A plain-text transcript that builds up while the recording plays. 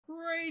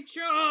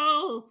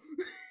Rachel.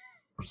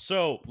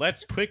 So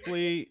let's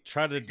quickly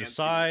try to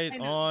decide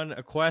on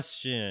a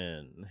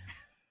question.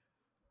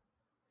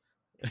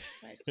 Do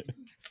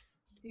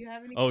you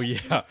have any? Oh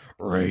questions? yeah,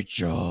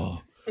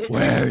 Rachel.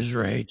 Where's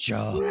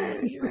Rachel?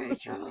 Where's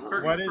Rachel?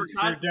 For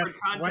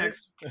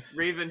context,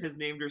 Raven has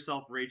named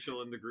herself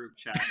Rachel in the group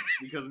chat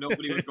because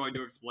nobody was going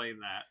to explain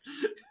that.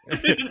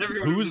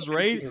 Who's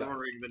Rachel?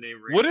 The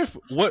name Rachel?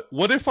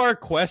 What if our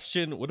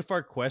question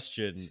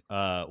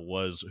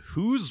was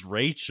who's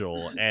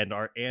Rachel, and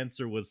our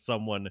answer was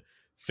someone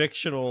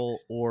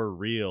fictional or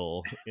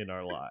real in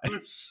our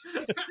lives?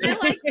 I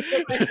like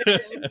this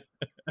question.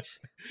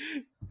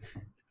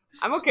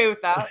 I'm okay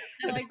with that.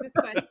 I like this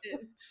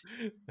question.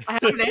 I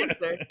have an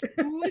answer.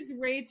 Who is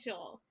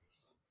Rachel?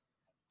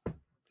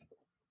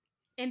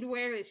 And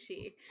where is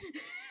she?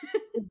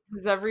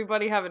 Does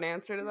everybody have an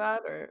answer to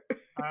that, or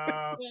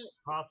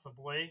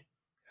possibly?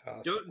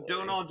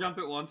 Don't all jump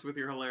at once with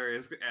your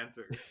hilarious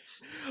answers.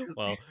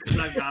 Well,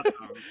 I've got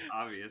them,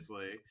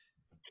 obviously.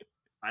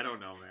 I don't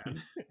know,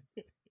 man.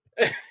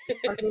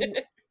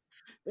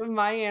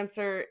 My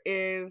answer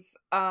is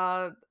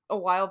a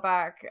while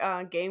back,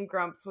 Game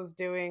Grumps was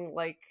doing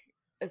like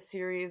a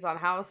series on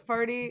House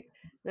Party.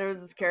 There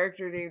was this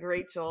character named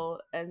Rachel,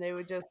 and they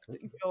would just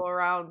go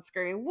around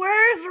screaming,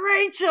 "Where's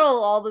Rachel?"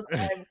 all the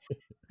time.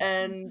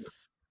 And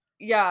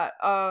yeah,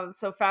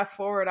 so fast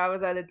forward, I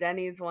was at a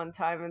Denny's one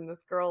time, and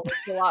this girl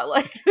looked a lot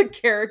like the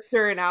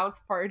character in House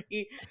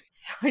Party.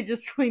 So I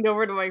just leaned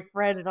over to my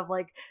friend, and I'm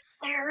like,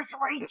 "There's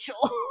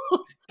Rachel."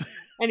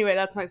 Anyway,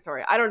 that's my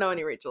story. I don't know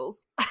any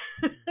Rachels.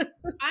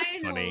 I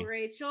know Funny.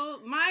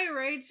 Rachel. My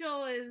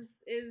Rachel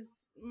is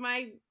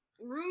my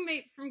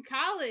roommate from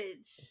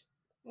college.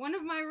 One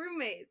of my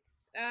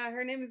roommates.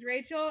 Her name is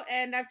Rachel,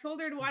 and I've told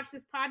her to watch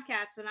this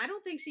podcast, and I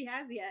don't think she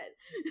has yet.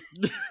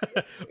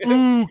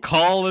 Ooh,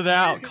 call it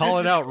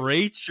out,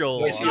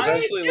 Rachel. When she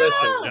eventually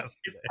listens.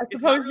 I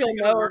suppose you'll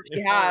know if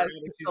she has.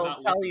 She'll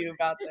tell you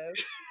about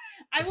this.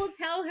 I will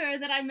tell her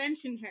that I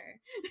mentioned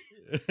her,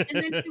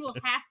 and then she will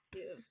have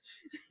to.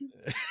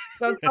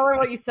 Don't tell her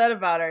what you said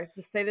about her.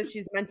 Just say that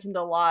she's mentioned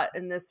a lot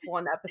in this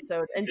one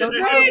episode, and don't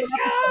tell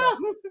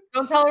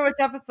her which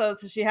episode,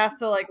 so she has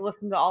to like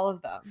listen to all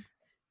of them.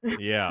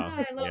 Yeah,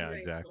 I love Rachel.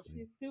 Exactly.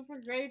 She's super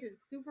great and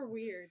super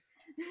weird,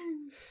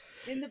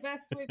 in the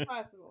best way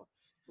possible.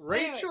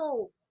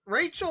 Rachel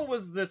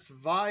was this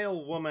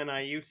vile woman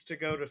I used to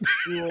go to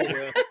school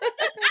with,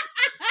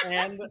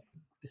 and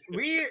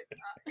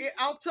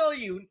I'll tell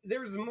you,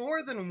 there's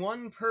more than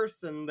one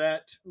person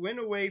that went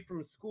away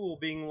from school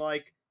being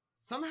like,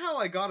 somehow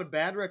I got a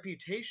bad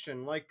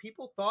reputation, like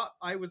people thought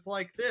I was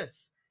like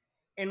this,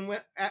 and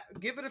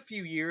give it a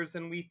few years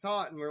and we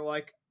thought, and we're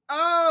like,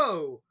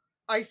 oh,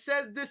 I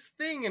said this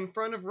thing in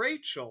front of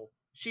Rachel.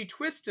 She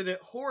twisted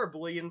it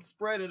horribly and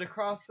spread it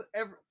across to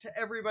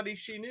everybody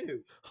she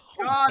knew.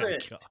 Got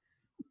it. God.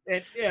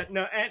 And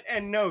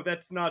no,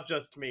 that's not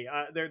just me.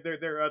 There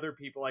are other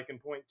people I can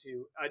point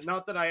to.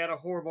 Not that I had a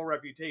horrible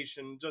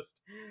reputation.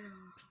 Just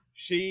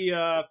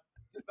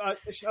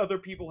other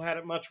people had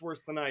it much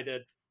worse than I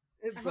did.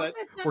 But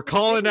we're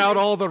calling out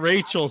all the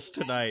Rachels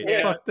tonight.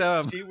 Yeah, fuck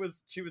them. She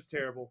was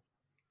terrible.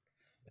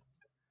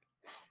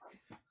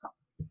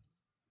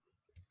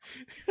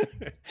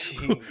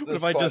 Jeez, what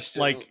if I just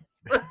like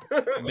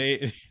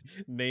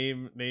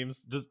name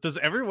names? Does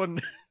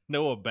everyone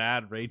know a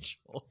bad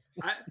Rachel?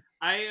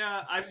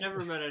 I've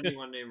never met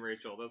anyone named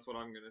Rachel. That's what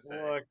I'm gonna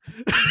say. Look.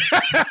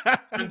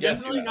 I'm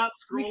definitely not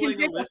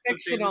scrolling a list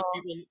of famous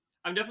people.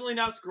 I'm definitely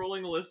not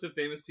scrolling a list of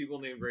famous people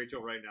named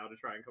Rachel right now to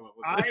try and come up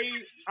with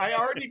it. I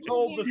already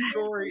told the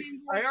story.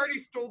 I already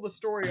told the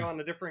story on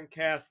a different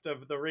cast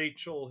of the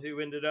Rachel who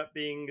ended up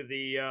being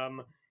the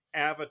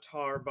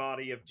avatar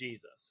body of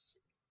Jesus.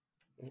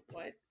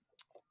 What?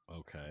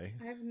 Okay.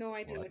 I have no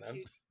idea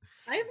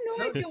I have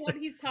no idea what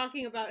he's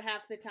talking about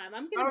half the time.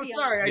 I'm gonna be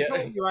sorry. honest. I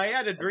told you I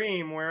had a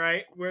dream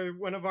where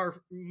one of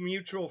our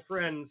mutual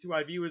friends, who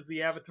I view as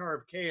the avatar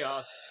of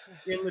chaos,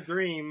 in the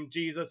dream,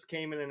 Jesus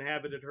came and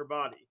inhabited her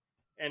body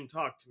and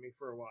talked to me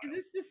for a while. Is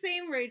this the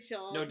same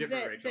Rachel? No,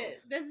 different Rachel.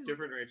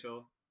 Different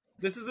Rachel.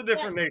 This is a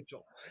different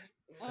Rachel.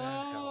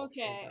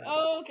 Okay.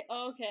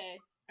 Okay.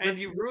 And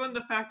you ruined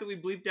the fact that we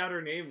bleeped out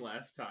her name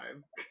last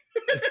time.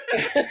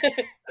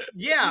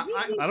 Yeah,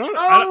 I don't.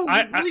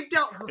 I bleeped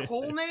out her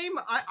whole name.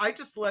 I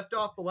just left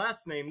off the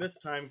last name this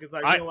time because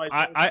I realized.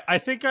 I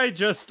think I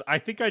just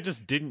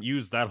didn't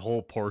use that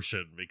whole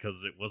portion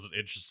because it wasn't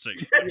interesting.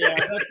 Yeah,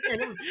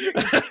 and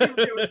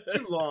it was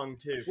too long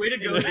too. Way to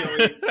go,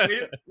 Joey.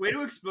 Way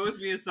to expose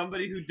me as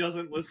somebody who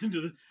doesn't listen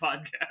to this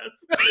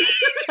podcast.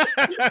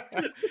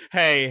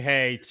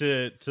 hey,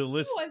 to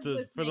listen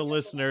for the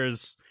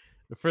listeners.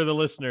 For the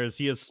listeners,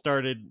 he has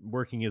started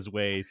working his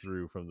way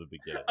through from the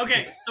beginning.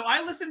 Okay, so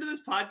I listened to this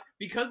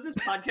because this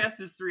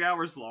podcast is 3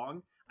 hours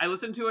long. I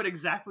listen to it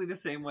exactly the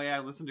same way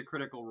I listen to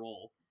Critical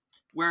Role.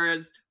 Where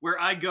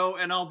I go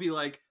and I'll be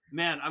like,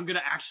 man, I'm going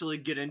to actually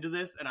get into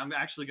this and I'm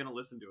actually going to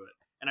listen to it.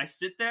 And I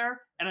sit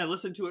there and I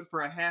listen to it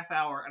for a half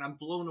hour and I'm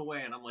blown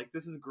away and I'm like,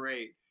 this is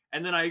great.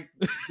 And then I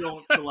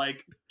don't for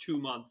like 2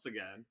 months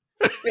again.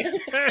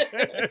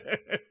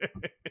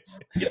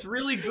 It's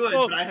really good,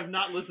 Well- but I have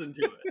not listened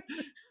to it.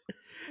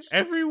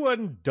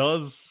 Everyone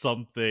does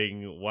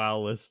something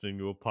while listening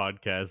to a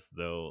podcast,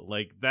 though.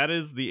 Like, that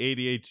is the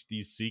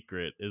ADHD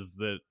secret, is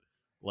that,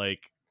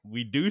 like,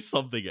 we do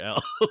something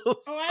else.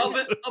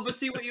 But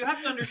see, what you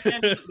have to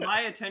understand is that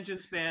my attention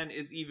span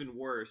is even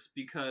worse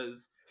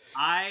because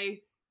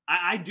I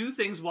do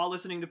things while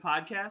listening to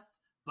podcasts,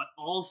 but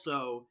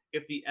also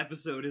if the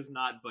episode is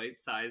not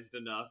bite-sized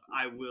enough,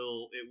 it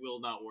will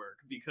not work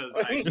because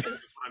I know what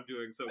I'm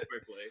doing so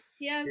quickly.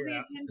 He has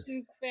the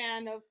attention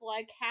span of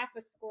like half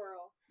a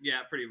squirrel.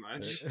 Yeah, pretty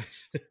much.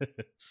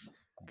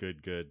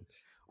 Good.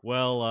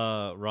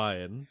 Well,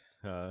 Ryan,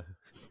 I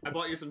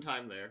bought you some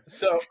time there.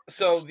 So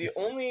the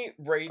only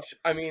Rachel,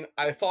 I mean,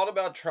 I thought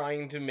about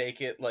trying to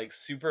make it like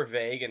super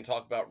vague and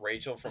talk about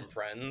Rachel from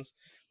Friends,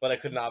 but I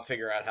could not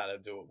figure out how to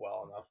do it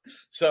well enough.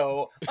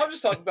 So I'll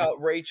just talk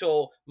about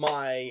Rachel,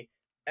 my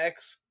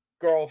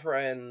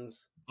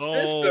ex-girlfriend's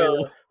sister,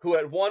 who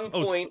at one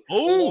point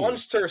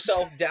launched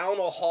herself down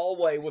a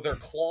hallway with her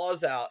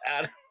claws out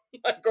at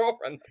my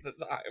girlfriend at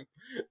the time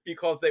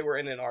because they were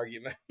in an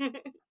argument.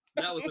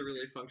 That was a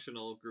really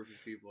functional group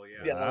of people,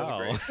 yeah. Yeah, that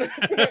was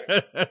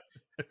great.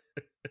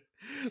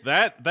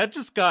 That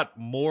just got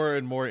more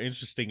and more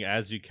interesting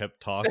as you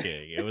kept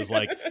talking. It was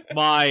like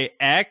my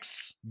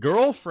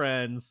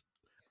ex-girlfriend's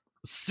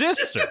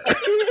sister.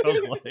 I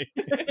was like,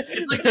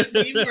 it's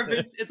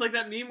like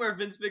that meme where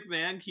Vince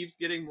McMahon keeps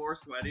getting more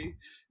sweaty.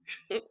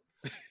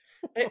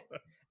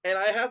 And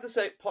I have to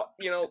say,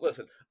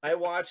 listen, I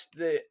watched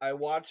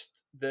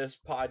this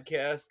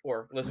podcast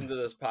or listened to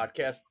this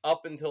podcast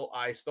up until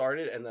I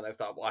started, and then I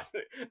stopped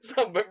watching it.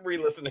 So I'm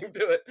re-listening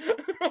to it.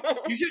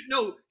 You should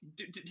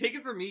take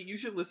it from me. You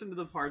should listen to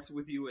the parts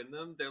with you in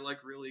them. They're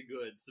like really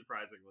good,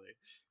 surprisingly.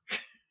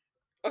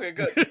 Okay,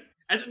 good.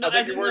 I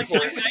expected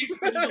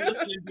to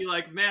listen and be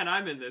like, "Man,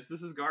 I'm in this.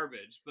 This is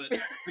garbage." But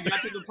we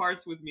got to the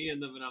parts with me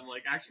in them, and I'm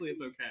like, "Actually,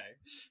 it's okay."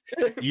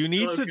 You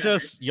need to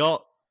just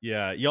y'all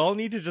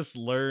need to just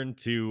learn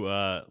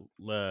to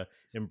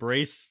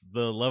embrace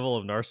the level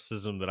of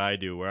narcissism that I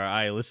do, where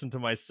I listen to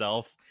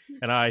myself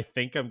and I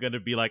think I'm gonna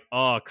be like,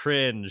 "Oh,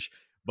 cringe,"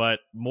 but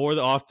more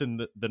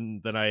often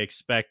than I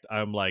expect,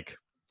 I'm like,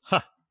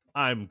 "Ha."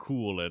 I'm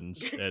cool and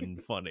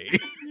funny.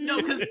 No,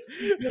 because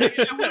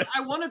I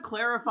want to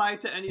clarify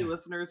to any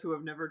listeners who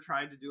have never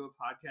tried to do a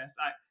podcast.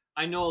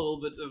 I know a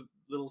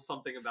little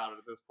something about it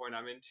at this point.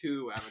 I'm in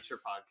 2 amateur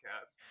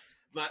podcasts,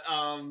 but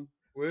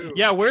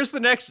yeah. Where's the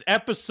next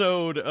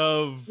episode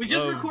of? We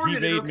just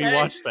recorded He made me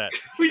watch that.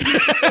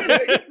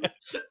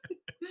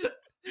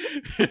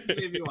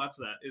 Made me watch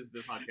that is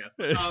the podcast.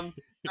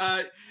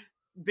 But,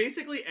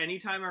 basically,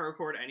 anytime I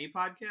record any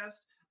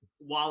podcast,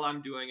 while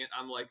I'm doing it,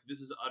 I'm like,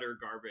 this is utter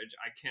garbage.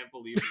 I can't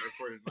believe I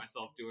recorded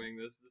myself doing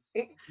this. This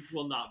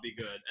will not be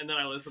good. And then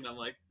I listen, I'm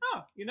like,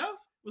 oh, it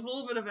was a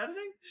little bit of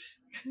editing.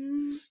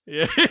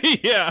 Yeah.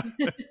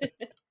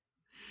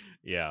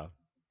 Yeah.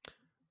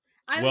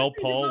 Well,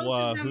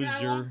 Paul, who's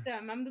I love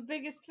them. I'm the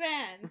biggest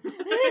fan.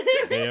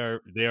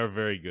 They are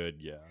very good.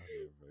 Yeah,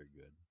 they're very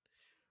good.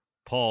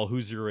 Paul,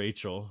 who's your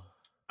Rachel?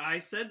 I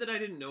said that I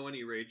didn't know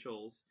any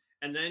Rachels,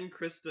 and then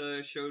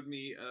Krista showed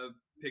me a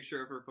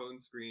picture of her phone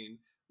screen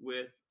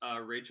with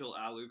Rachel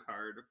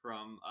Alucard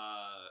from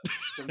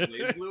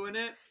Blaze Blue in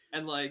it,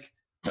 and like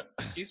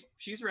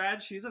she's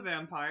rad. She's a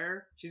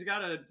vampire. She's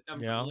got an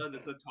umbrella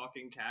that's a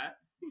talking cat.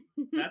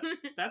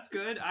 That's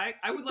good.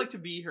 I would like to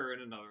be her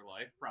in another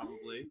life,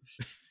 probably.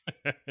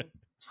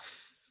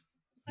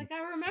 It's like I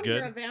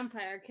remember a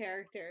vampire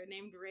character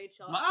named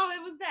Rachel.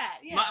 It was that.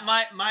 Yeah.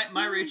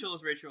 My Rachel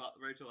is Rachel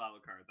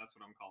Alucard. That's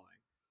what I'm calling.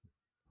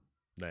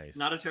 Nice.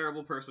 Not a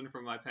terrible person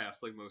from my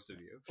past, like most of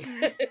you.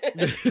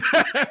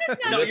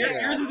 No,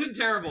 yours isn't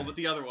terrible, but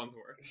the other ones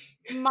were.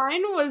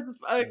 Mine was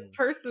a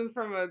person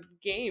from a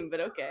game, but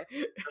okay.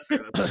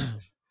 That's fair.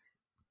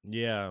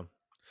 Yeah.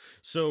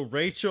 So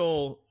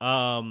Rachel,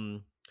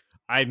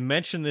 I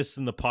mentioned this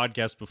in the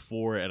podcast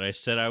before, and I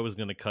said I was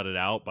going to cut it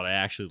out, but I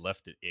actually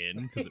left it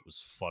in because it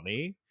was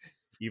funny,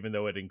 even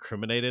though it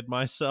incriminated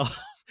myself.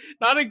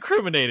 Not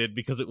incriminated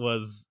because it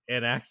was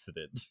an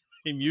accident,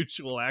 a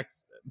mutual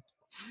accident.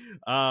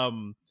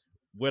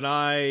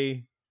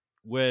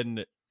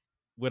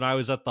 When I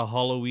was at the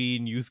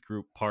Halloween youth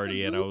group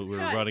party and we were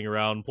running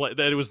around,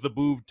 it was the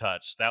boob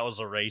touch. That was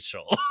a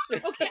Rachel.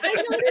 Okay,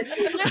 I noticed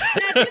you left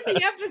that in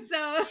the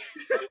episode.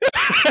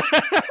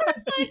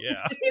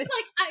 Yeah. He's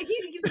like,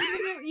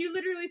 you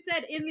literally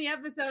said in the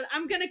episode,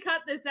 I'm gonna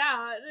cut this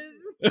out.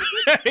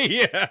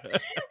 Yeah.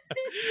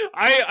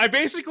 I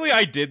basically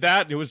did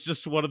that. It was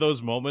just one of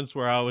those moments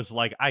where I was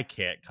like, I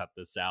can't cut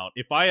this out.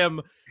 If I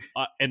am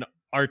an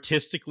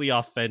artistically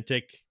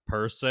authentic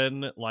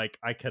person, like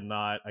I can't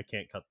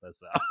cut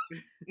this out.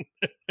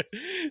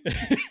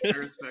 I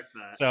respect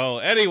that. So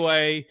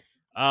anyway,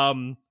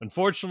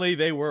 unfortunately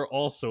they were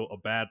also a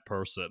bad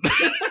person.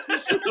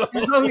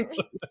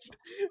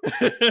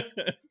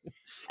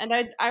 And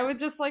I would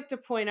just like to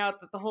point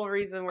out that the whole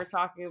reason we're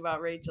talking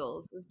about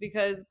Rachel's is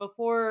because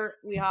before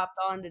we hopped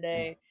on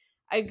today,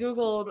 I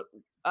googled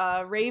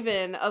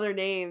Raven other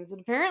names, and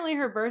apparently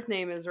her birth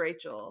name is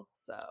Rachel.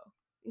 So,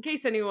 in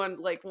case anyone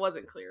like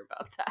wasn't clear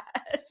about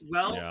that.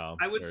 Well, Yeah,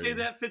 I would there say you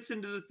go. that fits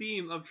into the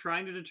theme of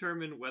trying to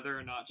determine whether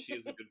or not she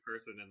is a good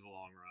person in the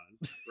long run,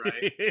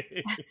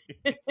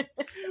 right?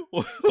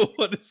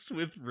 What is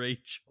with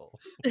Rachel?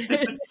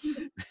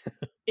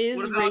 Is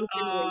What about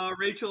Raven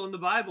Rachel in the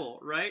Bible,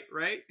 right?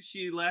 Right?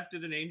 She laughed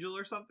at an angel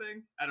or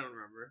something? I don't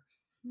remember.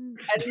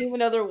 I didn't even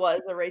know there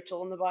was a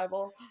Rachel in the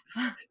Bible.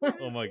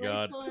 Oh my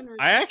god. Rachel and I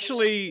Rebecca,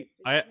 actually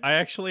sisters. I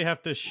actually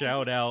have to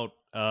shout out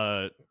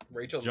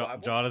Rachel in the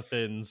Bible.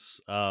 Jonathan's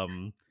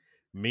meme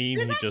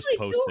There's he just actually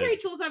two posted.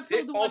 Rachels I've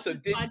told to watch Also,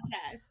 this did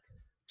podcast.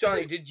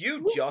 Johnny? Did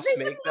you They just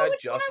didn't make know that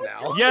which one just I was now?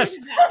 talking Yes,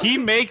 about.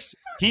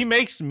 he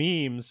makes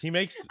memes. He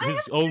makes I his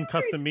have own two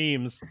custom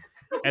memes,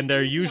 Rachels. and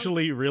they're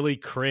usually really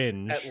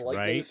cringe, At lightning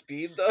right?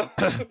 speed, though.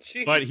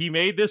 Jeez. But he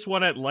made this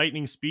one at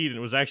lightning speed, and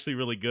it was actually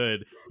really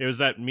good. It was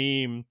that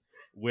meme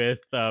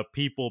with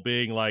people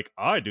being like,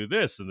 "I do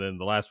this," and then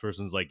the last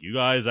person's like, "You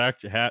guys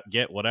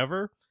get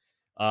whatever."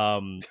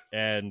 And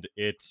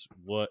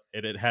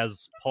it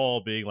has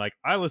Paul being like,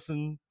 "I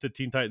listen to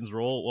Teen Titans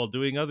Roll while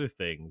doing other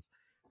things."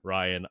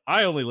 Ryan,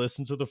 I only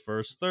listened to the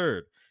first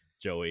third.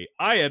 Joey,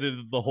 I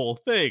edited the whole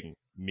thing.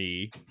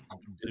 Me,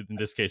 in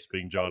this case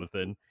being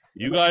Jonathan.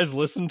 You guys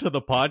listen to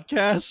the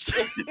podcast?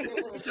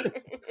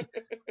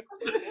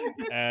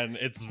 And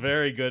it's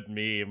very good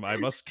meme. I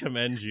must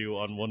commend you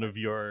on one of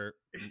your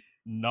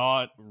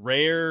not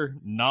rare,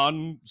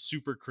 non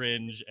super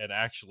cringe, and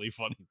actually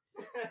funny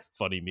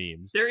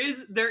memes. There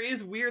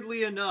is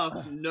weirdly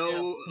enough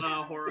no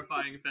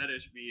horrifying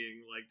fetish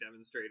being like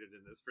demonstrated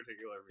in this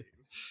particular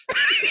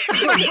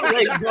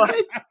Wait,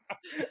 what?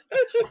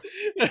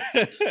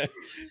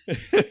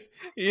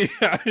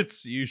 Yeah,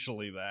 it's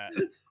usually that.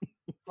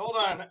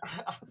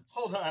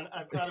 Hold on.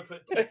 I've got to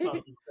put tits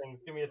on these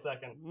things. Give me a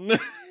second.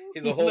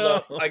 He's a hold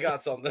up. I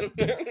got something.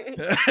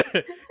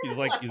 He's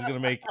like, he's gonna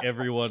make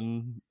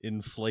everyone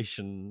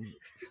inflation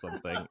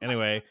something.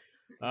 Anyway,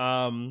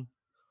 wow.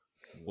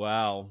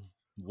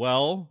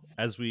 Well,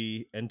 as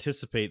we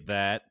anticipate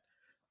that,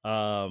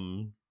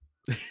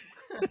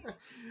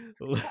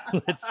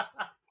 let's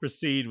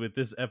proceed with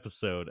this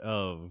episode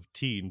of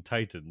Teen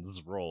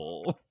Titans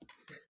Roll.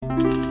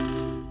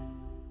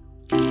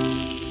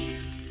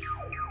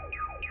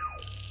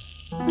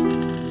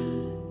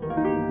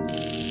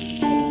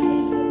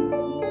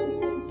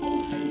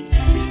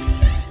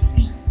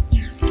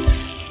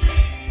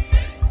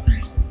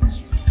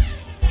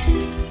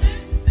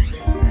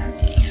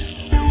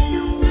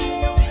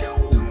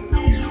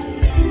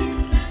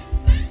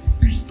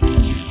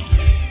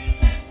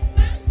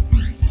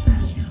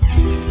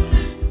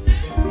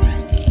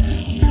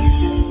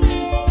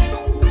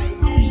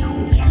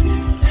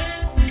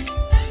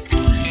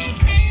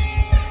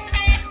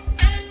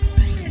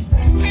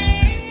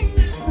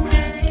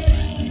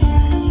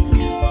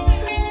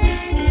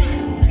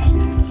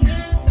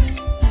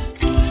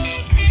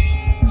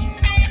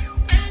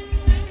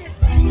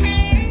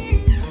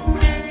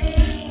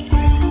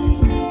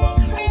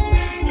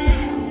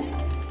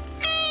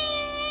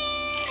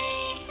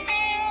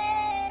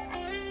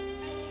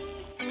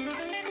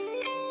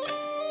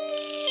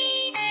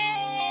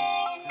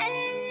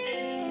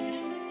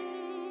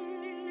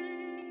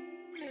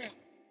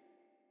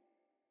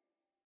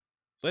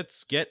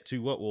 Let's get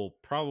to what will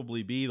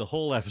probably be the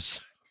whole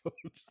episode.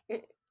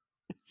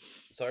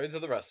 Sorry to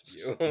the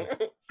rest of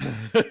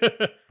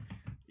you.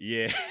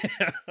 Yeah.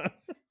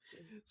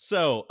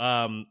 So,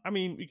 I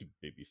mean, we could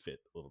maybe fit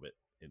a little bit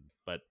in,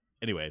 but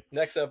anyway.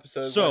 Next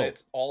episode, So- when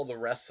it's all the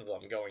rest of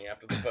them going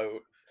after the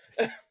boat.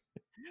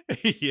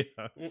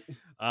 Yeah.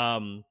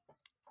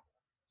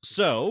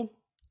 So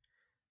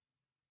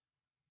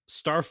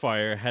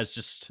Starfire has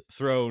just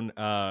thrown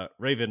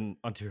Raven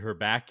onto her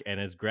back and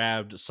has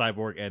grabbed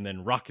Cyborg and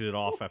then rocketed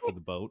off after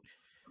the boat.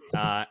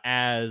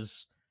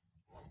 As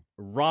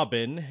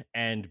Robin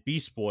and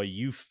Beast Boy,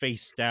 you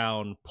face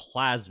down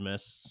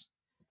Plasmus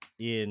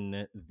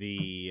in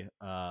the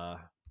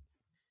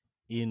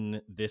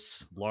in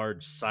this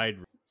large side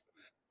room.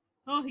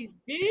 Oh, he's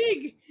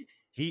big.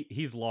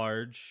 He's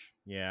large,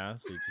 yeah,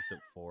 so he takes up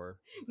 4.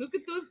 Look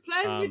at those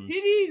plasma Um,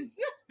 titties.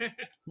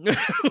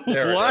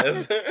 There What? it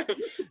is. There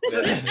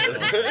it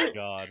is. Oh my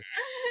god.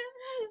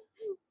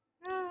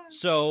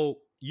 So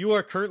you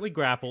are currently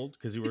grappled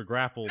because you were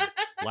grappled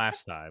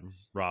last time,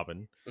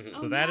 Robin. Mhm.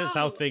 So Oh, that is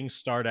how no. things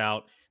start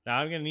out. Now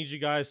I'm gonna need you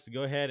guys to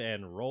go ahead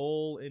and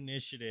roll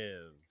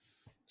initiative.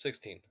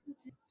 16.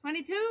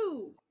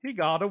 22. He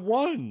got a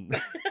 1.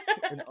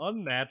 An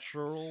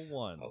unnatural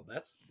 1. Oh,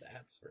 that's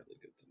really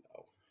good to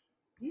know.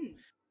 Hmm.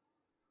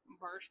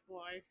 Burst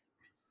boy.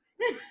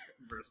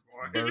 Burst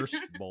boy. Burst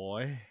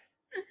boy.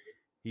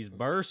 He's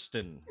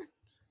bursting.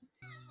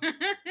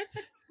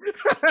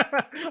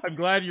 I'm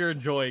glad you're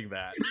enjoying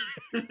that.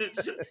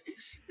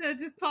 No,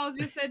 just Paul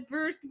just said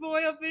burst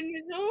boy up in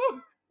his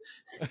home.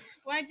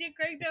 Why'd you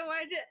crack that?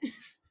 Why'd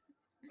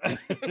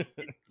you?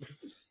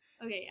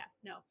 Okay, yeah,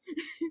 no.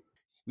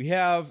 We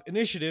have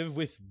initiative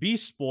with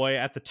Beast Boy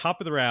at the top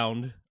of the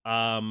round.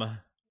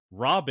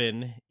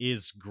 Robin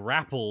is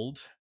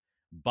grappled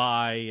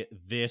by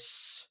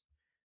this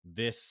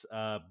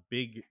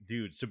big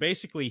dude. So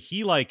basically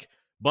he like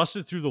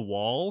busted through the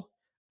wall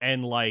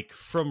and like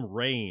from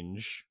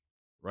range,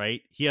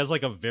 right? He has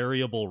like a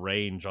variable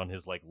range on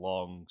his like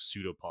long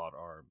pseudopod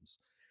arms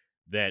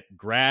that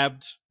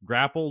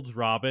grappled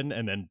Robin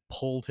and then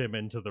pulled him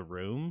into the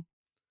room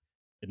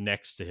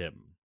next to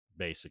him,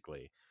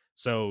 basically.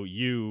 So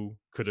you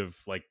could have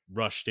like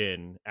rushed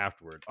in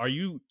afterward. Are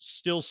you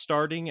still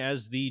starting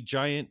as the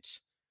giant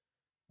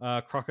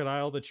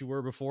crocodile that you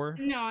were before?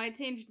 No, I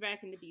changed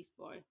back into Beast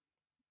Boy.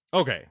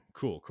 Okay,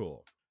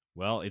 cool.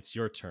 Well, it's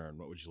your turn.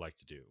 What would you like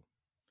to do?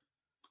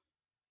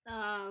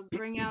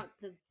 Bring out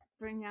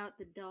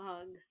the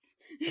dogs.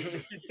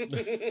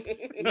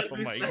 Let Oh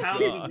loose my the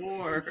hounds of God.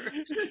 war.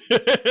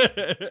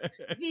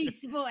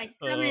 Beast Boy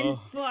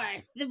summons for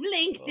the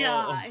Blink Oh.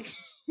 Dog.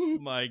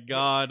 My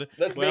God.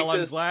 Let's Well, make I'm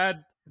this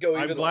glad go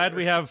I'm even glad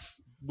longer.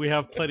 we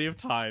have plenty of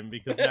time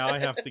because now I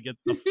have to get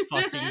the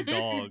fucking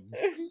dogs.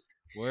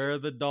 Where are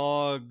the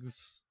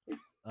dogs?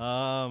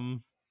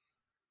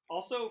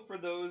 Also, for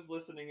those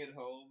listening at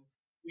home,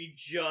 we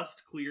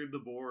just cleared the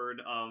board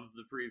of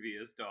the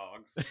previous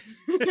dogs.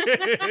 They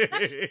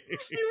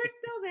were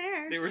still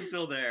there. They were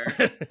still there,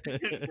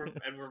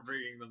 and we're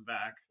bringing them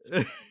back.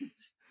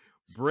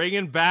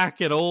 Bringing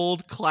back an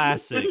old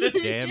classic,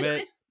 damn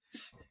it.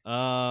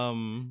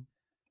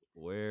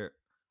 Where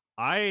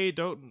I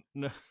don't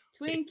know.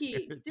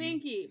 Twinkie, These-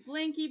 Stinky,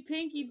 Blinky,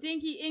 Pinky,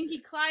 Dinky, Inky,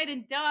 Clyde,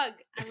 and Doug.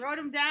 I wrote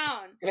them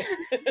down.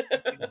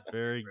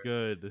 Very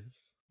good.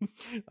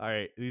 All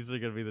right, these are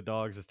gonna be the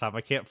dogs this time.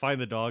 I can't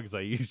find the dogs I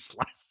used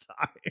last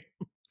time.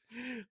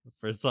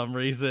 For some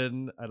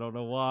reason, I don't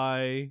know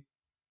why.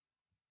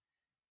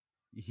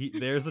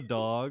 There's a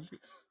dog.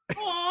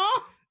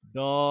 Aww.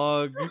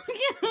 Dog.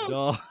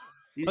 Dog.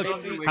 These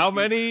dogs are way How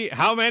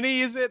cute.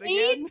 many is it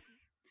again?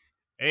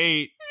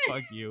 8.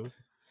 Fuck you.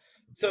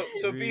 So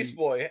 3, Beast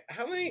Boy,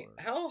 how 4,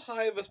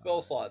 high of a spell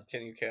 5, slot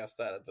can you cast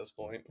that at this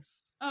point?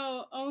 6,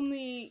 Oh,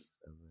 only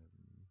 7.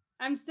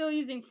 I'm still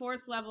using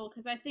 4th level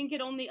because I think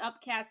it only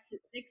upcasts to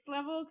 6th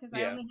level because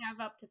I Yeah. only have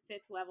up to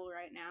 5th level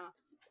right now.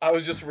 I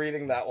was just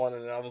reading that one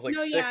and I was like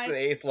No, yeah, 6th and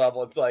 8th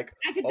level. It's like,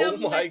 I could oh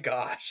double my it.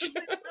 gosh.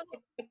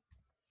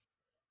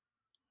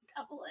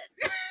 Double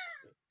it.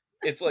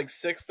 It's like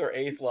 6th or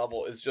 8th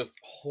level is just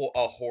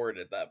a horde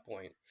at that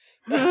point.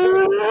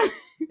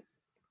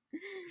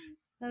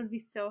 That would be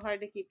so hard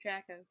to keep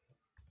track of.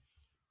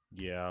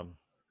 Yeah.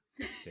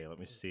 Okay, let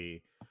me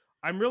see.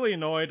 I'm really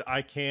annoyed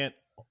I can't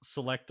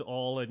select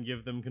all and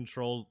give them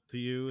control to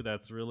you.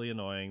 That's really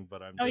annoying,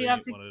 but I'm doing You have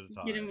it to one at a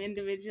time. get them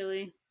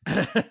individually.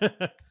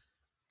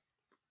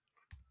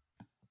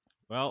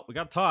 Well, we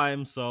got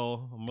time,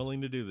 so I'm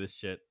willing to do this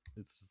shit.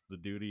 It's just the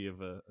duty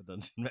of a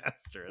dungeon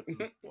master at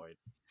this point.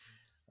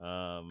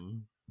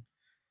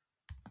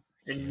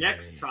 And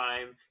next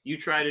time you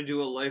try to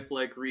do a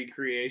lifelike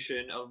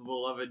recreation of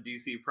beloved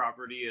DC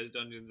property as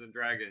Dungeons and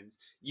Dragons,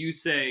 you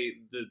say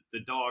the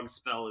dog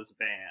spell is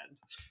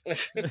banned.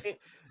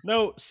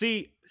 No,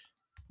 see,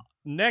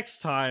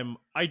 next time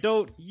I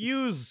don't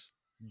use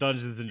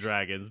Dungeons and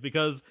Dragons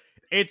because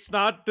it's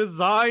not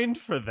designed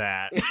for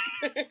that.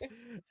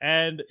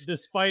 And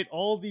despite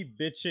all the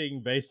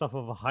bitching based off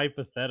of a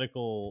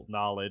hypothetical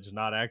knowledge,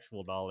 not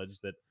actual knowledge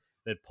that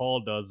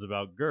Paul does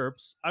about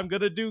GURPS, I'm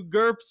gonna do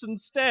GURPS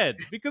instead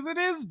because it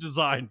is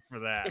designed for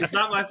that. It's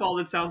not my fault.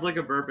 It sounds like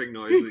a burping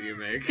noise that you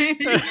make.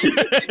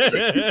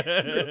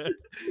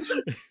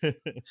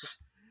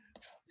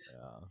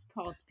 It's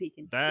Paul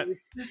speaking That-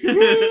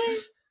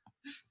 truth.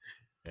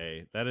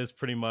 Hey, that is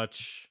pretty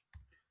much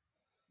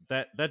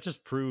that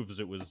just proves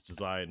it was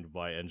designed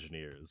by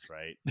engineers,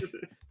 right?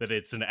 That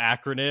it's an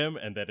acronym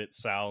and that it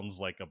sounds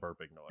like a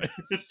burping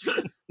noise.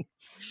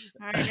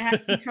 Alright, I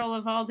have control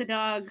of all the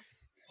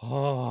dogs.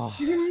 Oh,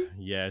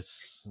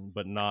 yes,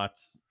 but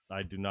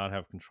I do not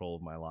have control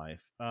of my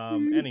life.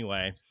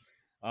 Anyway,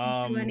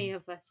 Do any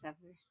of us ever?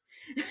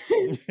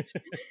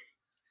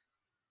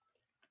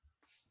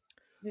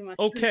 We must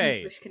okay,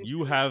 relinquish control.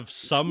 you have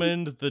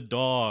summoned the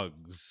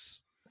dogs.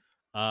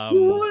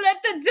 Who let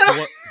the so dogs?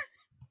 what-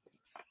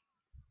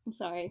 I'm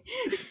sorry.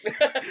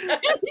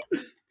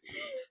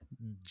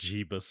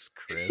 Jeebus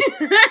Chris.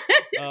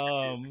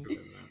 I'm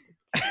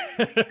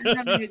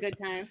having a good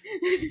time.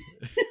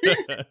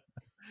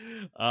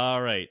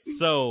 All right.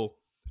 So,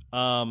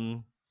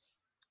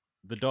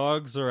 the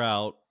dogs are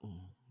out.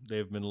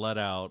 They've been let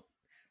out.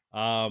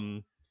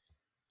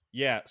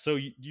 Yeah. So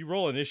you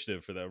roll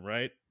initiative for them,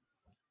 right?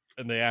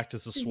 And they act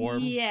as a swarm.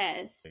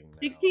 Yes. Now,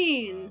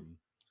 16.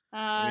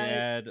 Let me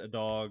add a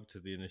dog to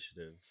the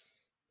initiative.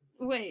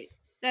 Wait,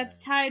 that's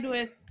tied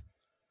with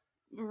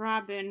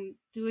Robin.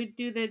 Do we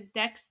do the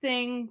Dex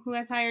thing? Who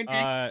has higher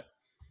Dex?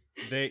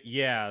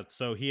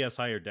 So he has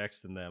higher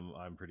Dex than them,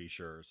 I'm pretty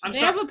sure. So. I'm They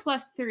sorry. have a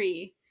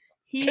 +3.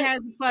 He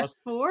has a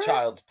 +4.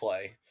 Child's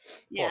play.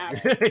 Yeah.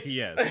 Plus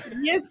Yes.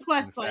 He has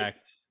plus In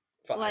fact,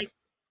 five. like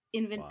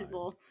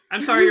invincible.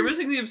 I'm sorry, you're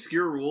missing the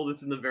obscure rule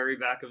that's in the very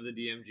back of the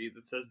DMG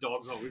that says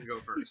dogs always go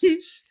first.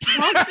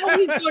 Dogs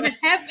always go to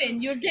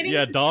heaven. You're getting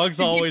dogs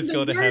you're always getting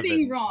go the to wording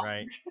heaven, wrong.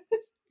 right?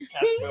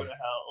 Cats go to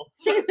hell.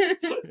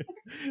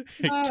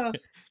 Oh.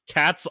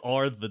 Cats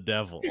are the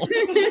devil.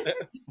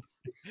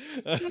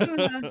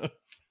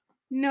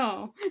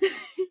 No.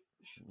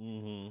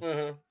 Mhm.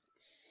 Mhm.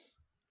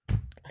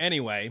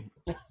 Anyway,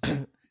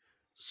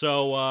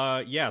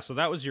 so so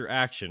that was your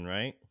action,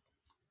 right?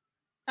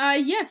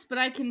 Yes, but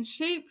I can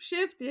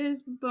shapeshift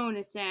as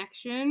bonus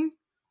action.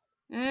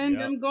 And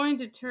Yep. I'm going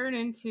to turn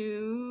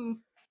into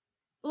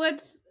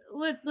let's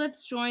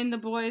join the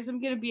boys. I'm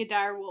gonna be a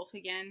dire wolf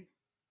again.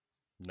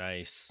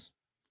 Nice.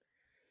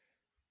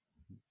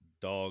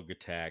 Dog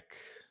attack.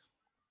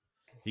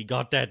 He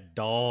got that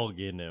dog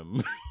in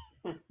him.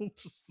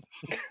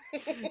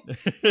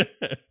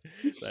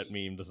 That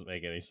meme doesn't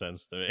make any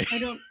sense to me. I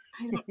don't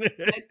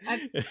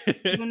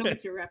know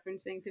what you're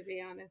referencing, to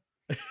be honest.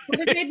 But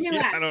it made me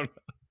laugh. I don't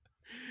know.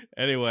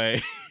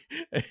 Anyway,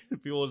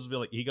 people will just be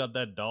like, "He got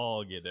that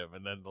dog in him,"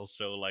 and then they'll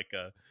show like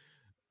a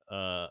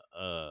like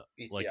an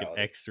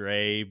Bestiality.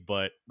 X-ray.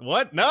 But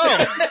what? No,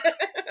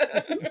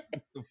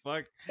 the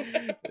fuck.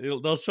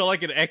 They'll show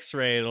like an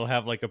X-ray. And it'll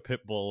have like a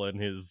pit bull in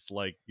his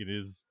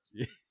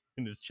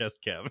in his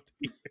chest cavity.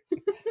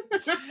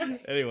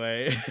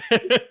 Anyway, Are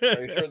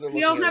you sure they're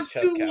We looking all at have his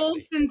chest two cavity?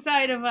 wolves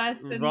inside of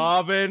us. And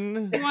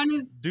Robin, one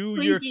is do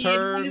Plinky your and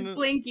one is turn.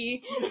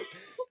 Blinky.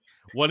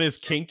 One is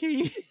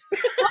kinky.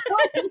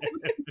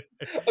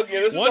 Okay,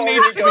 this One is needs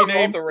already to be going off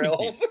named the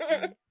rails.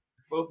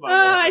 Both my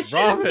I wolves. should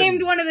have Robin.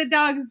 named one of the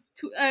dogs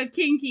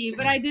Kinky,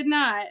 but I did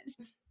not.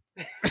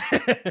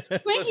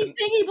 Blinky, Listen.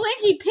 Stinky,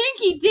 Blinky,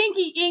 Pinky,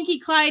 Dinky, Inky,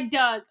 Clyde,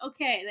 Doug.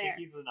 Okay, there.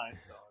 Pinky's the ninth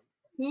dog.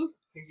 Who?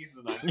 Pinky's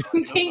the ninth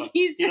dog.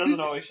 Pinky's He doesn't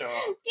always show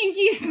up.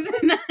 Kinky's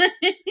the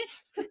nine.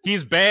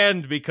 He's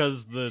banned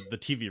because the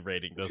TV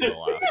rating doesn't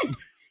allow him.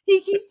 He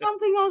keeps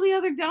thumping all the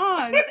other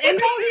dogs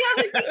and all the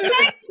other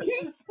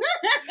Titans.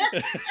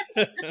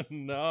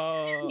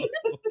 No.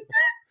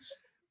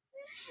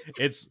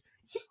 It's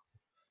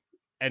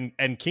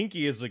and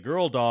Kinky is a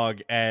girl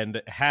dog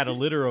and had a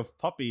litter of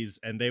puppies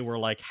and they were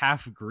like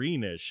half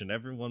greenish and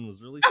everyone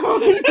was really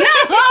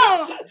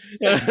Oh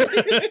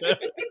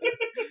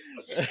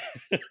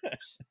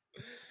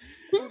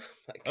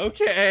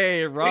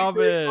Okay,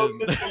 Robin. Folks,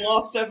 it's the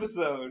lost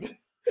episode.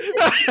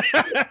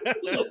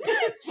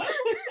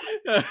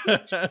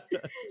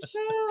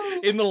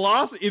 in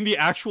the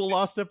actual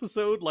lost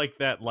episode, like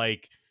that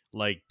like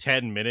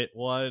 10-minute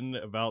one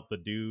about the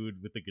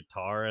dude with the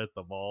guitar at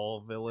the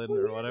mall villain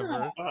or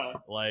whatever,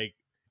 like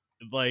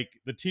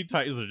the Teen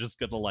Titans are just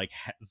gonna like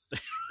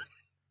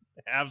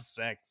have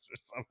sex or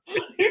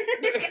something.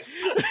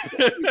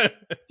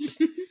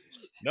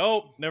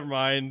 Nope, never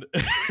mind.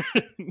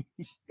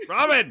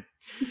 Robin,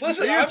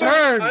 Listen, your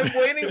turn. I'm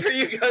waiting for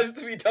you guys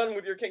to be done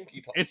with your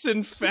kinky talk. It's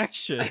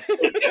infectious.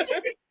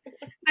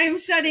 I'm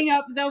shutting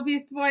up, though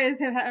Beast Boy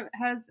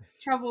has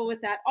trouble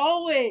with that.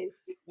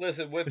 Always.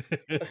 Listen,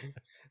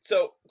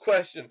 so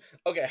question.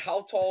 Okay,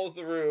 how tall is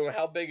the room?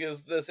 How big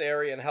is this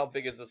area? And how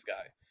big is this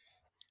guy?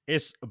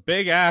 It's a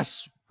big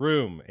ass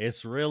room.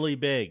 It's really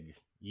big.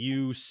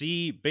 You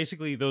see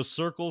basically those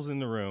circles in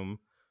the room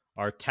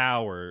are not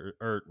towers,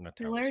 are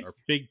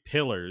big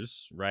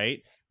pillars,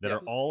 right? That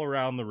Yes. are all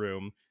around the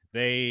room.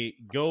 They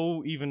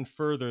go even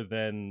further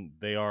than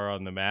they are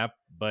on the map,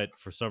 but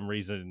for some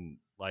reason,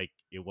 like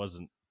it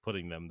wasn't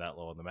putting them that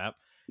low on the map.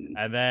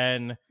 And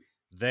then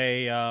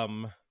they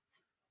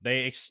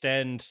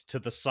extend to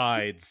the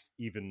sides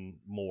even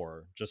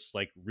more, just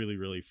like really,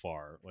 really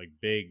far, like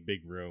big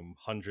room,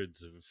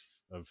 hundreds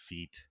of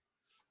feet,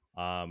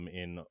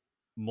 in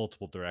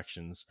multiple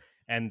directions.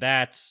 And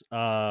that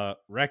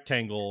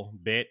rectangle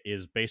bit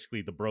is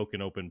basically the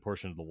broken open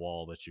portion of the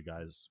wall that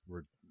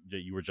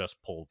you were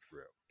just pulled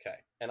through. Okay,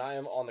 and I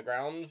am on the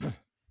ground.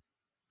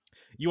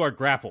 You are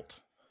grappled.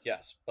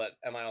 Yes, but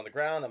am I on the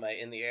ground? Am I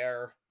in the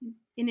air?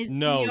 In his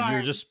No, arms.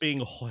 you're just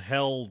being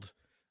held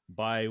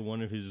by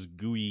one of his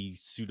gooey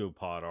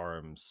pseudopod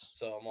arms.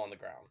 So I'm on the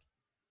ground.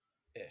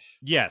 Ish.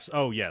 Yes.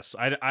 Oh, yes.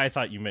 I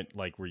thought you meant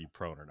like were you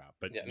prone or not?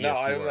 But Yeah, yes, no,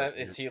 I you are- meant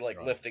is he like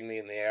you're on. lifting me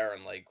in the air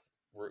and like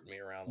rooting me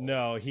around? a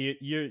No, little?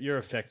 you're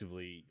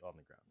effectively on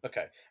the ground.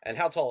 Okay, and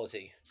how tall is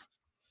he?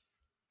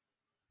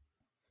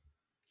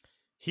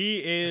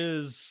 He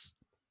is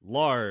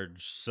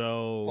large,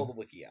 Pull the so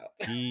wiki out.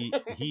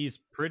 he's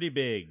pretty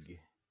big.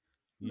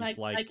 He's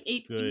like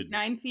 8 good, feet,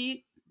 9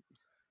 feet.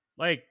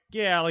 like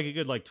a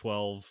good like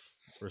 12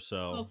 or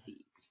so. 12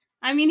 feet.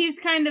 I mean, he's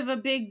kind of a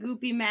big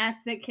goopy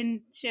mass that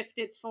can shift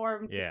its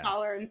form to Yeah.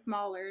 taller and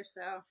smaller,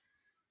 so.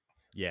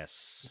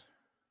 Yes.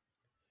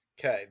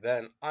 Okay,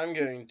 then I'm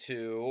going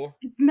to.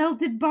 It's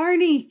melted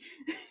Barney!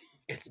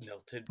 It's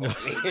melted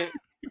Barney.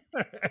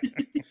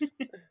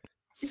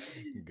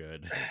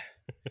 Good.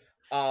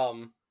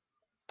 I'm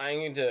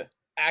going to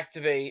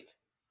activate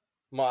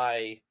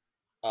my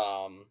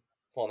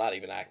well, not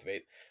even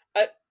activate.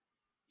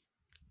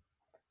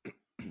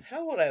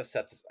 How would I have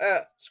set this?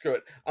 Screw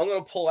it. I'm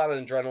gonna pull out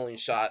an adrenaline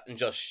shot and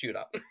just shoot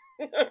up.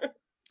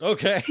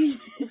 Okay.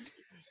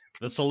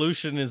 The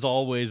solution is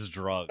always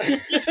drugs.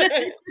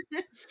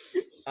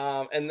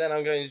 And then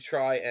I'm going to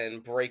try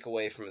and break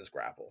away from his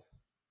grapple.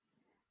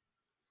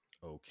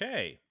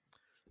 Okay.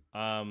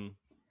 All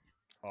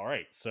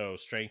right. So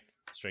strength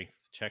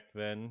check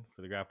then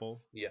for the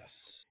grapple.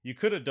 Yes. You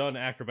could have done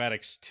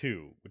acrobatics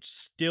too, which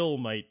still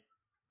might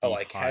be Oh,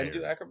 I can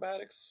do higher.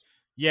 acrobatics?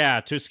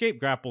 Yeah, to escape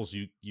grapples,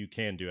 you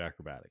can do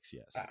acrobatics.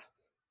 Yes.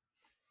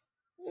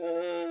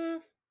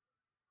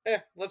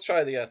 Let's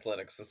try the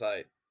athletics since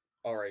I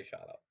already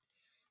shot up.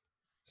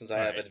 Since I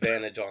All have right.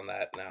 advantage on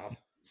that now.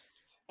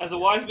 As a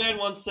wise man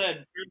once said,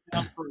 turn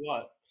down for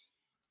what?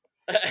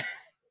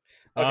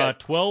 Okay.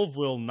 12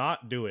 will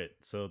not do it,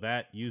 so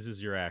that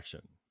uses your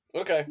action.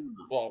 Okay.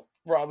 Well,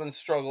 Robin's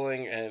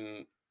struggling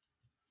and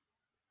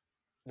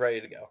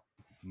ready to go.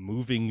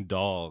 Moving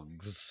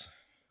dogs.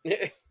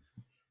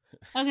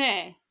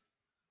 Okay.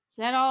 Is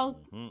that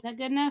all? Mhm. Is that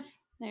good enough?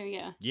 There we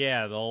go.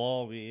 Yeah, they'll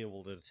all be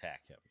able to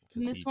attack him. 'cause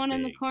And this he's one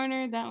in the big.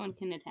 corner, that one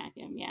can attack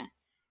him. Yeah.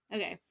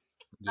 Okay.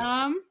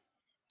 Yeah.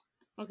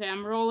 Okay,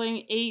 I'm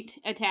rolling 8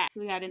 attacks.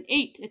 We got an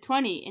 8, a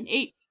 20, an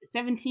 8, a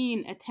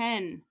 17, a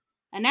 10,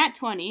 a nat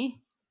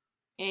 20,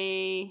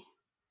 a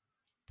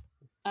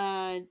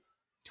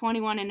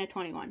 21, and a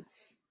 21.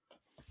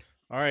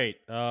 All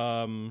right.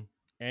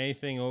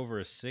 Anything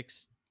over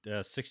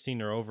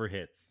 16 or over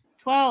hits.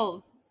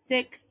 12,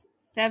 6,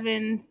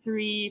 7,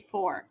 3,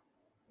 4.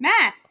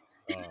 Math!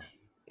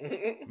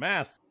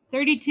 Math.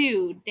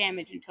 32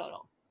 damage in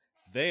total.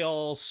 They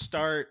all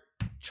start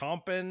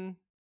chomping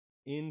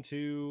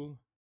into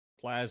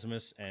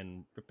Plasmus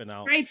and ripping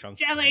out Grape chunks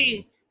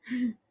jelly!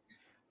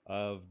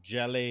 of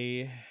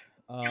jelly.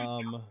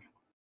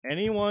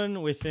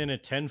 Anyone within a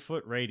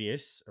 10-foot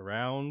radius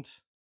around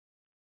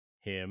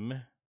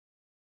him,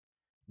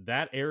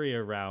 that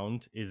area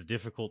around is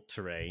difficult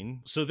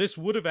terrain. So this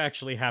would have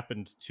actually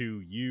happened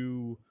to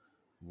you,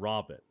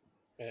 Robin.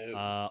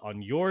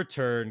 On your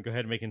turn, go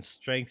ahead and make a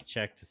strength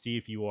check to see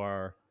if you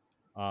are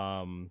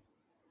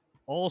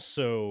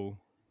also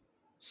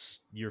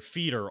your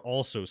feet are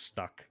also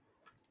stuck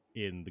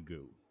in the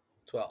goo.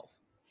 12.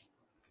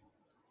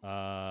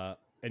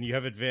 And you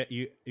have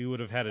you would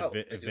have had I do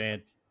have.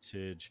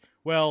 advantage.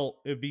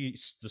 Well, it'd be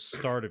the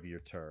start of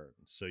your turn,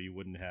 so you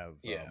wouldn't have.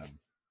 Yeah.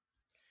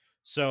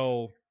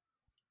 So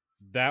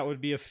that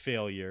would be a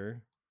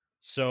failure.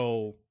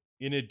 So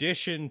in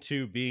addition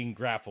to being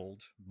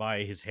grappled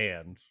by his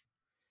hand,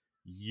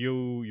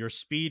 your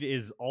speed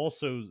is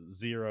also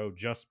 0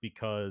 just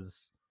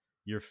because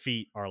your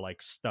feet are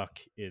like stuck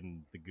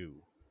in the goo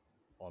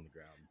on the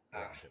ground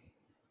around him.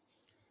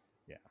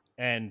 Yeah,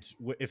 and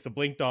if the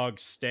blink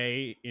dogs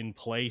stay in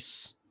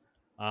place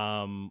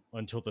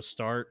until the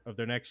start of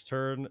their next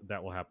turn,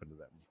 that will happen to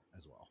them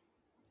as well.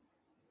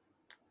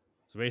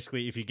 So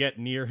basically, if you get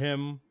near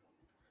him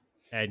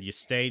and you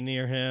stay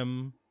near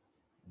him,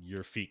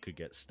 your feet could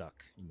get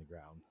stuck in the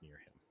ground near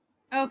him.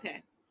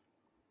 Okay.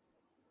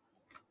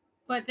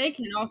 But they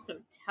can also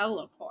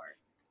teleport.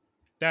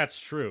 That's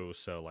true.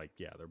 So, like,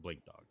 yeah, they're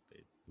blink dog.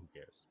 Who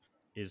cares?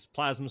 Is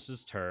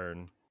Plasmus's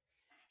turn.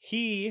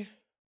 He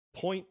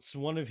points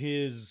one of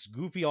his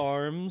goopy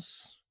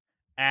arms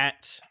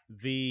at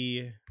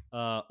the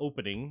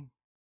opening,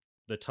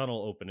 the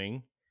tunnel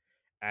opening,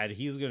 and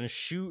he's going to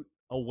shoot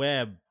a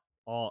web.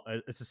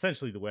 It's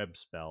essentially the web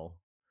spell,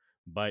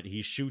 but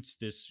he shoots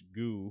this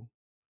goo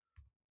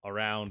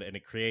around, and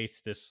it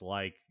creates this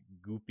like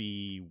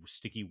goopy,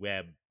 sticky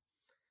web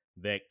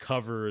that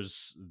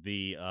covers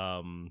the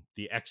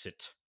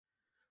exit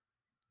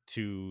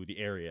to the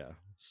area.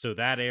 So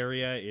that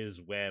area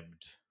is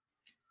webbed.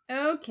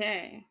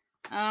 Okay.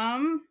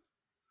 I'm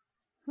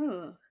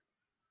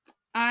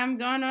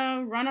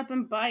gonna run up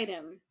and bite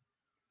him.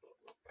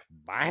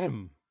 Bite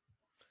him.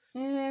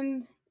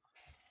 And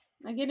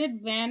I get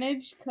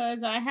advantage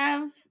because I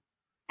have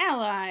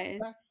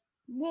allies.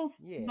 Wolf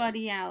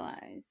buddy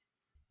allies.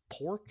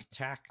 Pork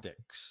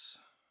tactics.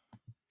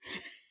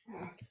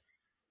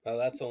 Oh,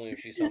 that's only if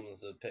she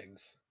summons the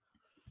pigs.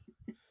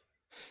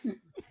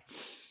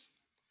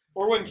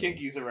 Or when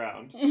Kinky's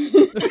around.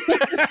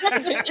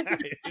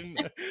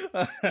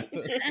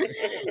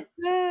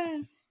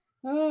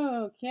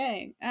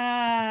 Okay.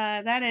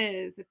 That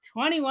is a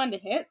 21 to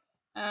hit.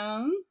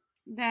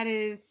 That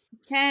is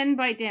 10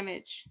 bite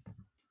damage.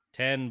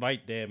 10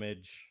 bite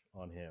damage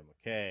on him.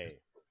 Okay.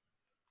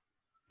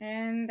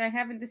 And I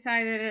haven't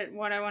decided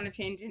what I want to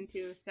change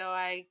into, so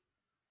I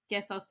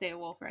guess I'll stay a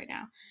wolf right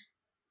now.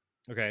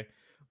 Okay.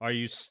 Are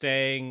you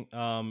staying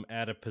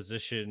at a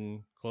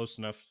position close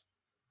enough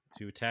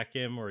to attack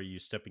him, or are you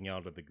stepping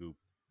out of the goop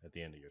at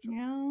the end of your turn?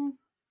 No.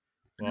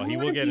 Well, he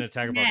will get an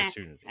attack of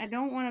opportunity. I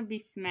don't want to be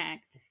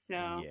smacked,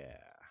 so yeah.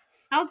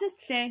 I'll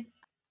just stay.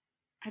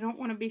 I don't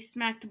want to be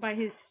smacked by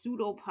his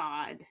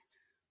pseudopod.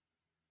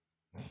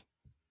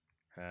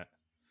 Huh.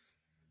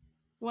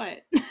 What?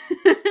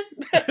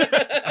 I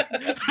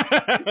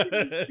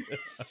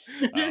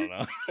don't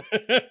know.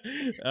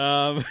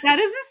 That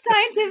is a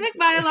scientific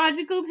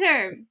biological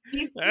term.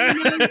 He's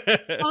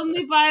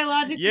only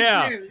biological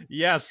terms.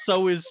 Yeah,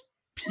 so is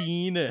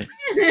penis.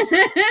 Is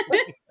that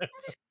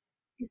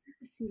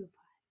the pseudopod?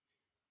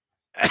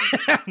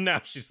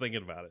 Now she's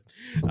thinking about it.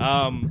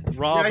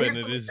 Robin, it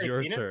someone is say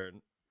your penis?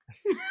 turn.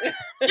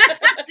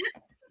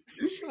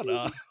 Shut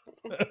up.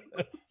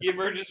 He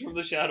emerges from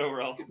the shadow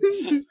realm.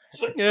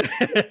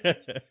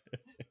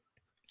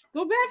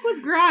 Go back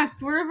with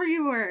Grost, wherever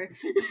you were.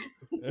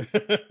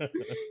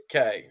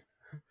 Okay.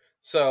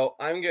 So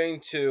I'm going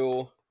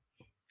to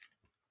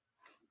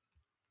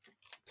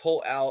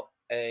pull out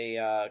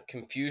a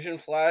confusion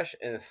flash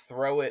and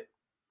throw it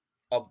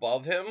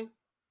above him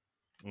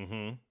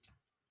Mm-hmm.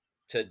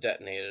 to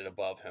detonate it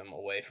above him,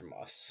 away from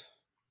us.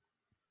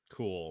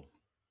 Cool.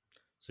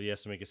 So he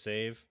has to make a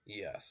save.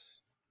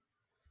 Yes.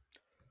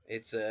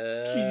 It's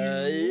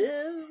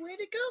a way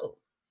to go.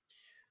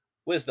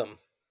 Wisdom.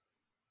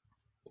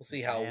 We'll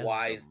see how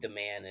wise the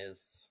man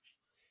is.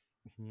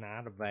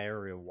 Not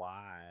very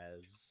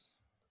wise.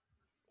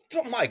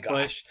 Oh my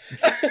gosh.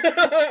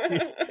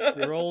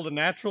 You rolled a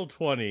natural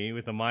 20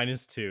 with a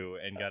 -2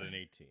 and got an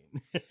 18.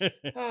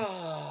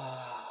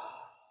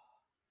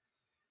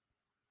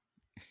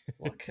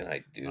 What can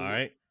I do? All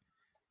right.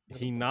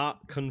 He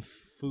not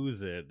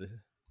confused.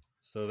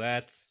 So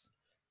that's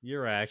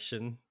your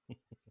action.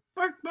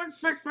 Bark, bark,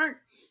 bark, bark.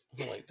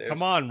 Like,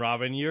 Come on,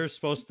 Robin. You're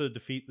supposed to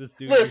defeat this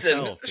dude Listen,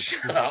 yourself.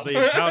 shut This- up.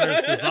 The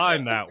encounter's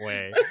designed that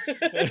way.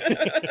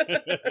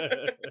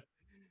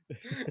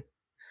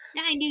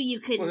 I knew you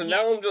couldn't. Listen,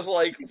 now I'm just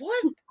like,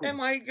 what am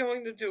I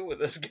going to do with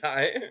this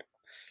guy?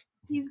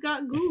 He's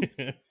got goop.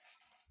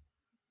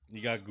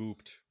 You got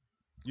gooped.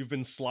 You've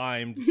been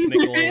slimed. It's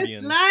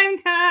Nickelodeon. Slime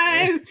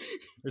time.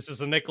 This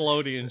is a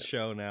Nickelodeon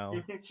show now.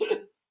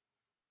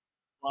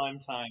 Slime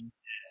time.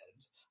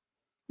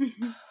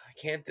 I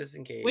can't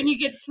disengage. When you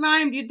get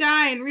slimed, you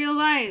die in real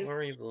life.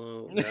 Worry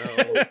blue. No.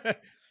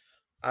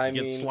 You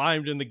get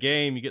slimed in the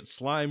game. You get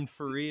slimed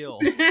for real.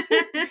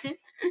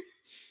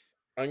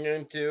 I'm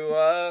going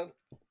to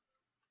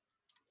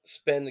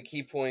spend the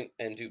key point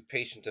and do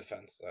patient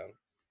defense then.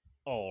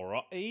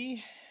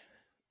 Alrighty.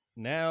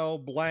 Now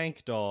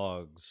blank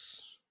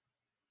dogs.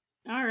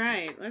 All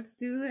right, let's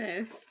do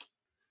this.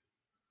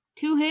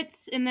 2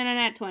 hits and then a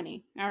nat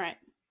 20. All right,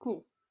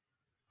 cool.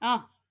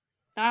 Oh,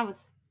 that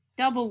was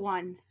double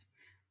ones.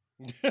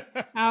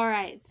 All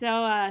right,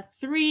 so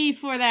 3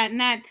 for that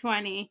nat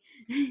 20.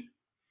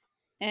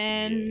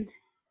 And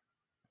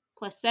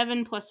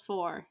 +7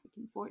 +4.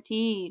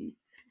 14.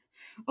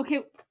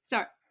 Okay,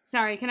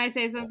 sorry, can I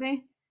say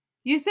something?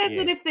 You said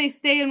that if they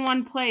stay in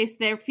one place,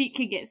 their feet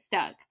could get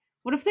stuck.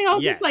 What if they all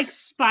just like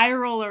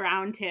spiral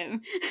around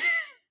him?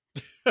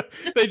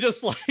 They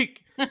just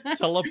like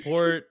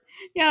teleport.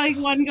 Yeah, like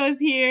one goes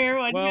here,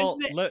 one Well,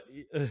 goes there.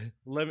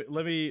 let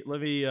me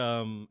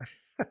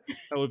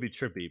that would be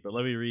trippy, but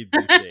let me read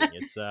the thing.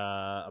 It's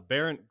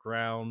aberrant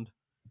ground.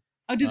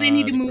 Oh, do they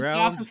need to the move ground,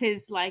 off of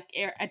his like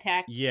air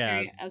attack yeah,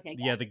 area? Okay,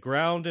 yeah, the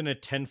ground in a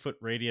 10-foot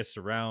radius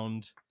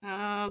around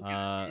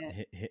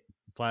it.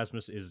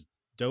 Plasmus is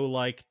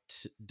dough-like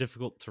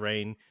difficult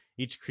terrain.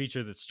 Each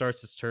creature that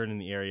starts its turn in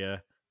the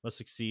area must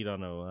succeed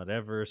on a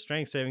whatever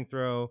strength saving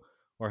throw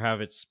or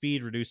have its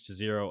speed reduced to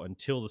 0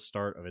 until the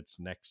start of its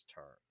next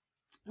turn.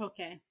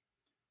 Okay.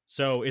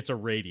 So it's a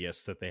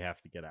radius that they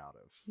have to get out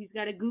of. He's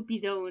got a goopy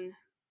zone.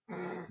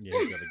 Yeah,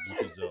 he's got a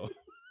goopy zone.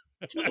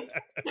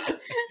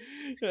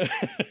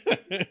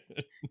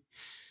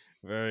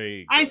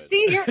 Very good. I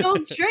see your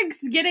old tricks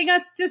getting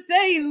us to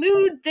say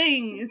lewd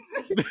things.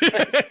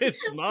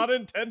 It's not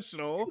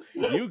intentional.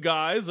 You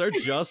guys are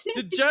just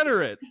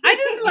degenerates. I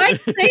just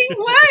like saying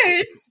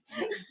words.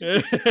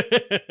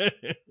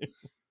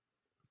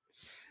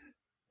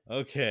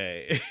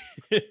 Okay.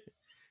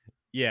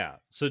 Yeah.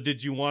 So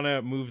did you want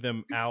to move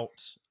them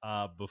out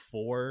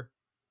before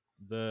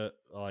the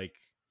like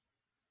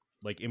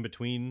in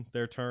between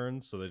their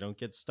turns so they don't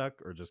get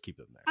stuck, or just keep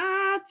them there?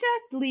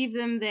 Just leave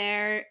them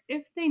there.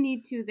 If they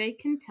need to, they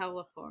can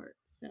teleport.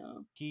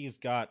 So he's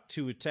got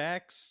 2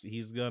 attacks.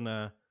 He's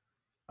gonna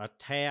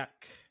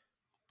attack.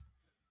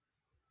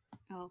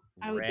 Oh,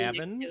 I would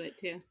Rabin. be next to it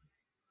too,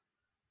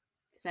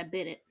 because I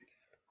bit it.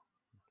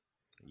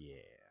 Yeah.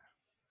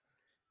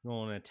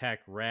 Going to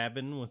attack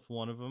Rabin with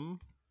one of them.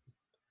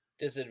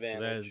 Disadvantage.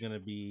 So that is going to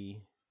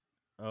be,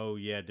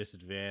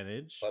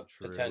 disadvantage. But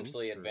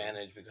potentially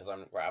advantage because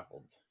I'm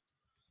grappled.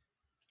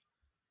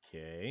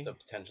 Okay. So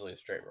potentially a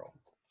straight roll.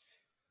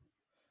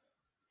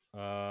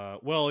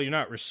 Well, you're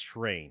not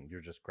restrained.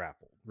 You're just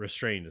grappled.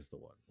 Restrained is the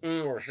one.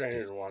 Restrained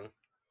is one.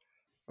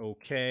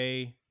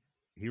 Okay.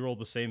 He rolled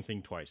the same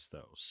thing twice,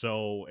 though.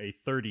 So a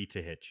 30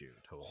 to hit you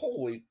total.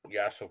 Holy,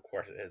 yes, of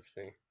course it hits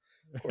me.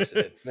 Of course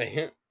it hits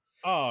me.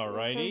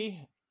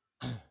 Alrighty.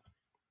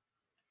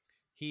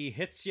 He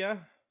hits you.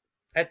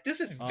 At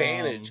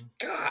disadvantage.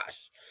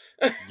 Gosh.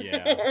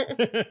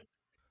 Yeah.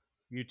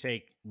 You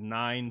take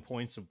 9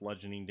 points of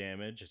bludgeoning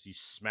damage as he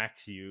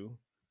smacks you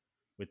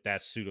with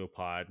that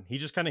pseudopod. He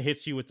just kind of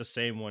hits you with the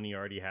same one he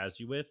already has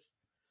you with.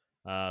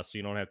 So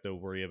you don't have to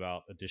worry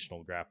about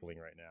additional grappling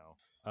right now.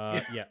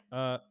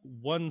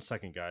 1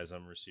 second, guys.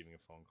 I'm receiving a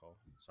phone call.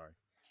 Sorry.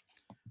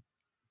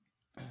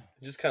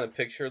 just kind of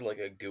pictured like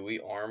a gooey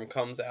arm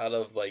comes out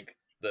of like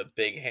the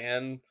big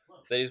hand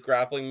that he's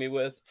grappling me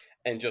with,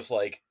 and just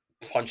like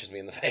punches me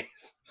in the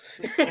face.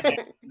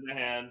 In the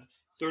hand,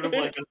 sort of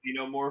like a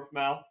xenomorph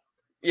mouth.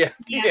 Yeah,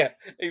 Yeah. yeah,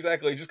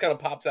 exactly. It just kind of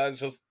pops out.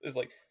 It's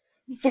like,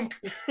 thunk.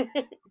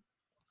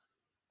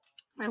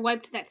 I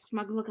wiped that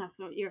smug look off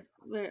of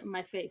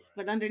my face,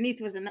 but underneath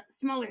was a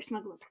smaller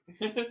smug look.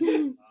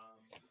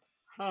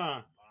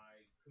 Huh.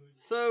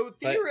 So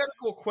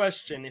theoretical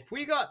question: if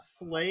we got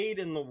slayed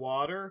in the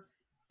water,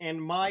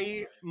 and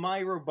my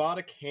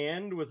robotic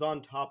hand was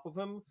on top of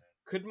him,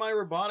 could my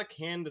robotic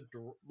hand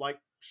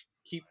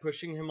keep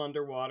pushing him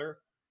underwater?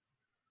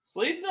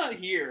 Slade's not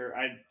here.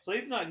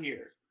 Slade's not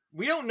here.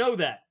 We don't know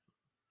that.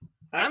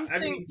 I'm I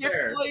saying mean, if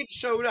fair. Slade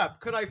showed up,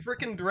 could I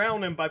frickin'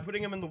 drown him by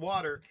putting him in the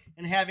water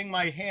and having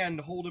my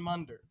hand hold him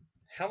under?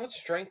 How much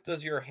strength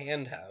does your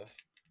hand have?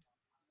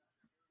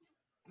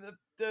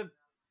 The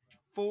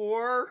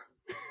 4?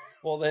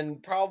 Well, then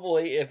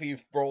probably if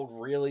you've rolled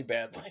really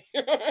badly,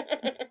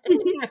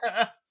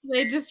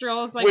 They just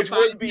rolls like which a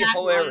would be nat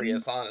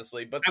hilarious,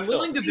 honestly. But I'm still,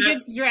 willing to He bet.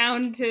 gets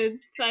drowned to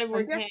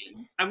Cyborg's guess-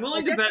 hand. I'm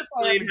willing I to guess bet if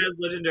I Slade have to- has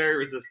legendary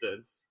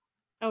resistance.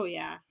 Oh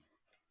yeah.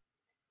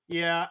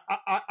 Yeah,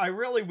 I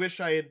really wish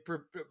I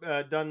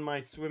had done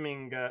my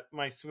swimming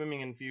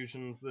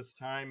infusions this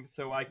time,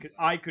 so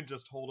I could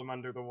just hold him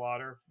under the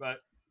water. But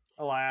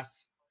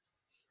alas,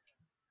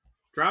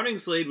 Drowning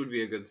Slade would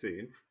be a good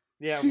scene.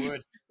 yeah, it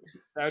would.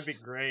 That would be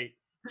great.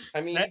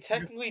 I mean, he That-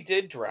 technically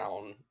did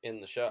drown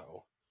in the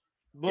show.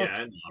 Look,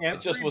 Yeah,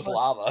 It just was everybody-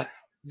 lava.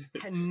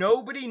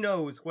 Nobody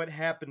knows what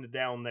happened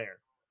down there.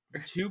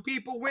 2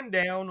 people went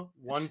down,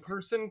 1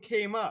 person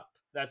came up.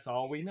 That's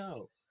all we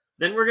know.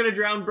 Then we're gonna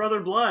drown Brother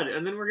Blood,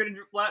 and then we're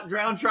gonna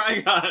drown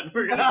Trigon.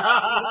 We're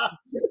gonna.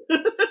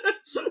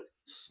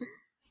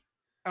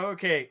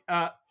 Okay,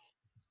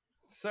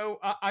 so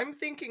I'm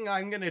thinking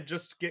I'm gonna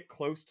just get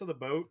close to the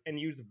boat and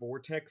use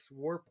vortex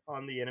warp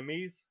on the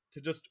enemies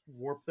to just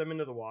warp them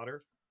into the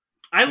water.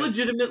 I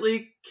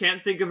legitimately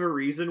can't think of a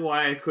reason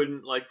why I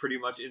couldn't like pretty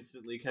much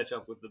instantly catch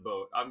up with the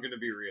boat. I'm gonna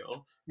be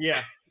real.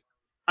 Yeah,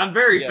 I'm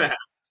very Yeah.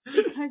 fast,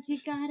 Because you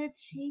gotta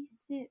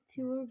chase it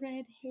to a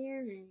red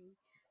herring.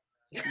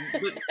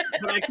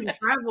 but I can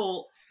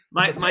travel.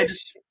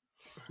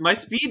 My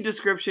speed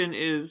description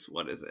is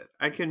what is it?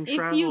 I can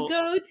travel. If you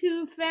go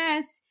too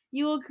fast,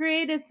 you will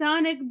create a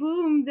sonic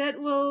boom that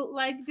will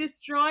like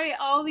destroy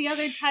all the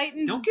other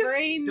Titans'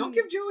 brains. Don't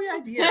give Joey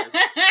ideas.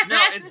 No,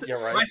 it's You're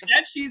right. my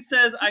stat sheet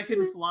says I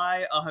can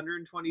fly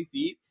 120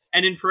 feet,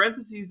 and in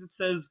parentheses it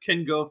says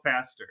can go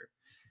faster.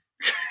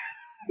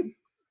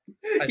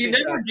 I He think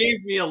never that-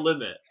 gave me a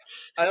limit.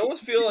 I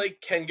almost feel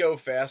like can go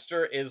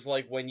faster is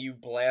like when you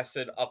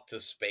blasted up to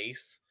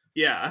space.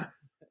 Yeah.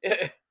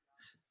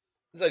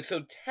 It's like,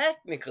 so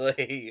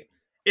technically,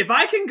 If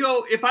I can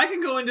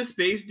go into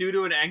space due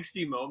to an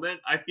angsty moment,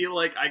 I feel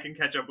like I can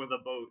catch up with a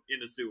boat in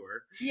a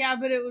sewer. Yeah,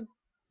 but it would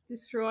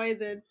destroy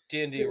the.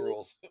 D&D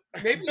rules.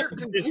 maybe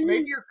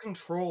your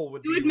control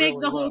would It would be make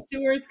really the whole low.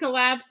 sewers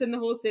collapse and the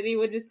whole city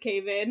would just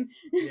cave in.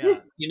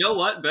 Yeah. You know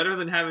what? Better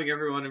than having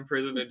everyone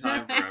imprisoned in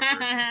time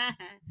forever.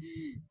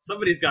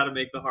 Somebody's got to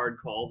make the hard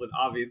calls, and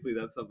obviously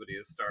that somebody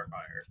is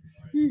Starfire.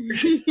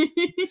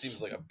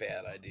 Seems like a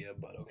bad idea,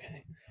 but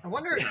okay. I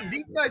wonder,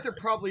 these guys are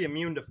probably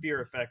immune to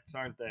fear effects,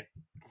 aren't they?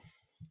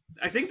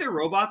 I think they're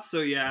robots,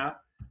 so yeah.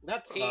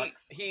 That He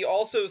sucks. he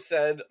also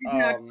said It's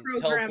not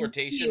programmed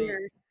teleportation.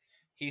 fear.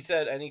 He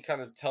said any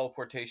kind of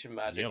teleportation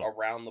magic Yep.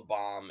 around the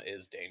bomb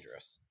is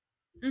dangerous.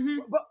 Mhm.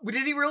 But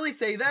did he really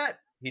say that?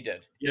 He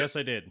did. Yes,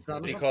 I did. Son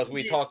of a- Because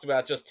we Yeah. talked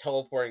about just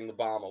teleporting the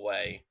bomb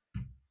away,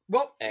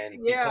 Well, and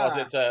yeah.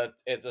 because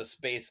it's a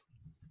space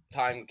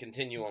time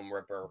continuum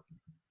ripper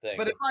thing.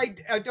 But if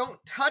I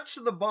don't touch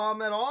the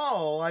bomb at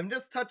all, I'm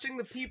just touching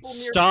the people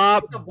near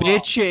Stop the bomb.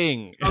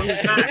 bitching.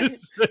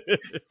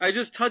 I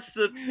just touched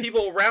the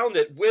people around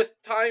it with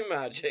time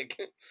magic.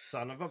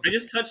 Son of a. I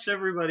just touched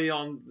everybody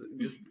on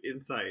just in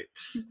sight.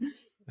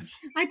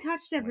 I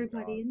touched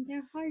everybody in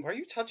their hearts. Why are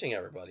you touching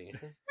everybody?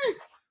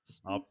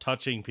 Stop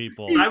touching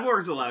people.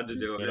 Cyborg's allowed to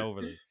do Get it.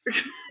 over this.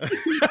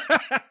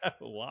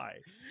 Why?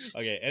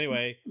 Okay,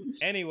 anyway,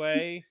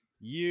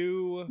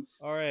 you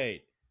all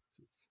right.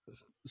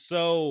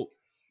 So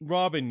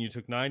Robin, you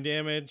took 9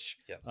 damage.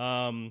 Yes.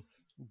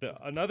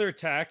 Another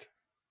attack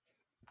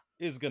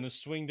is gonna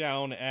swing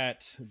down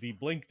at the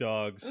blink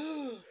dogs.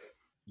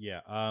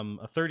 Yeah,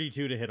 a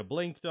 32 to hit a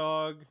blink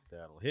dog.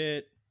 That'll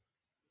hit.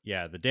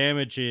 Yeah, the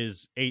damage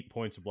is 8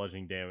 points of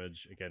bludgeoning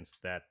damage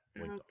against that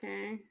blink dog.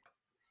 Okay.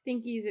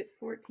 Stinky's at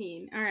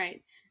 14. All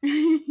right.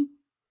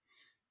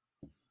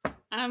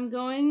 I'm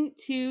going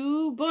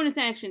to bonus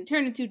action,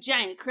 turn into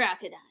giant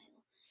crocodile.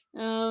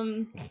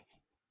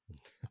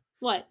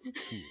 What?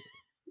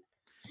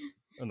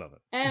 Another.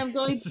 And I'm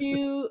going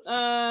to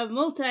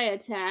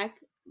multi-attack,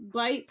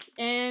 bite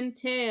and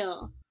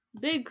tail.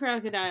 Big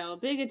crocodile,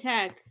 big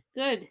attack.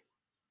 Good.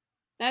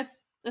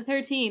 That's a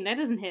 13. That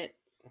doesn't hit.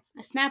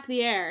 I snap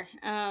the air.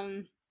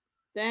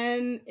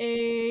 Then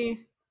a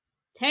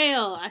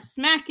tail. I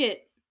smack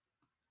it.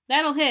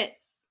 That'll hit.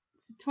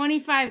 It's a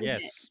 25 to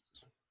hit. Yes.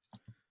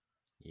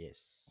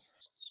 Yes.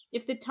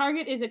 If the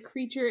target is a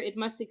creature, it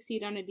must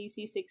succeed on a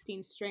DC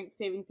 16 strength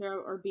saving throw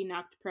or be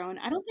knocked prone.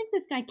 I don't think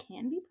this guy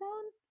can be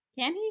prone.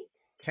 Can he?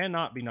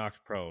 Cannot be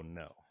knocked prone,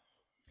 no.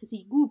 Because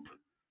he goop.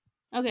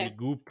 He Okay.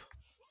 goop.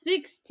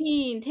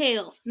 16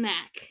 tail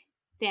smack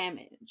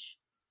damage.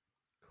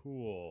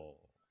 Cool.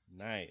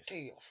 Nice.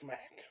 Tail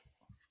smack.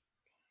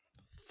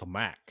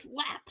 Thmack.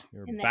 Whap.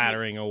 You're And then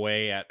battering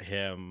away at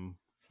him,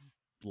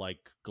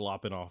 like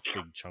glopping off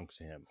big chunks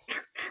of him.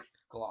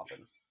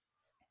 Glopping.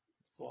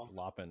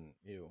 Glopping.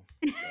 Ew.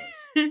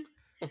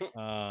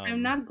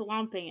 I'm not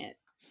glomping it.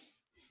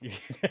 No,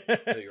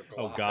 you're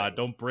Oh glopping. God!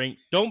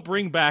 Don't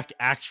bring back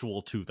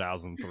actual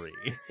 2003.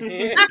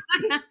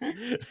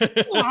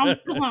 Glomp,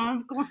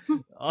 glomp,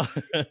 glomp.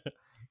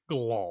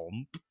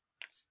 Glomp.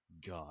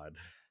 God.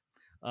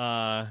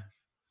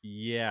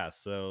 Yeah.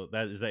 So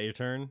is that your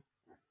turn?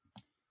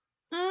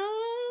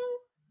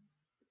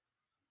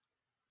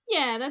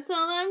 Yeah, that's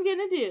all I'm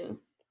gonna do.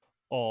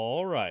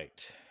 All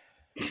right.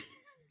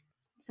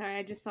 Sorry,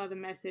 I just saw the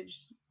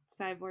message.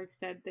 Cyborg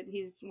said that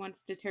he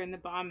wants to turn the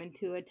bomb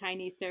into a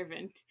tiny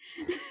servant.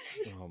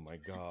 Oh my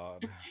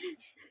God.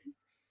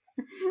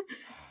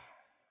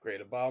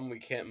 Great, a bomb we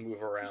can't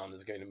move around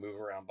is going to move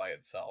around by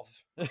itself.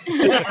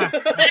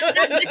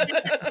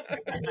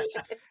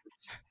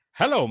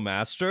 Hello,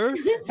 Master.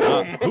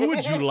 Who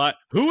would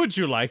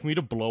you like me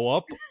to blow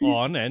up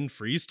on and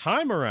freeze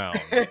time around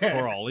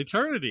for all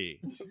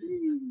eternity?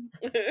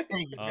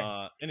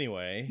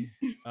 Anyway,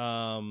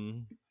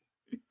 Fine.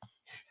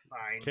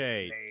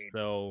 okay, Spade.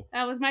 so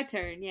That was my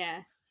turn,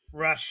 yeah.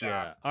 Russia.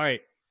 yeah, all right,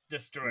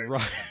 Destroy.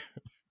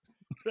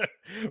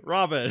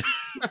 Robin.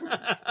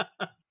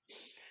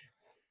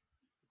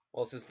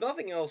 Well, since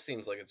nothing else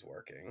seems like it's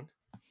working,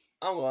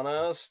 I'm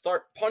gonna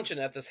start punching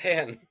at this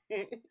hand.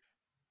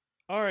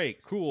 All right,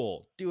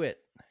 cool. Do it.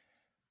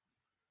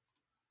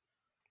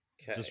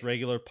 Okay. Just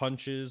regular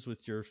punches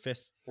with your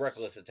fists.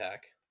 Reckless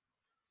attack.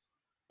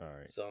 All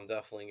right. So I'm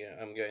going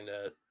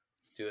to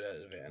do it at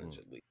advantage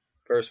at least.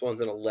 First one's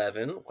an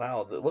 11.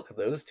 Wow, look at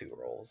those two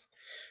rolls.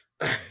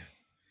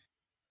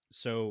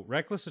 So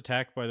reckless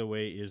attack, by the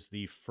way, is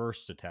the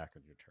first attack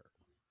of your turn.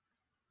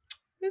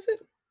 Is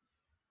it?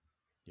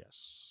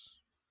 Yes.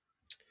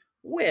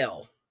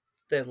 Well,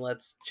 then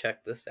let's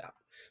check this out.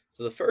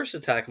 So the first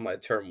attack of my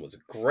turn was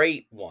a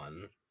great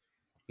one.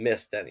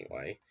 Missed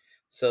anyway.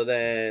 So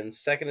then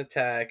second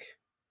attack,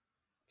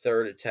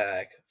 third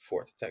attack,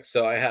 fourth attack.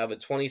 So I have a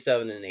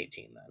 27 and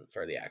 18 then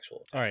for the actual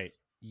attacks. All right.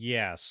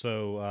 Yeah,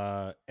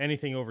 so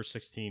anything over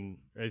 16,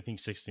 anything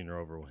 16 or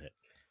over will hit.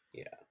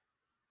 Yeah.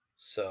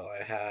 So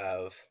I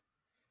have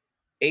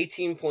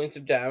 18 points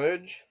of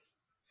damage,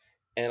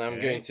 and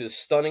I'm going to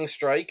stunning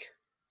strike.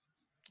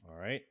 All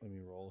right, let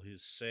me roll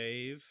his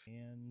save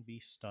and be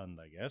stunned,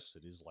 I guess.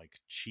 It is like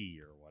chi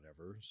or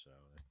whatever, so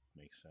that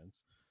makes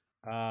sense.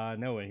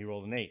 No, and he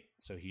rolled an 8,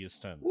 so he is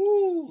stunned.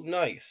 Woo,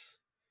 nice.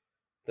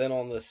 Then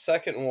on the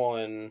second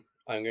one,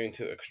 I'm going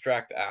to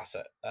extract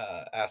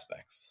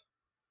aspects.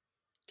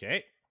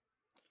 Okay.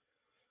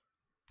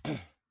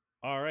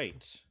 All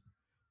right.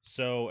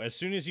 So as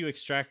soon as you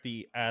extract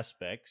the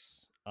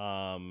aspects,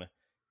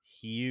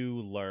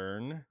 you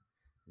learn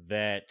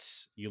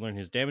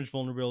his damage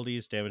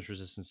vulnerabilities, damage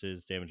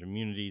resistances, damage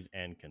immunities,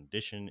 and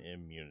condition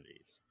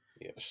immunities.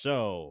 Yes.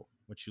 So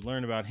what you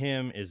learn about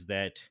him is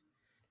that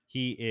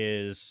he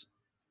is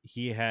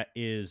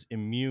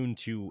immune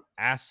to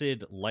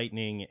acid,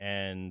 lightning,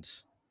 and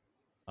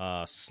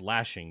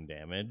slashing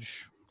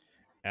damage.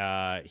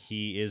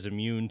 He is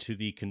immune to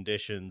the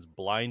conditions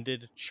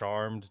blinded,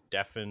 charmed,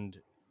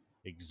 deafened,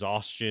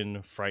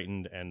 exhaustion,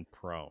 frightened, and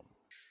prone.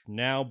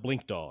 Now,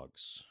 blink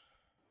dogs.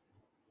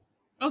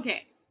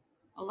 Okay.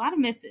 A lot of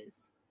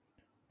misses.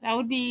 That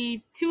would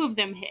be 2 of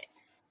them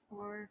hit.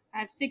 4,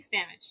 5, 6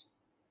 damage.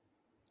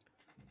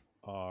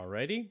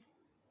 Alrighty.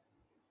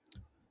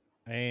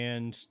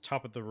 And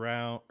top of the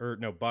round,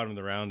 bottom of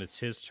the round, it's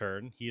his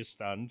turn. He is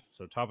stunned.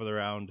 So top of the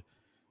round,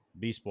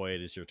 Beast Boy,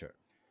 it is your turn.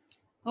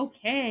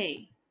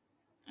 Okay.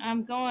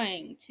 I'm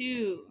going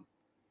to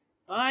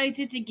bite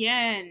it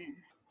again.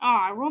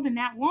 I rolled a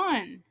nat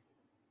 1.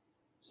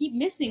 Keep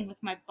missing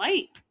with my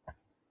bite.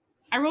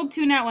 I rolled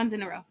 2 nat 1s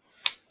in a row.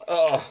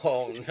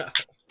 Oh, no.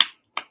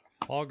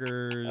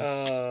 Poggers.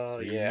 Oh,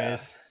 so you yeah.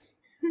 miss.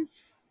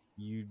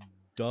 You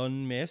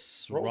done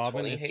miss. Roll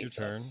Robin, 20 it's your hates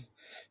turn. us.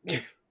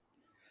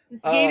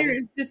 This gator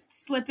is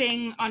just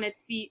slipping on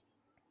its feet.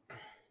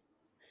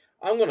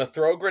 I'm going to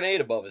throw a grenade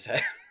above his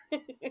head.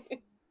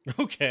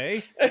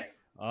 Okay.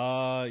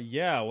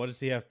 Yeah, what does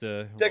he have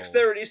to roll?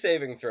 Dexterity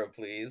saving throw,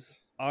 please.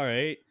 All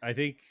right, I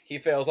think he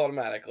fails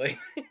automatically.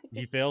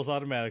 He fails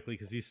automatically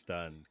because he's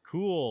stunned.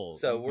 Cool.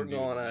 So You we're can do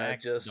gonna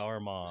max just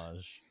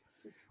Darmage.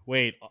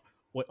 Wait,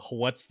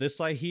 what's this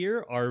I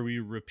hear? Are we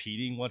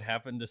repeating what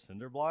happened to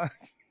Cinderblock?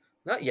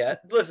 Not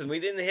yet. Listen,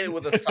 we didn't hit it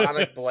with a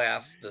sonic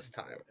blast this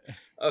time.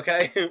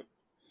 Okay?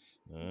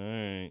 All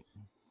right.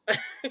 Okay.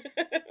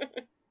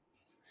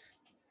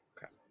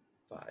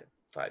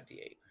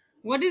 5d8.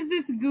 What does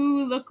this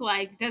goo look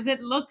like? Does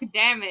it look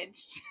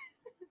damaged?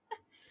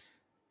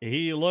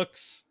 He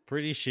looks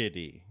pretty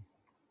shitty.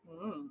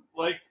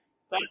 Like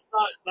that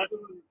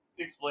doesn't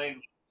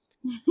explain.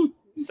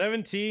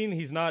 17.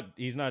 He's not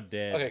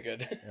dead. Okay,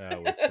 good.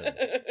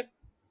 With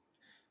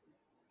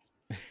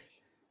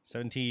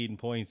 17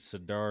 points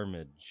of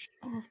damage.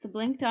 Well, if the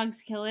blink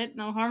dogs kill it,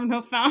 no harm,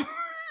 no foul.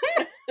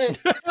 Oh,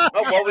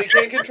 well, we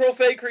can't control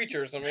fey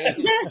creatures. I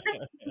mean,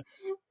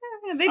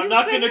 I'm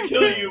not gonna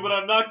kill you, but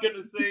I'm not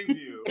gonna save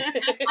you.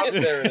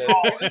 there it is.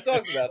 We just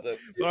talked about this.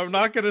 But I'm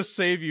not gonna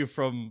save you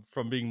from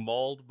being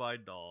mauled by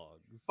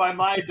dogs. By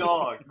my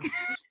dogs.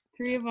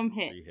 3 of them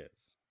hit. 3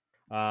 hits.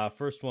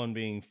 First one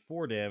being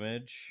 4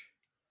 damage,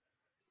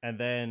 and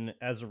then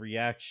as a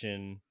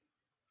reaction,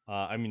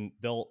 I mean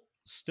they'll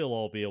still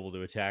all be able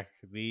to attack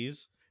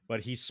these, but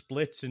he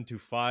splits into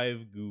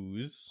 5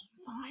 goos.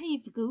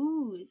 5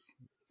 goos.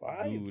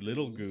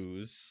 Little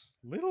goos.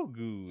 Little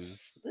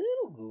goose.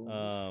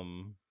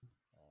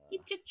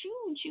 It's a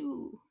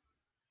choo-choo.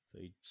 So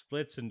he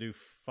splits into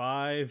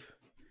 5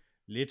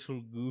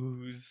 little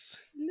goos.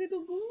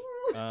 Little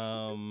goo.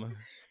 Um,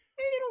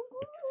 Little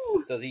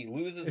goo. Does he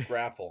lose his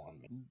grapple on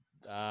me?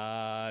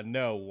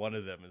 no, one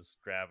of them is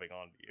grabbing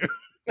onto you.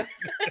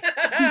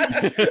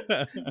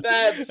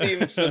 That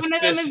seems One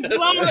of them is suspicious.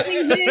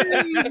 glomping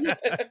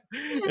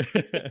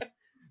him.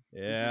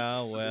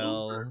 Yeah,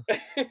 well,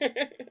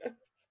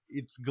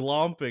 it's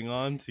glomping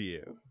onto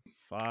you.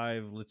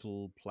 5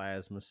 little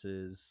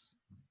plasmuses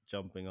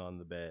jumping on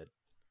the bed.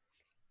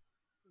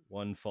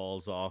 One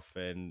falls off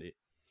and it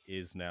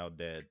is now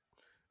dead.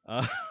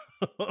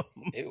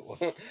 Ew.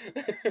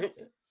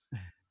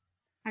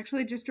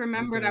 Actually, just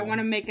remembered I want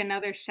to make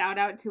another shout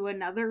out to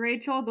another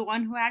Rachel, the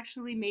one who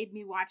actually made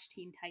me watch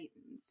Teen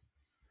Titans.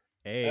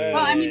 Hey,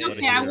 Well, I mean, what a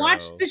okay, I hero.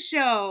 watched the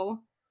show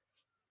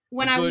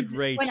when A I good was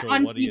Rachel,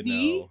 on what do you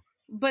TV, know?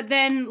 but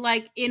then,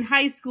 like, in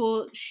high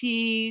school,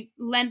 she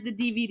lent the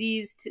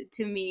DVDs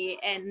to me,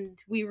 and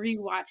we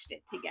rewatched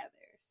it together.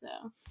 So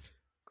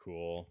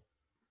Cool.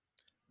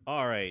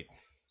 All right.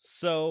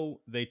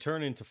 So they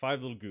turn into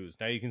 5 little goos.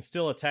 Now you can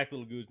still attack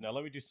little goos. Now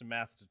let me do some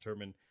math to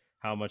determine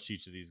how much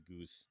each of these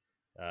goos,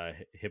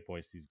 hit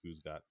points these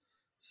goos got.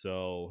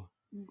 So,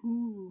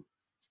 Ooh.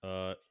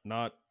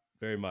 not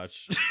very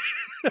much.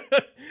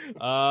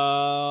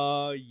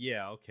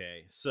 Yeah,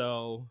 okay.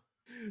 So,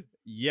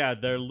 yeah,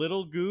 they're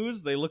little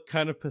goos. They look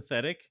kind of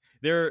pathetic.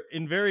 They're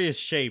in various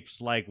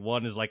shapes. Like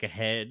one is like a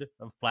head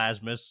of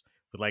plasmus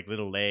with like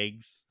little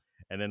legs,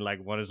 and then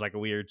like one is like a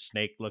weird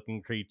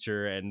snake-looking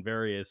creature, and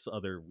various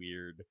other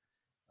weird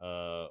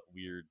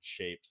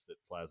shapes that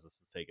Plasmus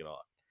has taken on.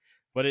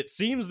 But it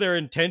seems their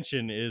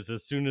intention is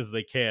as soon as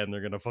they can, they're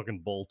gonna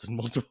fucking bolt in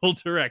multiple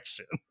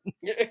directions.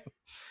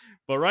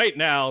 But right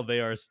now, they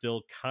are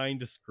still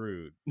kind of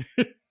screwed.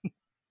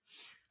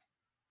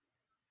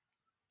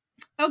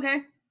 Okay.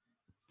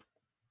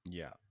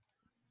 Yeah.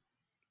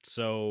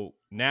 So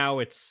now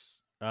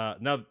it's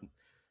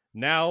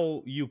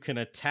now you can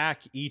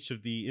attack each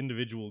of the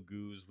individual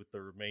goos with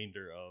the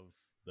remainder of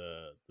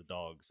the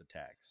dog's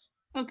attacks.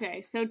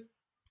 Okay, so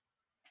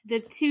the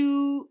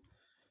 2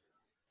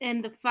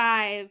 and the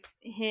 5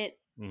 hit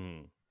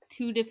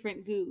 2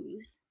 different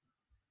goos.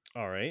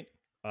 All right.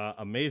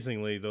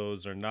 Amazingly,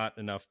 those are not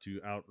enough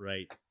to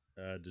outright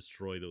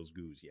destroy those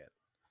goos yet.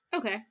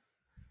 Okay.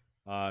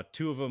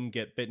 2 of them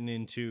get bitten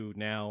into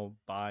now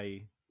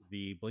by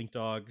the blink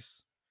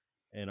dogs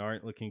and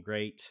aren't looking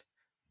great.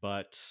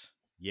 But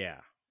yeah,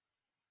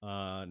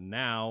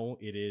 now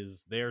it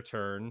is their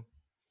turn.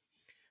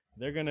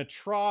 They're gonna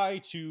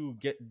try to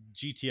get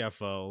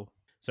GTFO.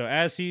 So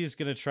as he's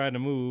gonna try to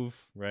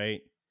move,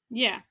 right?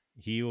 Yeah.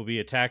 He will be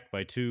attacked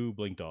by 2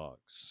 blink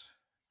dogs.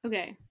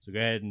 Okay. So go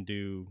ahead and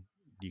you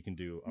can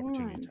do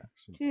opportunity 1,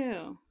 attacks.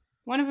 2.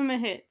 One of them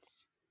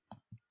hits.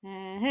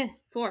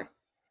 4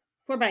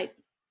 bite.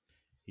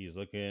 He's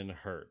looking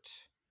hurt.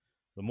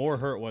 The more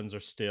hurt ones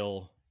are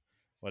still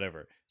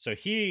whatever. So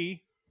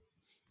he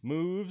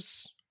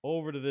moves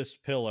over to this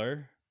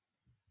pillar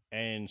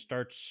and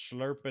starts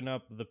slurping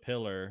up the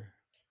pillar.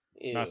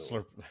 Ew. Not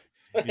slurp.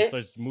 He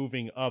starts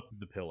moving up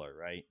the pillar,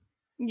 right?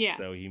 Yeah.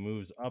 So he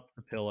moves up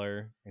the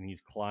pillar and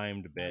he's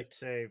climbed a bit. Nice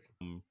save.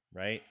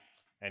 Right?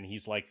 And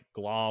he's like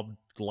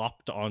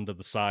glopped onto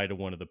the side of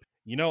one of the.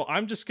 You know, I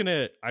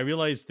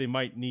realize they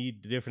might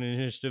need different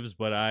initiatives,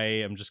 but I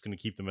am just gonna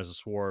keep them as a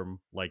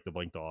swarm like the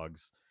blink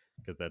dogs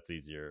because that's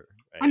easier.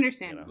 Right?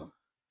 Understandable. You know?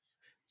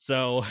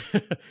 So,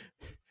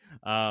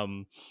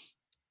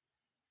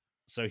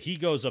 so he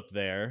goes up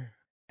there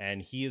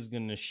and he is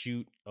gonna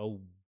shoot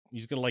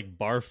he's gonna like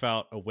barf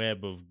out a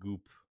web of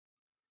goop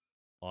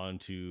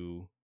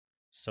onto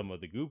some of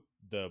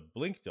the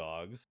blink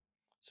dogs.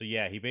 So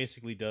yeah, he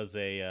basically does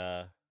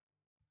a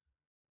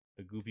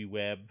goopy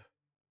web,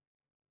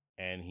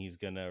 and he's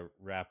gonna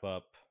wrap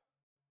up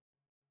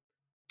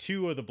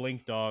 2 of the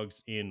blink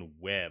dogs in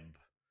web.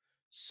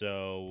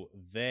 So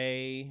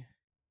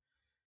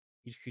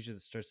each creature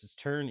that starts its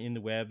turn in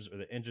the webs or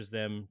that enters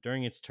them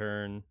during its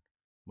turn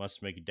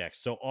must make a dex.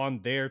 So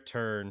on their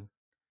turn,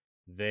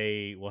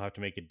 they will have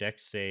to make a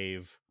dex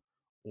save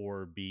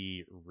or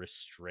be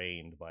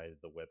restrained by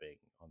the webbing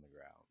on the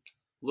ground.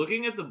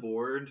 Looking at the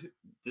board,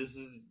 this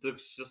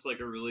looks just like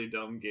a really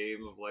dumb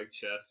game of like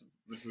chess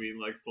between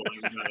like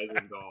slime guys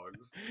and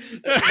dogs.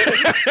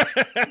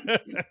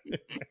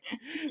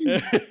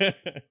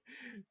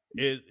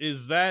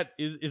 Wouldn't that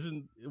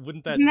Isn't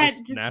that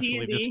just just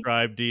naturally D&D?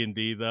 describe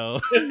D&D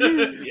though?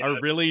 Yeah. A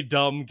really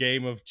dumb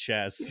game of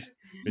chess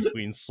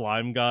between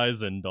slime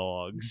guys and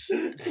dogs.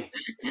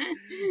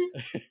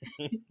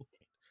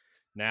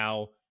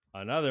 Now,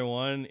 another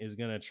one is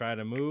going to try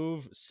to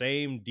move.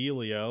 Same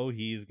dealio.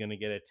 He's going to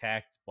get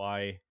attacked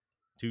by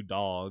 2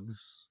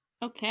 dogs.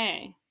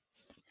 Okay.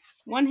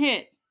 1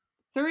 hit.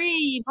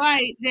 3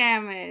 bite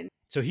damage.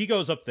 So he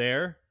goes up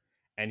there,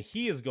 and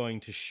he is going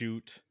to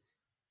shoot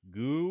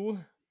goo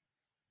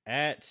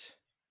at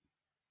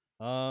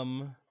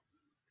Question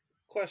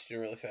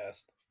really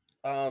fast.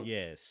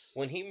 yes.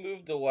 When he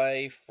moved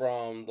away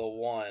from the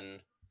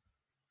one,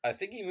 I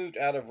think he moved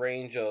out of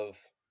range of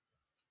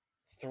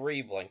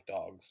 3 blink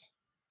dogs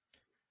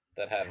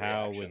that had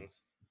How would reactions.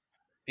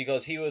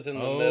 Because he was in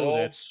the Oh, middle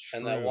that's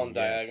and that true, one yes.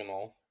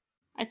 diagonal.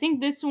 I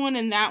think this one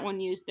and that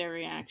one used their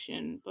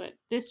reaction, but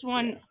this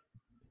one Yeah.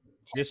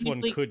 This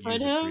one technically could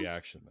use its have.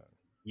 reaction though.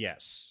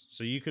 Yes.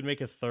 So you could make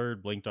a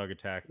third blink dog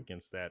attack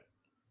against that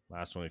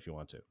last one if you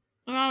want to.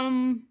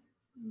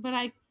 But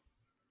I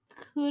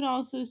could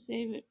also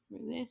save it for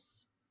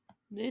this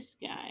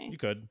guy. You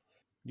could.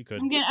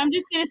 I'm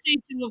just gonna say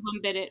 2 of them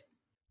bit it.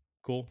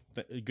 Cool.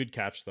 Good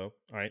catch though.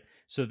 All right.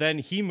 So then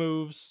he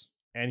moves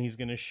and he's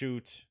going to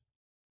shoot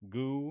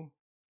goo.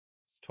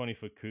 It's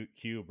 20-foot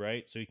cube,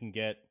 right? So you can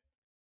get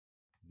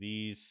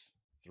these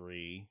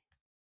 3.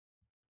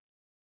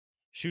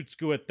 Shoots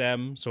goo at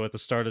them. So at the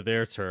start of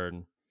their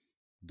turn,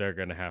 they're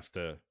going to have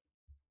to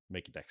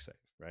make a dex save,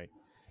 right?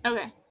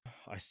 Okay.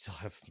 I still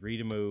have 3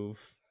 to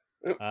move.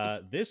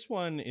 This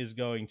one is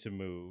going to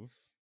move.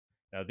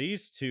 Now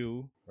these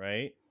 2,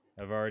 right,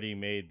 have already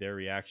made their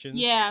reactions.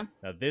 Yeah.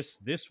 Now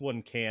this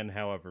one can,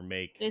 however,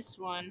 make This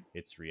one.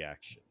 its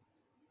reaction.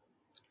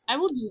 I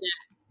will do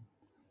that.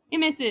 It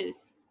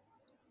misses.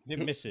 It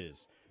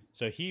misses.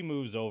 So he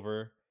moves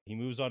over. He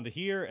moves onto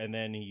here, and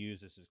then he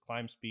uses his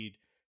climb speed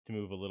to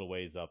move a little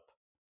ways up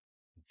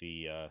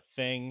the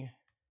thing.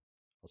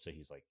 I'll say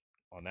he's like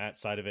on that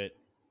side of it.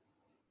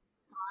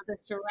 The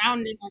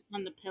surrounding us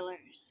on the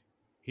pillars.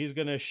 He's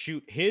gonna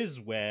shoot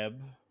his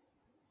web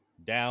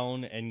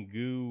down and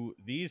goo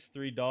these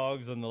 3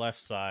 dogs on the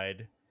left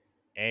side,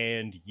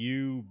 and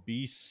you,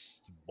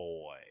 Beast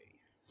Boy.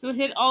 So it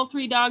hit all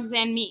 3 dogs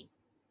and me.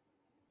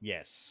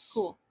 Yes.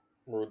 Cool.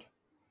 Rude.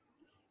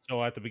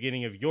 So at the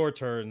beginning of your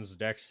turns,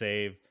 dex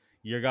save.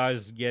 You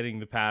guys getting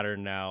the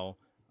pattern now,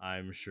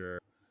 I'm sure.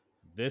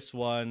 This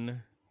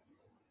one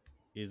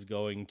is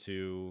going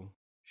to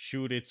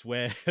shoot its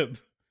web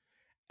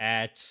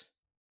at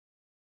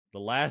the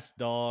last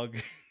dog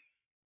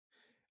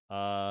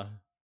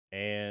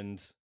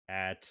and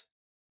at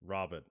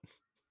Robin.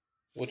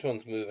 Which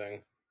one's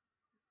moving?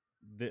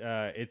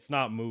 It's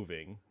not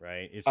moving,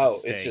 right? It's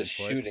it's just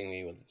put. shooting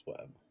me with its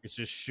web. It's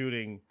just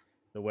shooting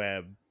the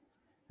web.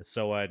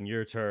 So in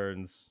your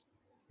turns,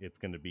 it's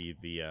going to be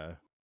the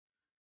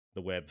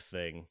web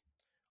thing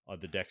on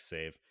the dex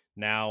save.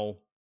 Now,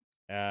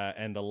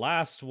 and the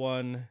last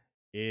one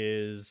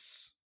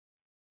is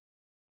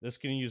this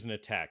going to use an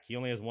attack. He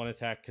only has 1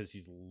 attack because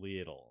he's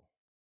little,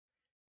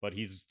 but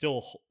he's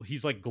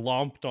like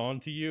glomped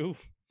onto you.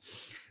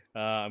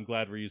 I'm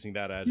glad we're using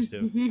that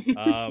adjective.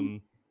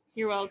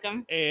 You're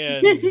welcome.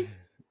 And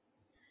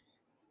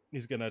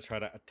he's gonna try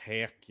to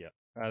attack you.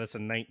 That's a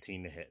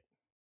 19 to hit.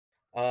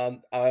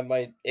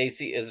 My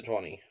AC is a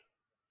 20.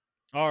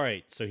 All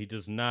right, so he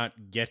does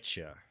not get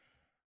you.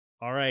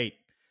 All right,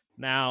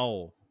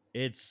 now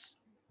it's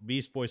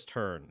Beast Boy's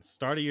turn.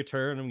 Start of your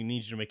turn, I'm gonna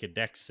need you to make a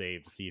dex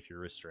save to see if you're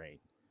restrained.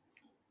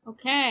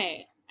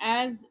 Okay.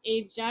 As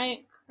a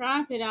giant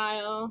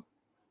crocodile,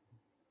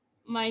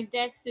 my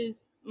dex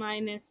is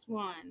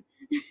 -1.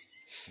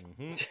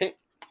 Mm-hmm.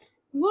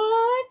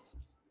 What?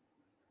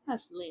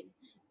 That's lame.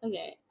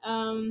 Okay.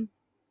 I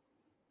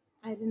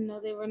didn't know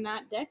they were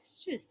not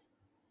dexterous.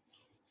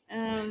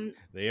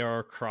 They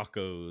are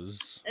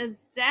crocos. A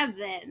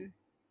 7.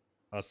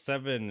 A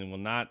 7 will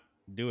not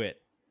do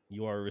it.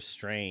 You are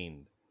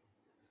restrained.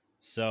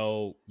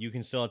 So you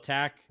can still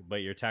attack, but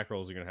your attack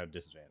rolls are going to have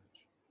disadvantage.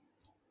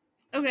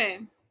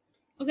 Okay.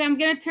 Okay, I'm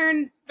gonna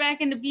turn back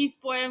into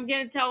Beast Boy. I'm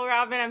gonna tell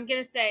Robin, I'm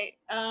gonna say,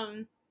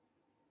 I'm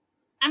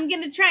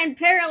gonna try and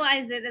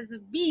paralyze it as a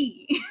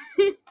bee.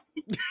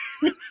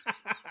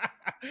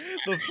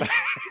 The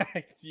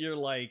fact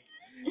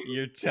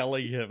you're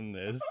telling him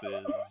this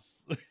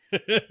is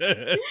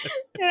And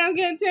I'm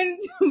gonna turn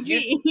into a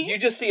bee. You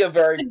just see a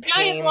very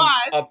giant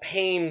wasp.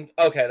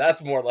 Okay,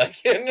 that's more like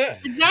it. A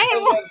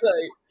giant wasp.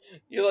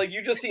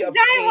 You just see a giant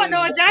pain.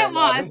 a giant on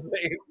Robin's wasp.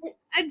 face.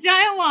 A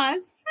giant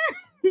wasp.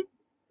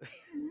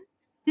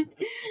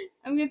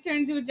 I'm gonna turn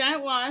into a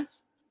giant wasp,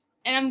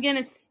 and I'm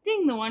gonna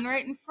sting the one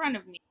right in front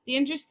of me. The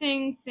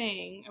interesting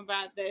thing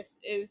about this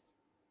is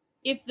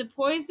if the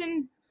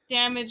poison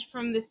damage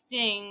from the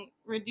sting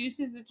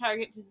reduces the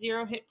target to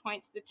 0 hit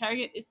points, the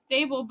target is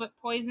stable but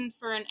poisoned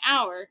for an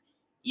hour.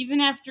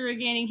 even after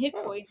regaining hit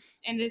points,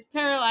 and is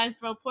paralyzed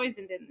while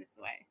poisoned in this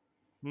way.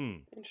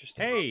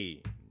 Interesting.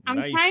 Hey,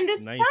 I'm trying to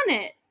nice. stun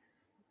it.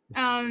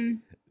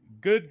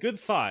 Good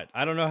thought.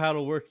 I don't know how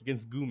to work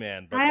against Goo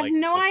Man, but I have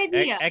no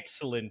idea.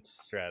 excellent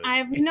strategy. I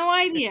have no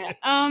idea.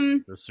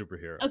 The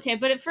superhero. Okay,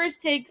 but it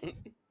first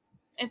needs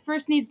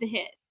to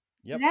hit.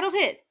 Yep. That'll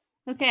hit.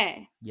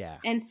 Okay. Yeah.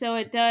 And so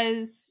it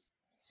does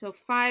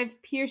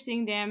 5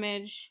 piercing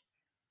damage,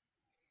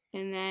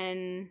 and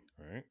then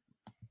All right.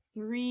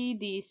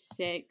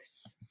 3d6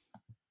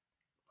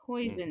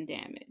 poison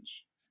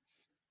damage.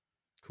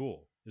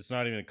 Cool. It's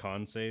not even a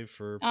con save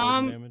for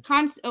poison damage?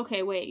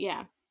 Okay, wait,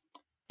 yeah.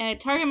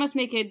 Target must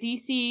make a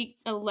DC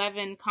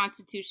 11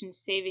 Constitution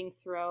saving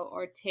throw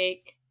or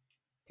take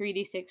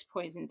 3d6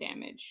 poison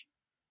damage.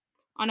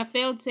 On a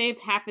failed save,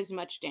 half as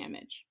much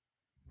damage.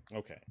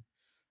 Okay.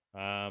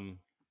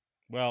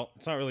 Well,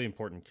 it's not really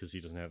important because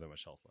he doesn't have that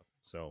much health left.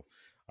 So,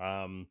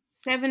 7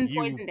 you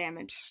poison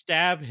damage.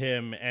 stab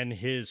him, and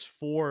his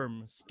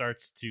form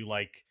starts to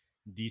like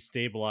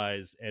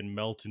destabilize and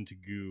melt into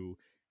goo,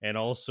 and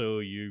also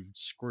you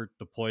squirt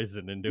the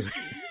poison into him,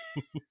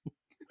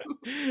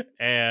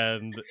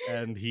 and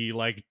he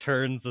like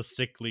turns a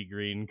sickly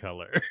green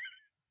color.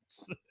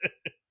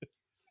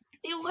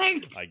 It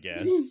worked. I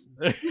guess.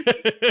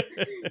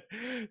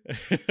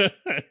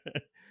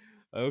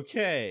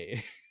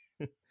 Okay.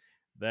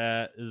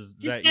 That is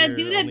Just that gotta your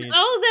do that only... to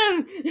all of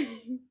them.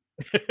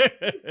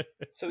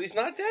 So he's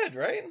not dead,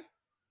 right?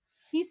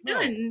 He's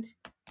stunned.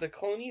 The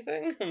cloney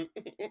thing?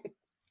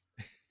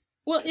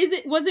 Well,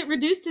 was it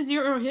reduced to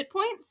 0 hit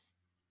points?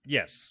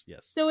 Yes.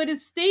 So it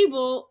is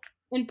stable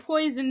and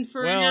poisoned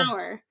for an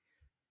hour.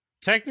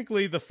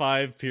 Technically, the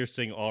 5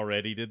 piercing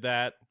already did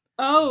that.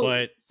 Oh,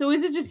 but so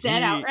is it just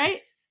dead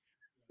outright?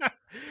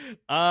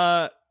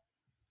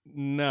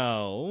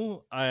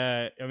 No.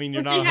 I mean,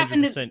 you're They not 100%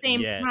 happened at the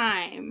same yet,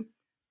 time.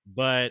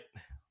 but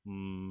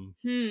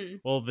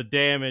well,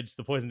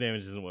 the poison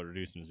damage isn't what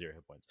reduced him to 0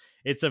 hit points.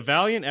 It's a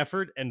valiant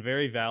effort and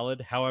very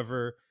valid.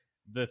 However,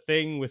 the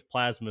thing with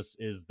Plasmus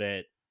is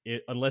that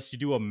unless you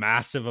do a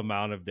massive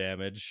amount of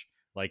damage,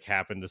 like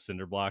happened to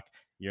Cinderblock,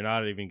 you're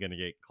not even going to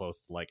get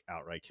close to like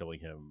outright killing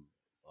him,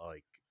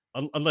 like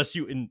unless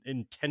you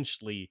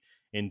intentionally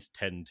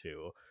intend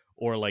to,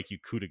 or like you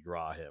coup de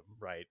grace him,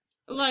 right?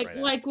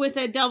 Like with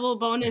a double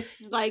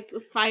bonus, like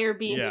fire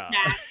beam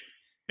attack.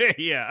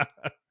 Yeah.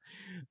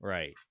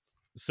 Right.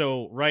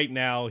 So right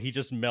now he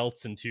just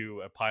melts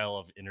into a pile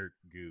of inert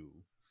goo.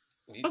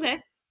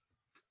 Okay.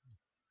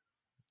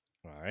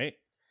 All right.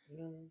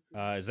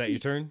 Is that your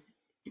turn?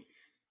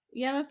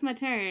 Yeah, that's my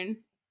turn.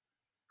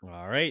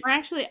 All right. Or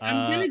actually,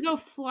 I'm gonna go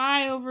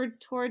fly over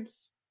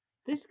towards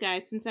this guy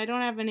since I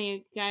don't have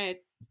any guy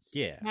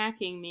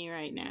attacking me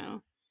right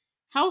now.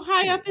 How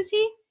high up is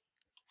he?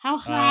 How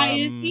high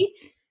is he?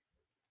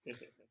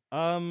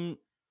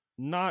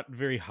 Not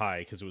very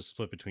high because it was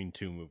split between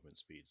 2 movement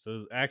speeds.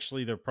 So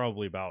actually, they're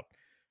probably about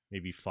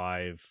maybe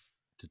 5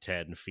 to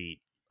 10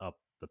 feet up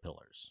the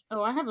pillars.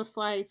 Oh, I have a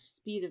fly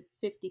speed of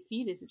 50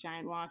 feet as a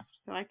giant wasp,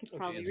 so I could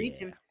probably reach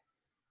him.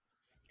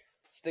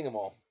 Sting them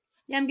all.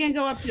 Yeah, I'm gonna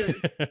go up to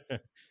him.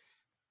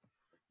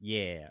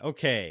 Yeah.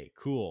 Okay.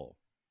 Cool.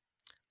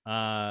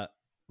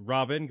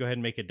 Robin, go ahead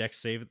and make a dex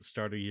save at the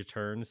start of your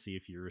turn to see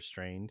if you're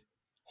restrained.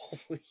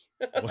 Holy!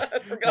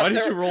 Why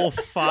did you roll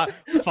 5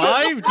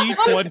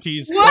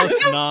 d20s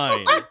plus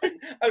 9?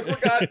 I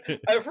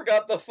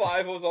forgot the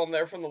 5 was on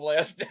there from the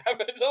last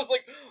damage. I was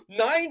like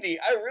 90.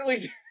 I really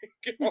did.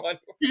 Come on.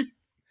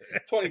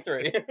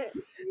 23.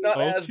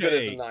 Not as good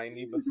as a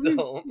 90, but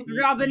still.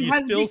 Robin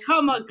has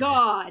become a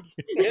god.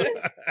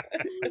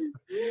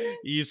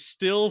 You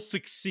still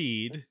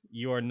succeed.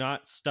 You are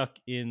not stuck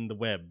in the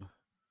web.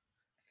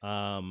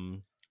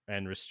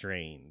 And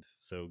restrained,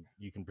 so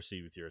you can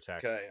proceed with your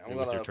attack. Okay, I'm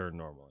with gonna your turn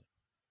normally.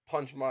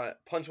 Punch my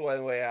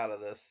way out of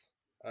this.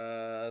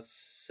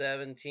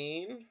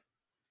 17.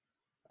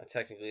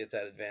 Technically, it's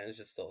at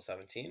advantage. It's still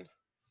 17.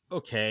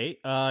 Okay.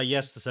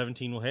 Yes, the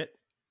 17 will hit.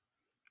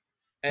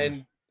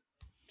 And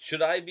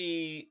should I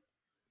be?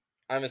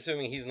 I'm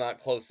assuming he's not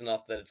close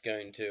enough that it's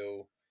going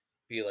to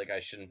be like I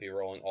shouldn't be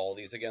rolling all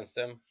these against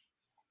him.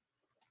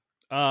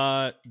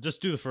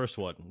 Just do the first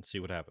one and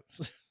see what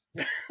happens.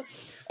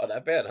 Oh,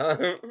 that bad,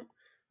 huh?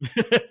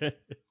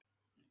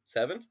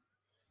 7.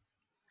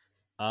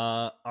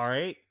 All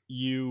right.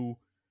 You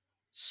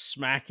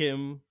smack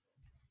him.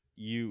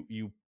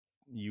 You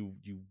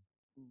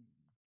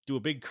do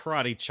a big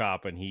karate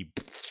chop, and he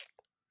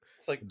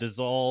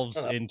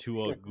dissolves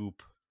into a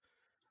goop.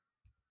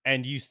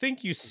 And you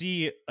think you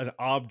see an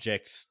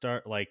object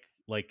start like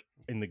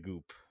in the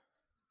goop.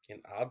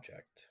 An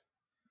object.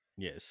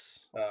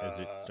 Yes, as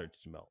it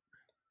starts to melt.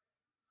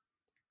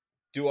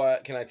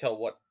 Can I tell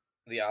what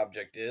the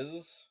object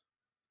is?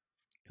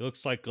 It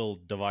looks like a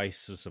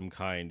device of some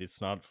kind.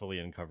 It's not fully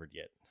uncovered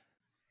yet.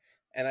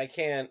 And I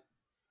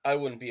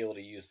wouldn't be able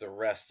to use the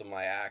rest of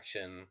my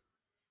action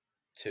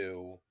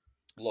to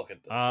look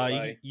at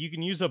this, you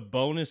can use a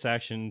bonus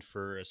action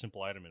for a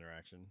simple item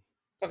interaction.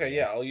 Okay,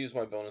 yeah, I'll use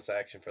my bonus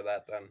action for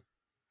that then.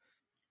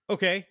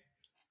 Okay.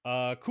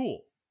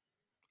 Cool.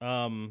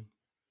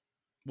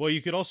 Well,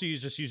 you could also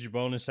use your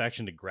bonus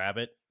action to grab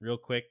it real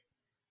quick,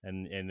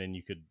 and then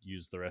you could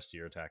use the rest of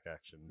your attack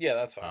actions. Yeah,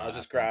 that's fine. I'll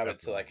just grab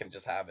it so I land. can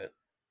just have it.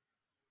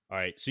 All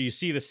right, so you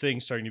see this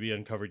thing starting to be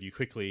uncovered. You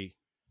quickly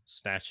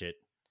snatch it,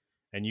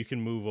 and you can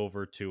move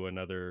over to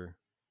another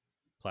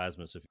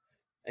plasmus.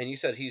 And you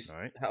said he's All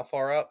right. how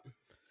far up?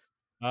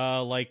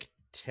 Like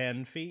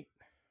 10 feet.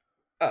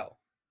 Oh,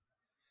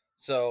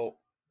 so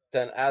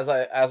then as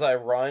I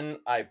run,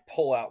 I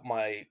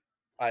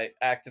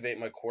activate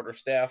my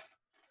quarterstaff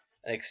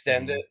and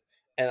extend Mhm. it,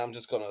 and I'm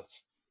just gonna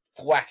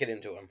thwack it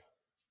into him.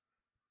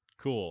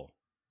 Cool.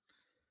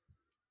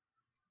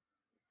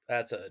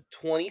 That's a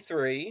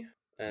 23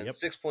 and Yep.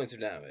 6 points of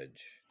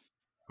damage.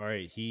 All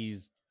right,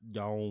 he's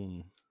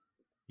gone.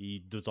 He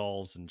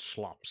dissolves and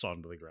slops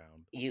onto the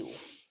ground. Ew.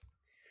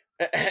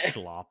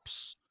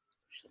 Slops.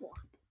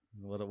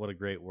 What a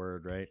great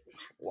word, right?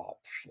 Slop,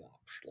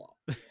 slop, slop.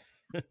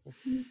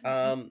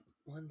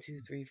 1, 2,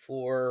 3,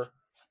 4.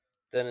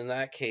 Then in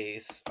that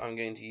case, I'm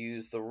going to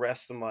use the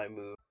rest of my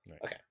move. Right.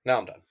 Okay, now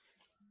I'm done.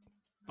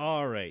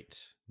 All right.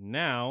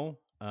 Now,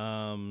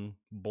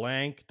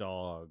 blank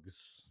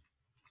dogs.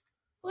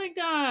 Black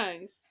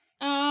dogs.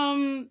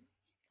 I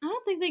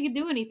don't think they could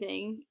do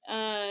anything.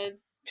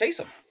 Chase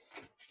him.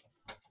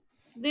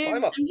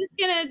 Climb up. I'm just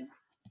gonna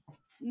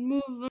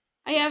move them.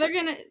 Yeah, they're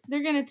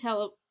gonna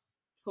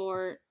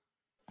teleport.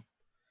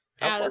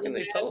 How out far of the can they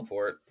web.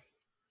 teleport?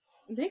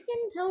 They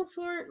can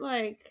teleport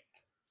like.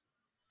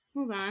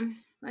 Hold on.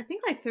 I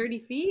think like 30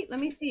 feet. Let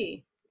me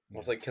see. I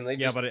was like, can they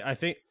Yeah, just... but I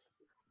think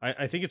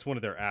it's one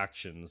of their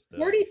actions. Though,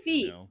 40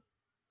 feet. You know?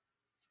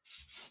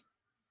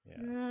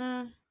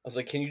 Yeah. I was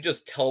like, can you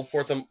just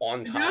teleport them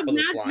on The top dog of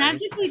the slimes?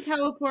 magically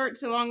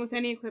teleports along with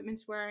any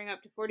equipment swearing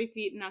up to 40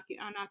 feet in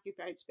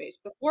unoccupied space.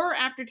 Before or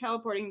after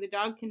teleporting, the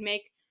dog can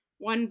make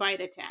one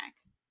bite attack.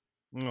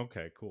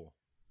 Okay, cool.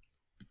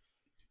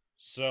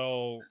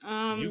 So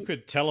Um, you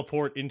could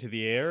teleport into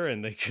the air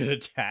and they could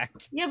attack.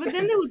 Yeah, but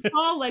then they would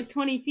fall like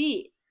 20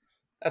 feet.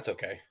 That's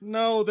okay.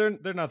 No, they're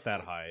not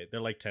that high.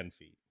 They're like 10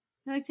 feet.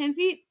 They're like 10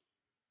 feet?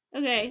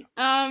 Okay.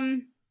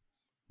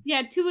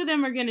 Yeah, two of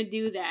them are gonna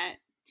do that.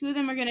 Two of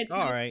them are gonna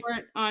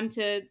teleport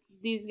onto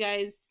these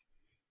guys'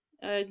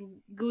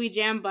 gooey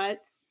jam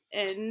butts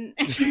and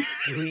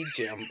Gooey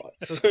jam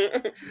butts.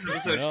 Episode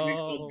should be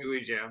called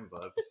Gooey Jam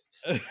Butts.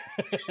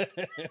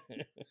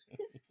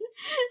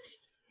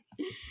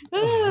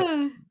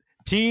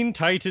 Teen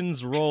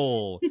Titans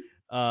Roll.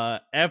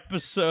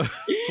 Episode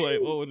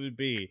wait, what would it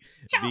be?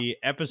 Be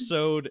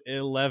episode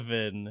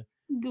 11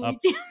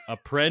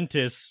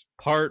 Apprentice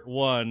Part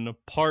 1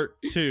 Part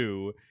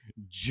 2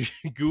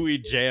 Gooey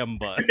Jam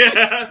Butt.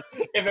 Yeah,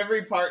 if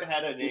every part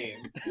had a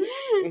name.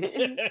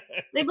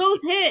 They both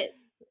hit.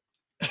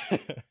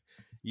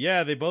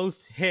 Yeah, they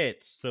both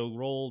hit, so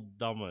roll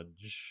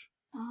damage.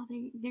 Oh,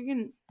 they're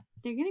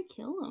gonna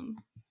kill them.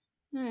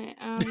 All right.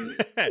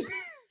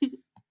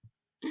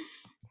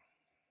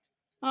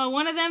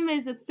 One of them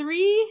is a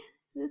 3.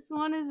 This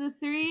one is a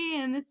 3,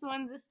 and this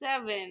one's a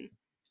 7.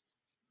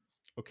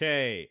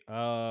 Okay.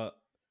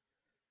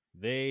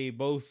 They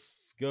both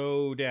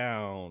go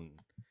down.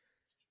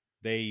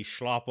 They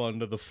slop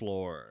onto the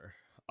floor.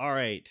 All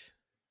right.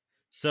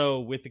 So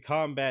with the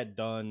combat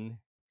done,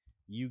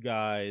 you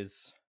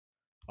guys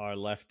are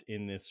left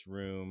in this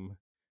room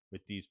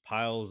with these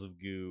piles of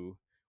goo,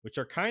 which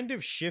are kind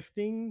of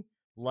shifting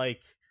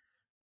like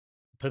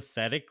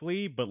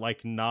pathetically, but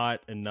like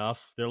not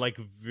enough. They're like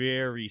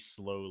very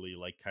slowly,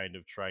 like kind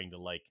of trying to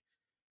like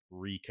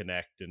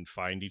reconnect and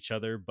find each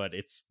other, but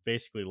it's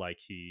basically like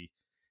he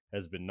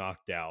has been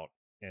knocked out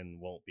and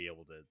won't be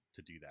able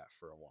to do that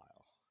for a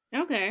while.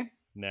 Okay.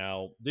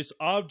 Now, this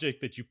object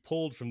that you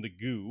pulled from the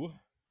goo.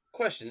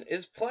 Question: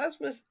 is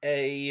Plasmus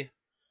a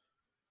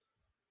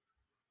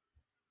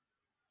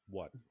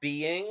What?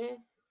 being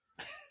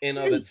in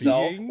of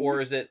itself, Being?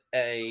 or is it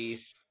a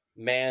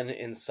man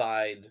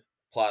inside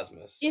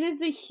Plasmus? It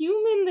is a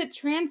human that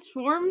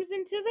transforms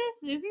into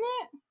this, isn't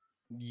it?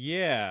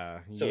 Yeah.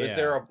 So is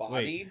there a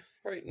body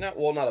right now?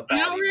 Well, not a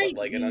body, Outright,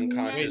 but like an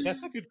unconscious. Wait,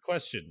 that's a good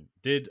question.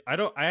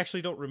 I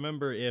actually don't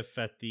remember if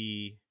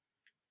he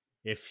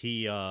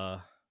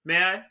May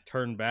I?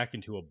 turned back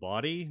into a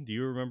body. Do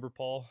you remember,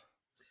 Paul?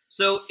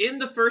 So in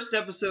the first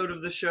episode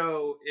of the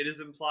show, it is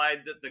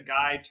implied that the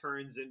guy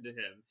turns into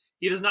him.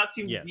 He does not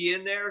seem to be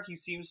in there. He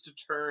seems to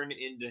turn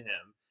into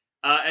him.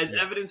 As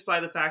evidenced by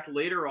the fact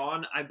later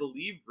on, I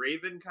believe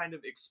Raven kind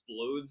of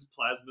explodes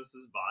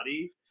Plasmus's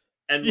body.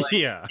 And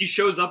like, he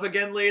shows up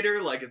again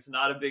later, like it's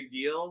not a big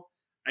deal.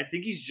 I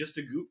think he's just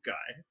a goop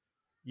guy.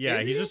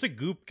 Yeah, he's just a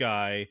goop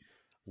guy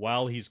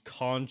while he's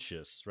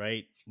conscious,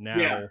 right? Now,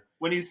 yeah,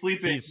 when he's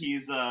sleeping,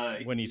 he's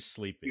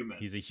sleeping, human.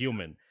 He's a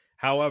human.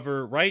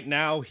 However, right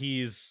now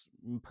he's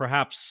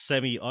perhaps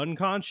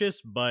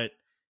semi-unconscious, but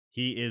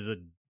he is a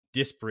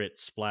disparate,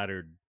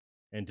 splattered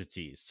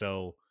entity.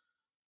 So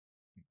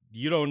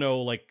you don't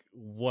know like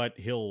what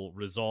he'll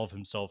resolve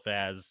himself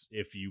as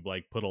if you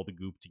like put all the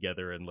goop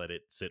together and let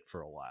it sit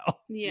for a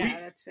while. Yeah,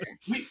 that's fair.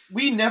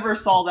 We never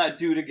saw that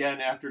dude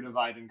again after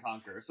Divide and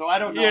Conquer, so I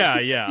don't know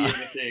if he Yeah. could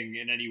be anything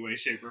in any way,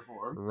 shape, or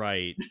form.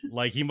 Right.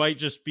 Like he might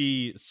just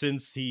be,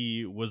 since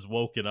he was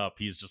woken up,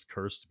 he's just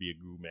cursed to be a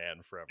goo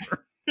man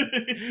forever.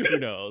 Who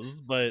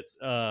knows? But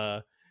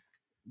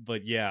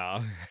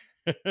yeah.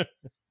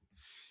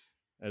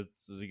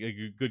 That's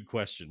a good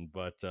question.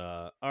 But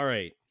all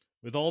right.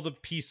 With all the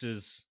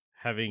pieces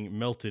having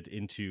melted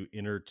into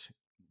inert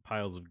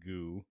piles of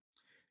goo,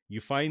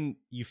 you found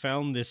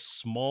this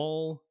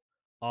small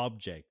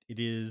object. It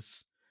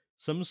is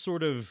some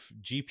sort of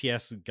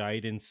GPS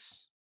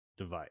guidance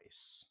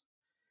device.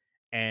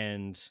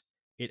 And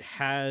it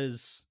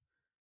has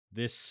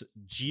this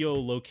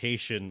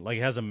geolocation, like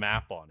it has a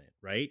map on it,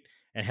 right?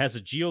 It has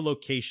a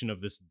geolocation of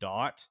this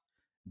dot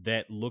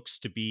that looks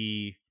to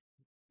be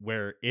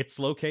where its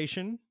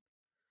location,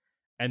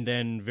 and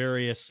then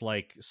various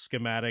like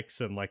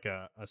schematics and like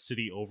a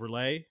city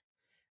overlay.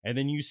 And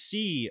then you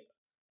see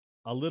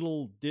a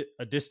little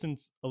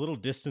distance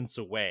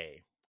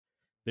away,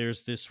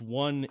 there's this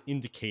one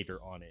indicator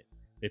on it.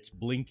 It's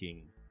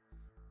blinking,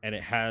 and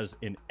it has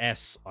an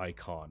S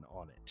icon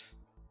on it.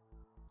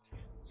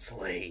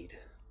 Slade.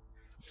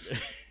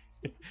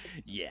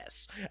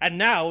 Yes. And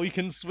now we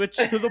can switch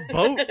to the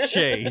boat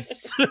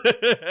chase.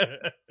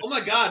 Oh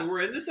my god,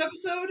 we're in this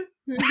episode?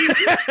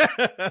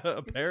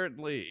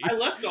 Apparently. I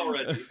left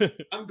already.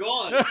 I'm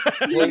gone.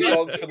 Blink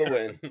dogs for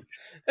the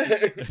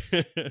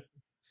win.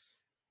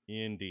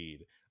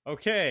 Indeed.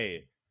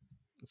 Okay.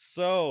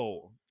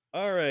 So,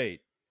 all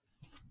right.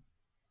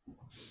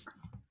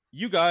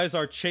 You guys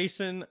are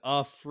chasing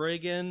a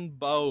friggin'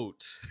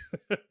 boat.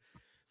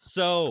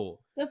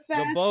 So, The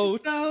fastest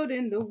boat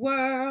in the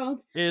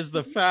world is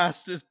the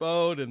fastest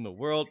boat in the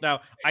world. Now,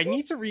 I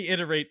need to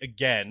reiterate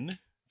again,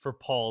 for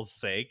Paul's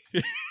sake,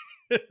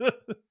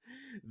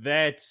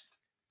 that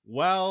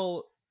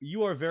while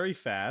you are very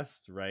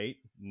fast, right?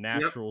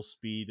 Natural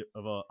speed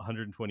of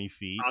 120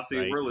 feet. Aussie,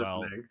 right? we're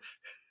Well, listening.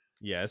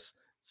 yes.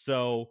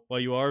 So,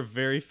 while you are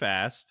very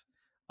fast,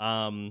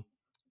 so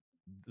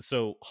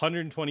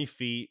 120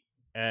 feet,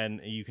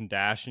 and you can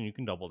dash and you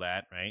can double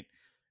that, right?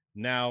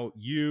 Now,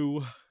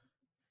 you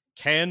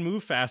can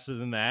move faster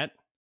than that,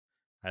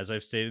 as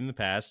I've stated in the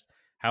past.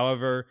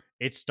 However,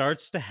 it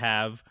starts to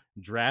have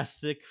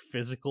drastic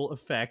physical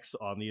effects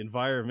on the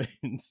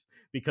environment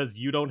because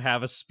you don't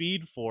have a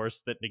speed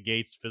force that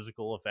negates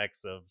physical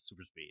effects of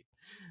super speed.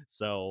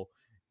 So,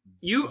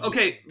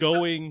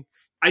 going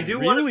I do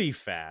really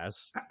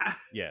fast.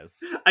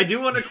 Yes. I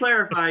do want to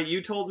clarify.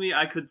 You told me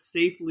I could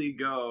safely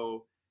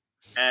go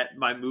at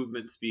my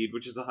movement speed,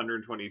 which is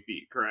 120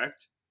 feet,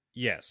 correct?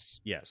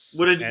 Yes.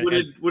 Would a dash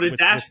put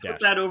dash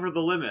that over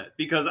the limit?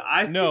 Because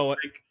I feel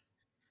like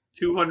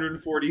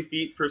 240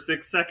 feet per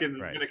 6 seconds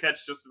is going to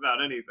catch just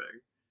about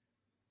anything.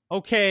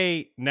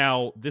 Okay,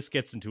 now this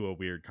gets into a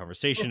weird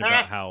conversation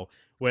about how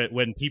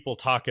when people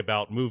talk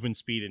about movement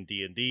speed in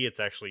D&D, it's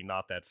actually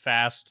not that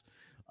fast,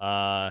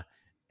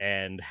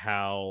 and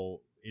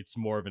how it's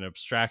more of an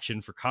abstraction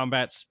for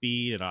combat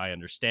speed, and I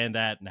understand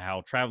that, and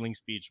how traveling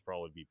speed should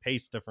probably be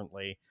paced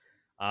differently.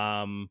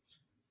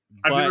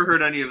 I've never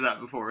heard any of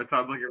that before. It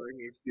sounds like you're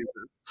making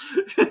excuses.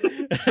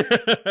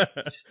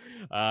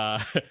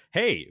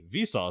 Hey,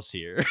 Vsauce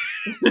here.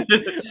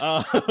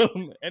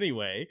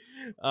 Anyway,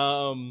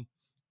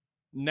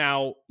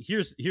 now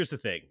here's the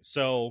thing.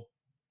 So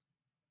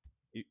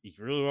if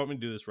you really want me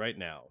to do this right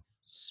now,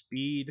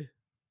 speed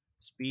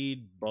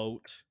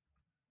boat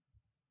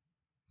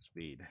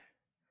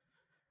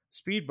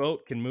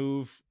can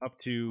move up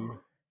to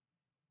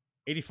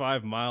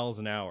 85 miles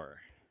an hour.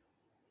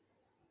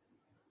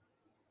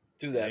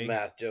 Do that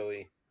math,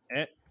 Joey.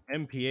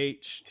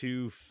 MPH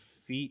to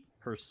feet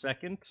per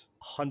second,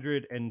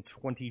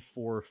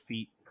 124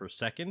 feet per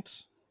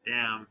second.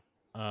 Damn.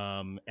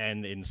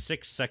 And in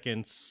 6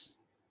 seconds,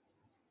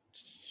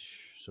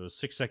 so a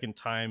 6 second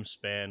time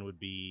span would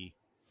be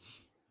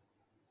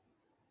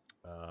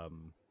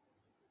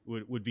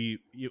would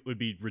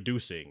be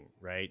reducing,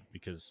 right?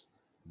 Because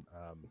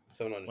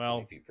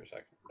 720 feet per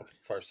second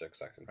for 6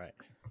 seconds. Right.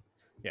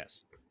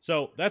 Yes.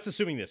 So that's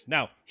assuming this.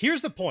 Now,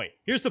 here's the point.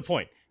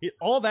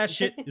 All that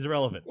shit is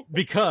irrelevant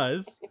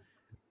because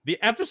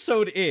the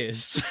episode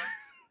is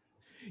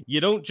you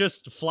don't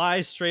just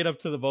fly straight up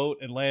to the boat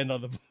and land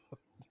on the boat.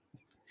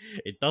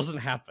 It doesn't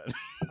happen.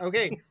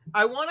 Okay,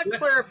 I want to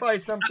clarify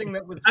something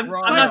that was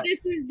brought but up.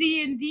 This is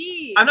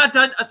D&D. I'm not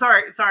done.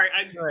 Sorry.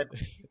 Good.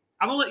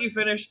 I'm gonna let you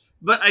finish,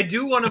 but I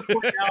do want to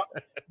point out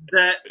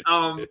that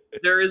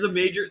there has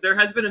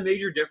been a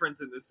major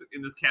difference in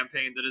this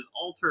campaign that has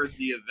altered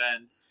the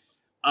events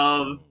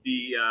of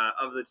the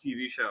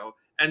TV show,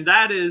 and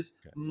that is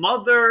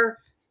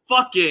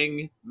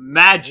motherfucking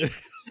magic.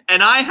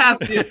 And I have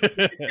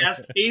to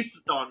cast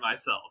haste on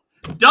myself,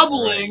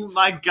 doubling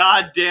my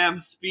goddamn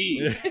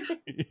speed.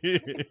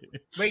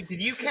 Wait,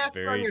 did you cast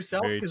it on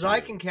yourself? Because I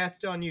can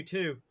cast it on you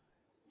too.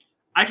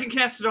 I can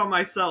cast it on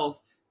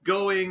myself,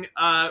 going,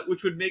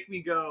 which would make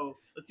me go,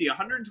 let's see,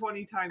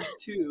 120 times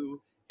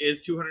 2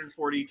 is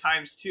 240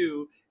 times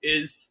 2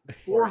 is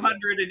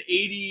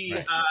 480,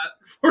 Right.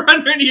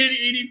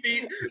 480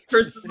 feet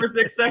for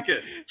 6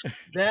 seconds.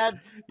 That's not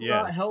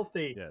Yes.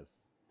 healthy.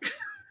 Yes.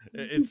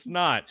 It's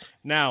not.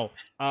 Now,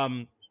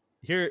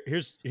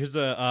 here's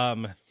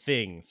the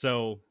thing.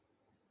 So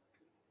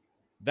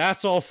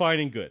that's all fine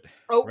and good.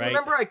 Oh, Right?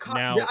 remember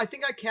Now, I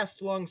think I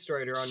cast Long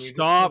Strider on you. Just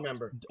stop.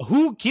 remember.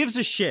 Who gives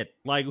a shit?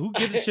 Like, who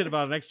gives a shit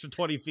about an extra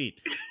 20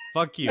 feet?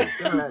 Fuck you. Go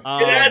ahead.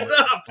 It adds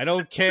up. I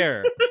don't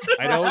care.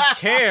 I don't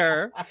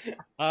care.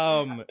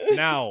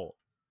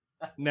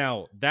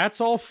 Now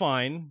that's all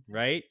fine,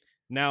 right?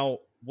 Now,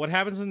 what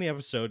happens in the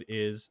episode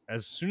is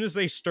as soon as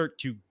they start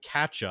to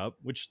catch up,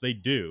 which they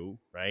do,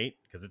 right?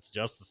 Because it's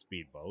just a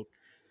speedboat,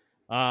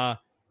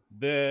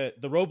 the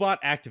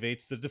robot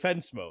activates the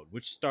defense mode,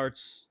 which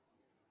starts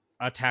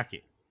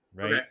attacking,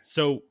 right? Okay.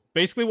 So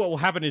basically what will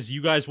happen is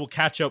you guys will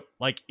catch up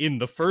like in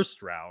the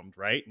first round,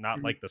 right?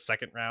 Not like the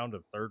second round or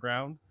third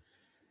round.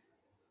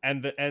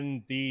 And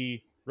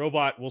the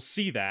robot will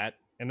see that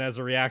and as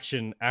a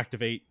reaction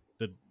activate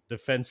the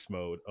defense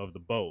mode of the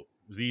boat.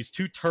 These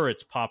two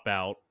turrets pop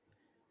out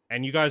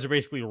and you guys are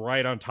basically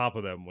right on top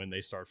of them when they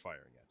start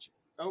firing at you.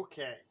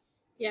 Okay.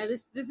 Yeah,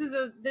 this is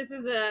a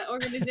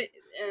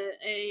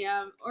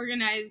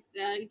organized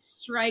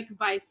strike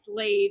by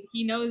Slade.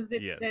 He knows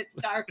that Yes. that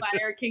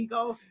Starfire can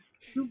go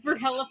super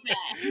hella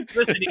fast.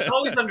 Listen, he's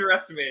always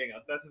underestimating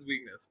us. That's his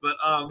weakness. But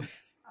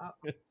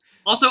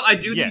also, I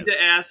do need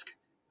to ask: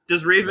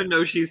 does Raven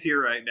know she's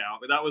here right now?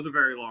 That was a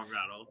very long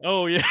battle.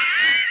 Oh yeah.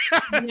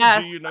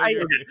 Yes, Do you know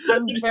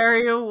I'm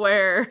very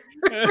aware.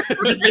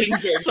 We're just making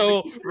sure.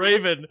 So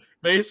Raven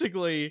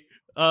basically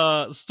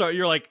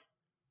you're like,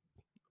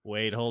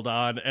 wait, hold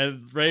on.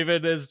 And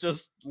Raven is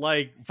just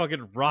like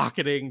fucking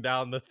rocketing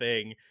down the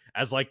thing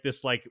as like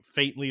this like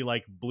faintly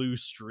like blue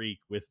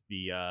streak with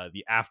the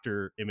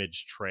after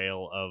image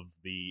trail of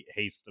the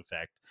haste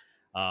effect.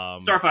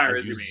 Starfire,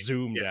 as you mean.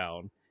 zoom Yeah.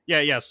 down.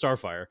 Yeah,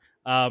 Starfire.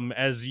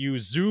 As you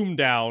zoom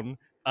down,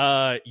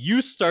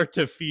 you start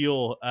to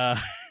feel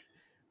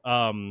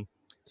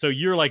so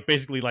you're like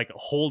basically like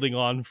holding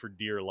on for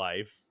dear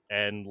life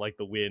and like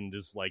the wind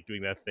is like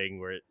doing that thing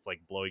where it's like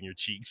blowing your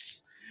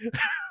cheeks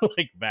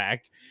like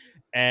back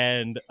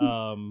and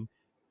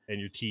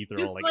your teeth are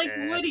all Just like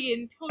like Woody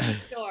in Toy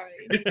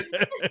Story.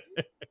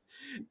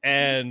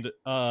 and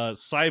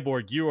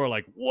Cyborg, you are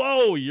like,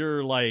 whoa,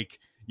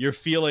 you're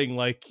feeling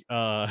like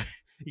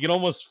you can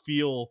almost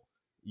feel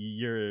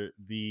the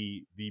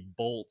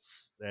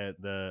bolts and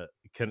the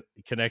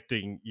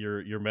connecting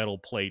your metal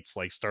plates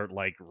like start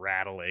like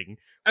rattling.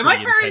 Am I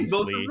pretty carrying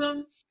both intensely. of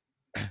them?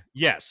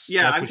 Yes,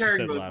 Yeah, that's I'm what she carrying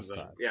said both last of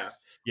them. time. Yeah.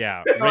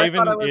 Yeah, Oh, I thought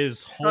Raven I was-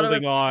 is thought I was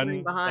holding on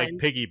coming like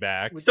behind.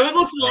 piggyback. So it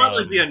looks a lot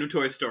like the Um, end of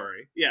Toy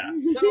Story. Yeah.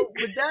 So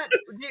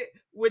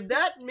would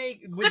that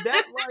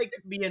like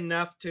be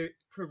enough to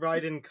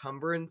provide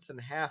encumbrance and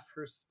half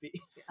her speed?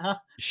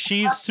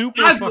 She's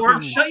super Cyborg,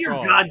 fucking shut your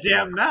strong.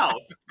 goddamn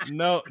mouth.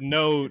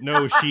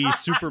 No, she's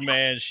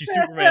Superman. She's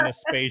Superman in a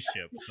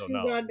spaceship. So She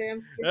no.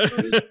 goddamn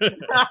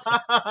skips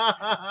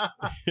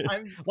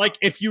I'm Like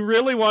if you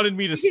really wanted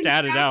me to You can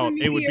stat it stab out,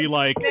 the it would be medium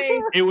like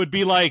face. it would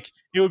be like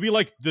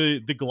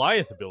the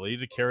Goliath ability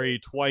to carry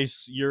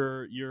twice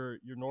your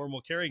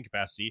normal carrying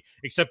capacity,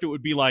 except it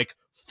would be like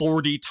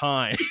 40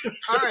 times.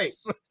 all right.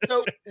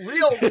 So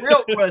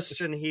real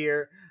question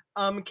here.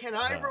 Can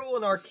I roll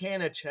an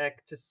Arcana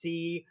check to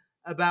see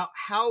about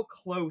how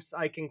close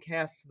I can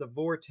cast the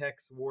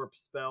Vortex Warp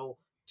spell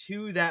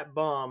to that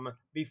bomb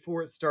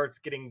before it starts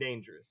getting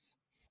dangerous?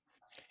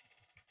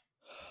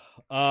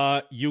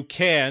 You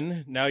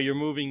can. Now you're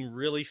moving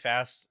really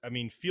fast. I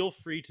mean, feel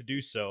free to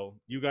do so.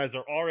 You guys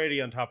are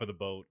already on top of the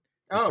boat.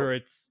 The Oh.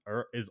 turrets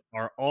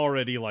are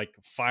already like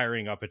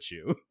firing up at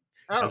you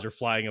as Oh, you're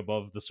flying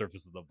above the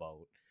surface of the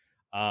boat.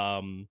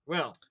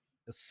 well,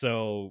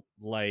 So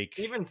like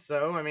even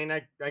so, I mean,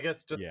 I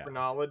guess just Yeah. for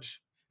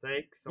knowledge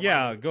sake. So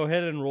yeah, go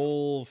ahead and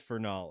roll for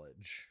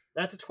knowledge.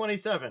 that's a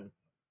 27.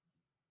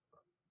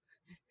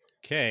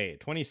 Okay,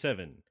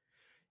 27.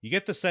 You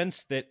get the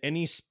sense that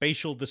any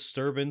spatial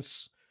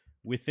disturbance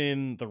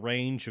within the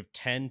range of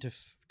 10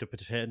 to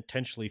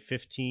potentially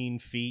 15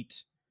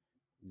 feet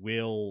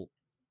will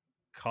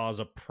cause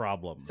a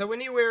problem. So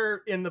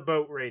anywhere in the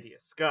boat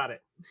radius. Got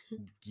it.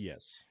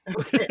 Yes.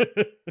 Okay.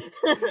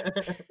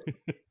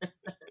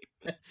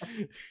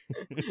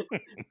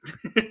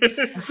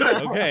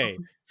 Okay.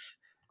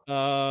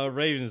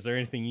 Raven, is there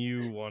anything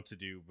you want to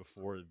do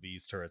before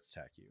these turrets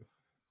attack you?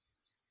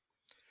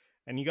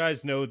 And you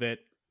guys know that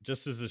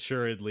just as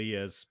assuredly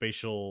as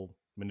spatial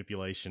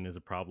manipulation is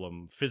a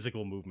problem,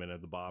 physical movement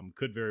of the bomb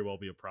could very well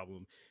be a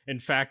problem. In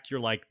fact, you're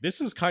like, this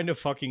is kind of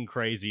fucking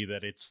crazy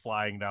that it's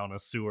flying down a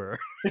sewer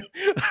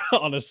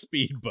on a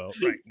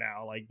speedboat right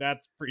now. Like,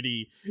 that's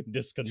pretty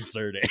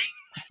disconcerting.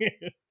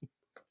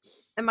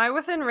 Am I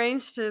within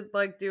range to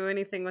like do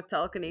anything with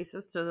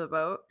telekinesis to the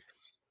boat?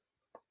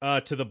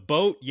 To the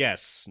boat,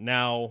 yes.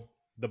 Now,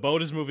 the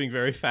boat is moving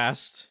very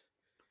fast,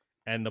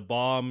 and the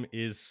bomb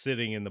is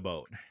sitting in the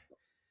boat.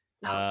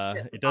 Oh,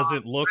 shit. It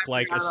doesn't look I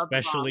like forgot about the bomb.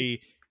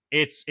 especially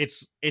it's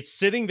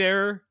sitting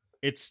there,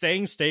 it's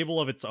staying stable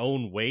of its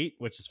own weight,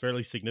 which is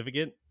fairly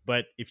significant.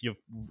 But if you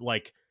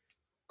like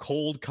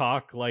cold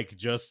cock, like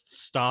just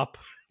stop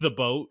the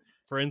boat,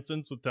 for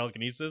instance, with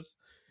telekinesis,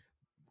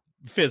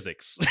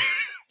 physics.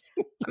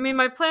 I mean,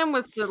 my plan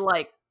was to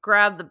like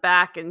grab the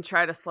back and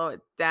try to slow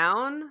it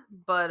down,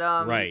 but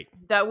Right.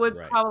 that would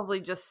Right.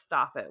 probably just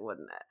stop it,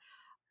 wouldn't it?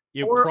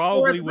 You Or at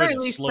probably the very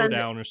would least slow send it,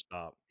 down or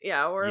stop.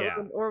 yeah, Yeah.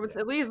 with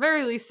Yeah. at least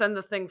very least send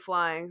the thing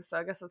flying. So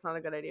I guess that's not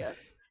a good idea.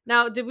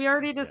 Now, did we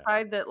already Yeah.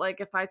 decide that like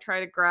if I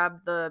try to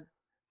grab the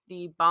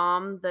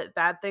bomb that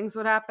bad things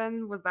would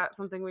happen? Was that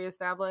something we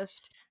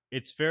established?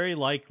 It's very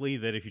likely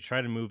that if you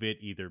try to move it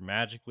either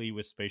magically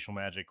with spatial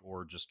magic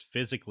or just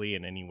physically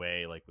in any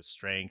way, like with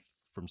strength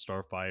from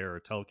Starfire or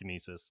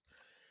telekinesis,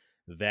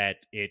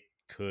 that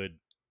could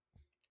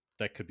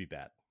be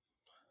bad.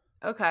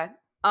 Okay.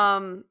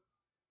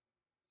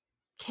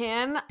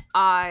 Can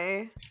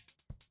I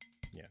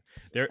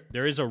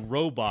There is a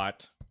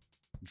robot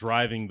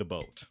driving the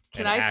boat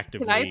Can and I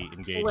actively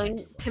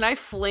engaging. can I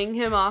fling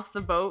him off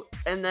the boat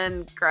and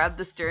then grab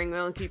the steering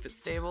wheel and keep it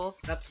stable?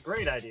 That's a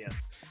great idea.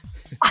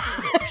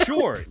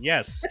 Sure.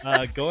 Yes.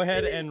 Go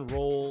ahead and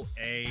roll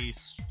an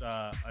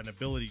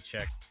ability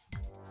check.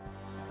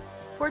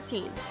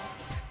 14.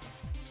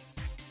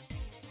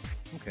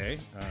 Okay.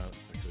 It's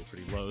actually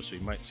pretty low, so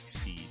you might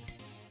succeed.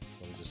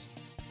 So let me just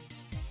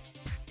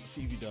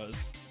see if he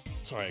does.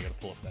 Sorry, I gotta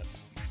pull up that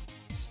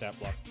stat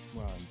block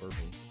while I'm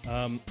burping.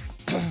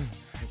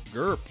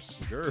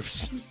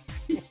 GURPS.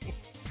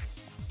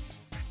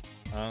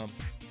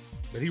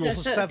 But he rolls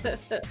a 7.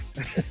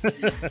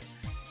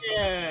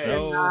 Yeah.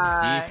 So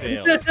he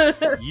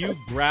failed. You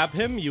grab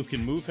him, you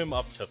can move him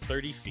up to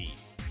 30 feet.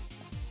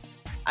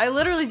 I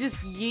literally just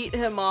yeet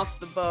him off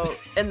the boat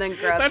and then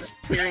grab the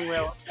steering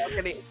wheel.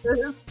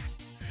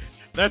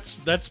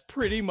 That's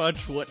pretty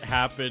much what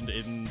happened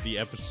in the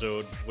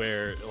episode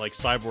where like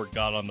Cyborg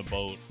got on the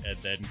boat and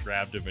then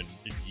grabbed him and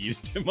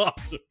yeeted him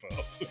off the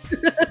boat.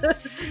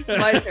 It's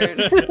my turn.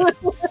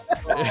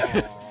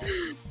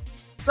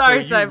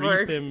 Sorry, so you Cyborg.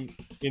 wreath him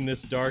in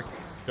this dark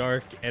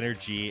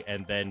energy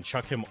and then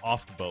chuck him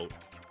off the boat.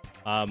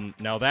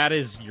 Now that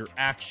is your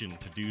action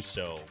to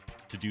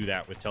do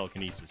that with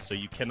telekinesis. So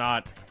you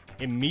cannot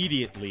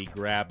immediately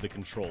grab the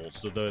controls.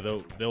 So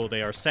though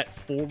they are set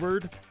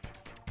forward,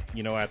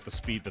 at the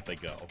speed that they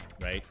go,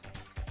 right?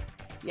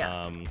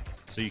 Yeah.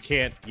 So you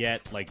can't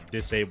yet like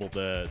disable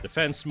the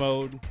defense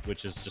mode,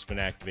 which has just been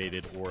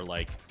activated, or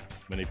like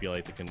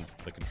manipulate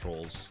the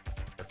controls.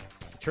 The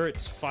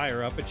turrets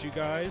fire up at you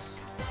guys,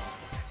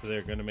 so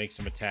they're going to make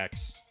some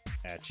attacks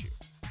at you.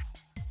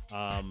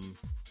 I'm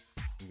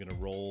gonna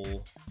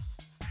roll.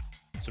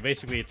 So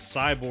basically, it's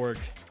Cyborg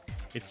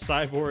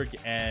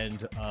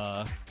and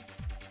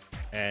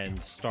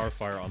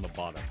Starfire on the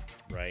bottom,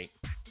 right?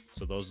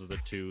 So those are the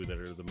two that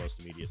are the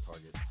most immediate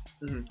target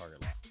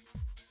lock.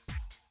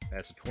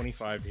 That's a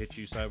 25 to hit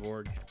you,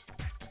 Cyborg,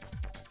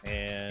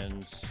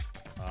 and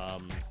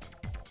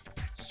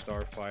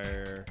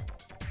Starfire.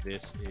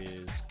 This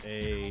is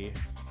a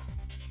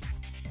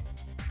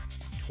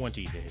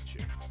 20 to hit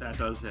you. That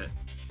does hit.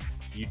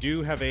 You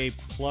do have a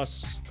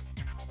plus.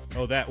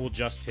 Oh, that will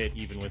just hit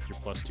even with your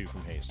 +2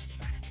 from haste.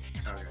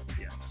 Okay,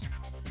 yeah.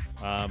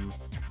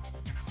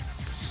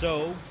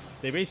 So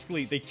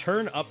they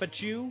turn up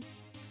at you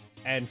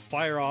and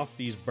fire off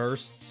these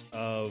bursts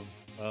of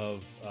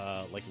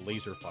like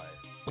laser fire.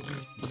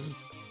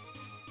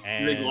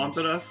 And They glomp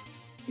at us?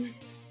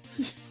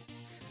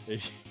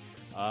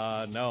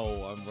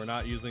 No, we're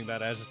not using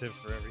that adjective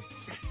for everything.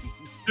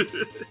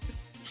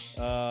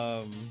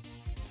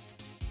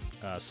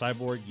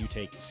 Cyborg, you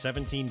take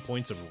 17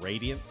 points of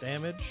radiant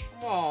damage,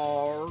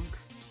 Morg.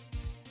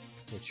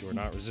 which you are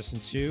not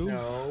resistant to.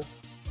 No.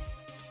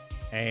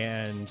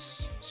 And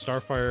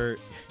Starfire,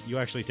 you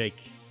actually take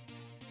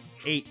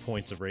 8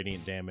 points of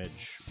radiant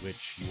damage,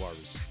 which you are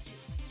resistant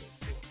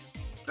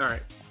to.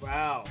 Alright.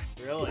 Wow.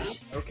 Really?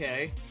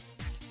 Okay.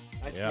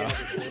 Yeah.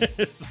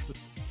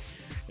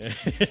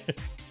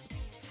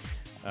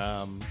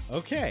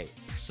 Okay.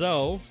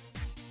 So,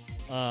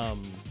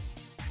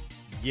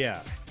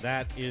 yeah,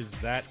 that is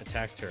that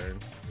attack turn.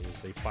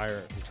 Is the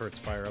turrets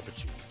fire up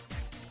at you.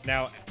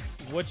 Now,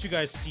 what you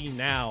guys see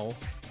now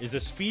is the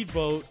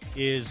speedboat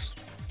is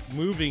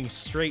moving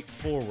straight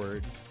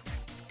forward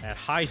at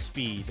high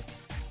speed,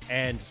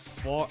 and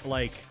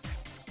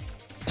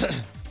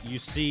you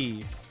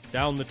see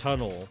down the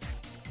tunnel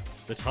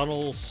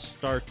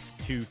starts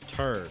to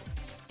turn,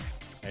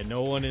 and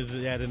no one is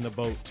yet in the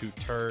boat to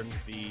turn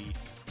the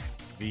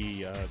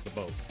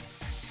boat.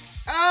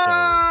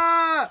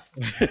 Ah!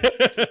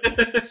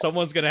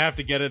 Someone's gonna have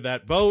to get in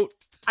that boat.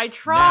 I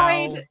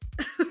tried.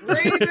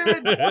 Raven,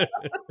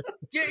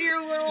 get your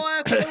little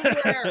ass over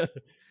there.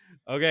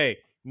 Okay,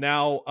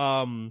 now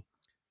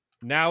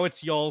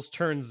it's y'all's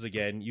turns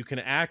again. You can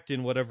act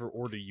in whatever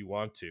order you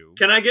want to.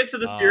 Can I get to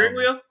the steering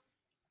wheel?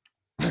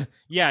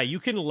 Yeah, you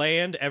can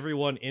land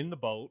everyone in the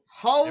boat.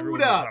 Hold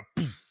Everyone up.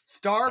 kinda,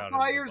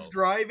 Starfire's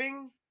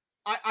driving.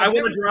 I've wanna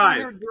never seen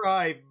drive. her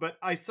drive, but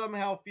I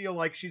somehow feel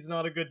like she's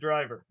not a good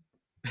driver.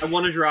 I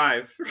want to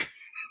drive.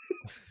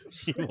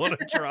 You want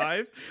to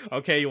drive?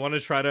 Okay, you want to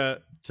try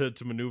to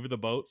maneuver the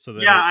boat so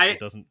that Yeah, it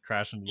doesn't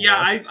crash into the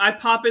Yeah, wall? I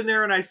pop in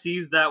there and I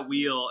seize that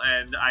wheel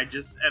and I'm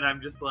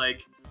just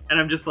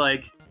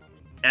like,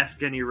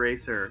 ask any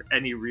racer,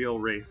 any real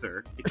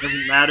racer. It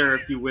doesn't matter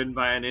if you win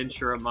by an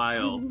inch or a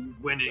mile.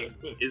 Winning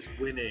is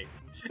winning.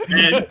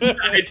 And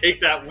I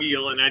take that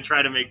wheel and I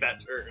try to make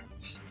that turn.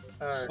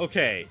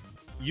 Okay,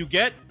 you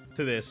get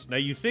to this. Now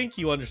you think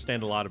you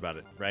understand a lot about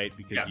it, right?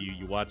 Because Yeah.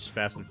 you watch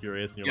Fast and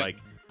Furious and you're Yep.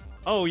 like,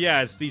 oh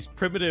yeah, it's these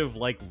primitive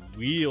like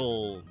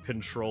wheel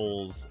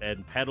controls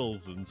and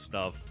pedals and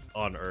stuff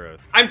on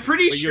Earth. I'm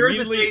pretty But you sure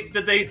immediately-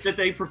 that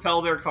they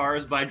propel their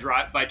cars by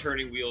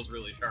turning wheels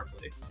really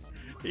sharply.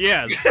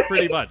 Yes,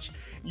 pretty much.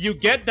 You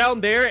get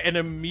down there and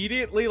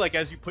immediately, like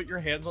as you put your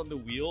hands on the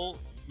wheel,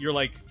 you're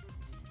like,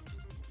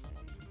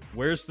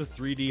 where's the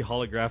 3D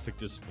holographic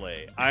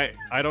display? I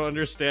don't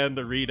understand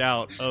the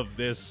readout of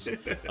this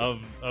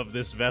of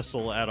this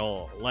vessel at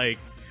all. Like,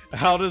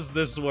 how does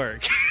this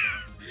work?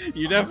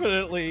 You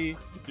definitely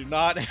do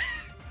not.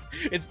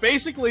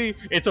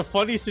 It's a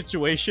funny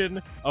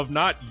situation of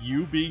not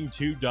you being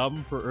too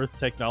dumb for Earth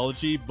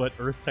technology, but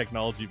Earth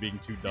technology being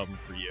too dumb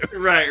for you.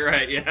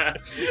 Right, yeah.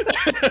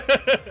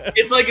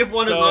 It's like if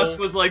one of So- us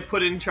was like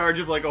put in charge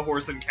of like a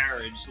horse and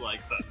carriage,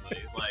 like suddenly,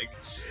 like.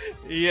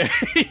 Yeah,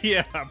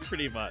 yeah,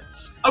 pretty much.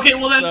 Okay,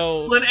 well then,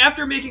 So- then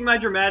after making my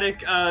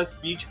dramatic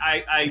speech,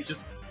 I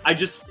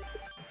just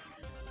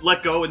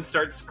let go and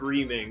start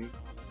screaming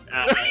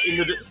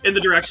in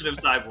the direction of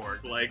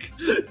Cyborg, like.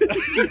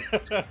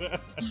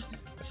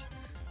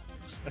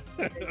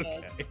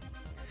 Okay.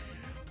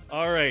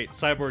 All right,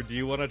 Cyborg, do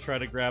you want to try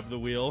to grab the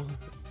wheel?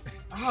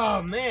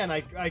 Oh man,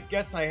 I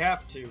guess I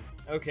have to.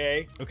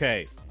 Okay.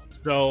 Okay,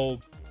 so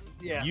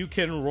Yeah. you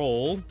can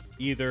roll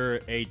either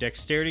a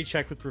dexterity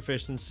check with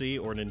proficiency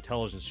or an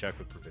intelligence check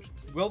with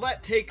proficiency. Will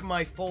that take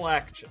my full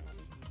action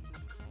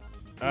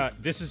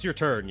This is your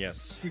turn,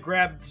 yes.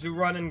 to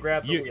run and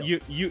grab the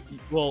wheel?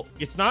 Well,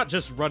 it's not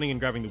just running and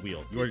grabbing the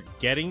wheel. You're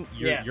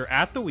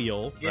at the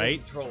wheel, Getting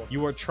right? control of it.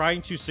 You are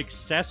trying to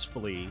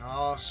successfully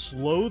Oh,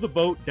 slow the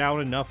boat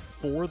down enough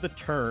for the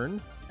turn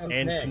and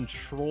okay.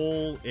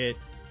 control it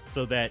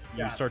so that you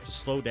Got it. start to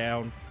slow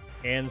down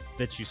and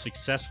that you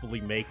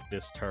successfully make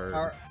this turn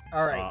All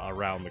right.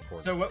 around the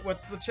corner. So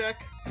what's the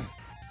check?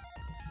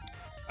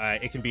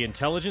 It can be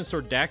intelligence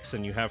or dex,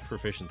 and you have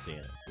proficiency in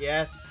it.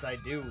 Yes, I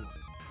do.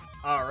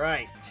 All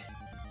right.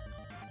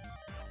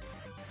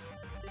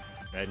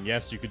 And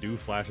yes, you could do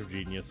Flash of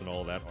Genius and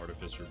all that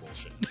artificer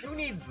bullshit. Who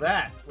needs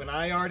that when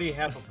I already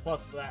have a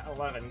plus that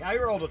 11? I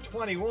rolled a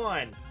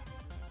 21.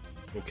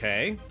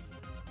 Okay.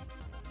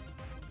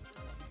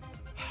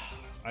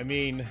 I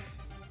mean,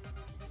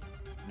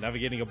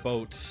 navigating a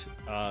boat,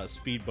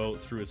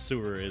 speedboat through a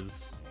sewer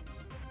is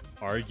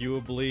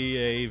arguably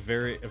a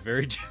very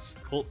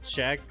difficult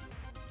check,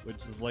 which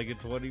is like a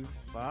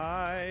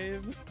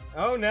 25.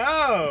 Oh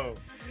no!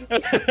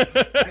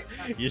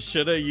 You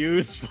should have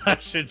used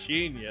Flash of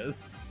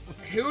Genius.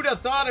 Who'd have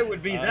thought it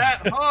would be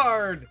that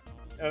hard?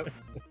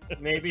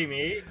 Maybe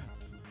me.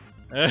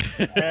 I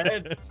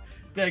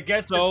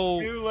guess So-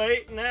 it's too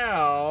late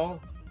now.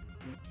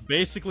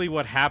 Basically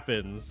what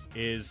happens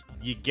is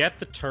you get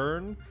the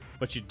turn,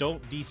 but you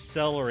don't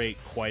decelerate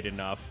quite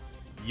enough.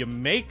 You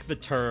make the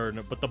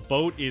turn, but the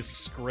boat is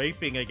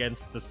scraping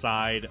against the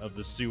side of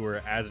the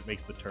sewer as it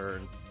makes the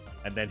turn,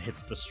 and then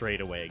hits the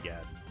straightaway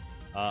again,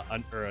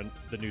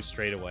 the new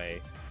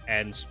straightaway,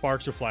 and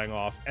sparks are flying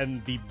off,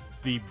 and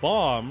the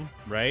bomb,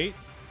 right,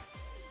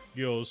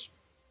 goes,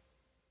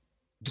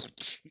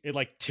 it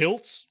like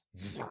tilts,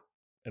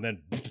 and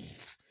then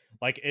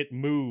like it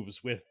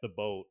moves with the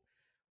boat,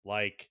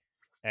 like,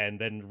 and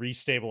then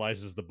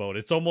restabilizes the boat.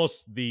 It's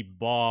almost the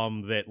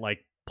bomb that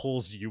like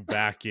pulls you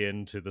back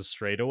into the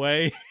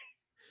straightaway.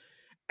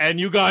 And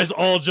you guys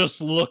all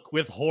just look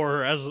with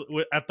horror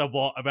at the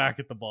ball, back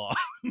at the ball.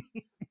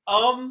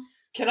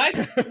 Can I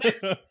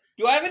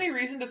do I have any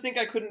reason to think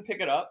I couldn't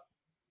pick it up?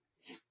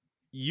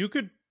 You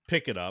could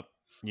pick it up,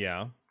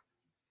 yeah.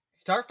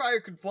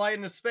 Starfire could fly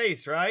into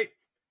space, right?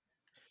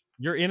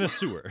 You're in a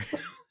sewer.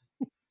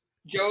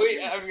 Joey,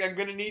 I'm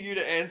gonna need you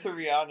to answer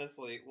me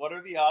honestly. What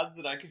are the odds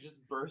that I could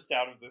just burst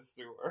out of this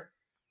sewer?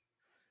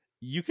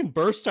 You can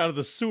burst out of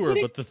the sewer,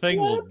 Could but the thing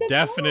will explode the boat,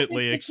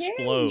 definitely it's a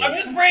explode. I'm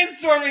just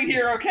brainstorming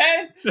here,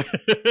 okay?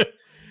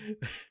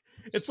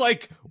 It's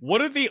like, what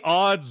are the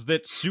odds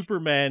that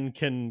Superman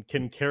can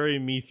carry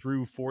me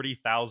through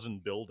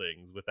 40,000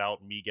 buildings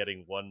without me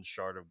getting one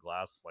shard of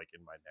glass like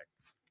in my neck?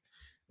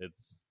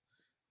 It's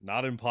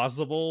not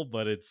impossible,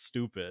 but it's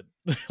stupid.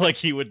 Like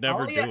he would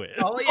never do it.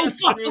 All he Oh has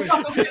fuck! to do Oh,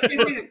 is,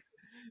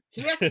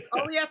 fuck! Okay.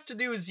 all he has to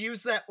do is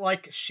use that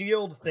like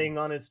shield thing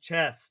on his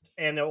chest,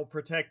 and it'll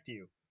protect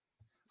you.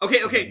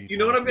 Okay. You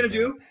know what I'm gonna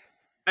talking do?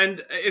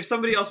 And if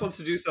somebody else wants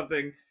to do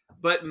something,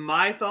 but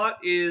my thought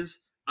is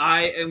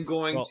I am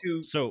going Well,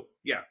 to.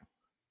 Yeah.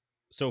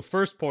 So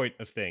first point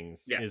of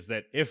things Yeah. is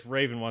that if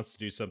Raven wants to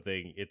do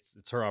something, it's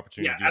her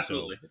opportunity Yeah, to do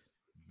absolutely. so.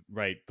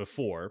 right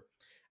before.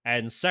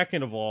 And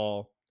second of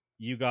all,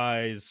 you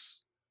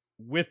guys,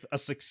 with a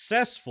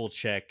successful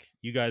check,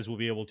 you guys will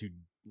be able to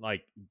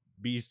like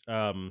be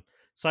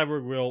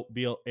Cyborg will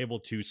be able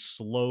to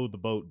slow the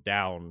boat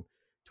down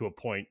to a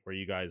point where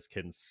you guys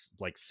can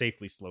like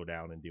safely slow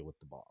down and deal with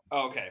the bomb.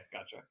 Oh, okay,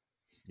 gotcha.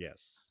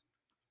 Yes.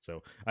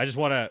 So I just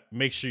want to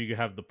make sure you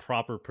have the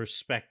proper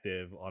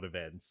perspective on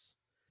events.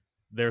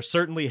 They're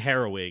certainly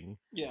harrowing,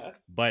 Yeah.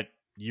 but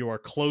you are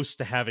close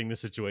to having the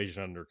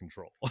situation under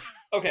control.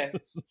 Okay.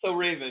 So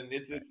Raven,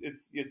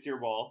 it's your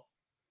ball.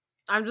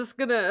 I'm just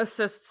gonna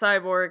assist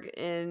Cyborg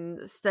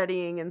in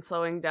steadying and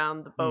slowing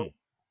down the boat.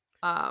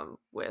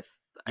 With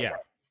I Yeah.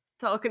 guess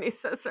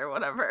telekinesis or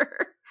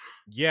whatever.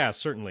 Yeah,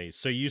 certainly.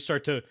 So you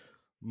start to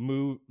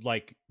move,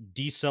 like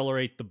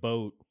decelerate the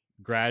boat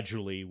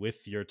gradually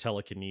with your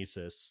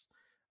telekinesis.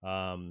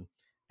 And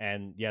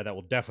yeah, that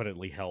will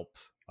definitely help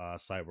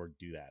Cyborg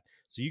do that.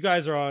 So you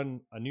guys are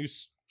on a new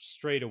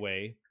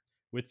straightaway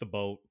with the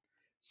boat.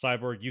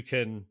 Cyborg, you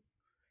can,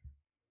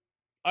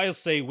 I'll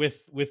say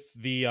with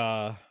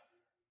the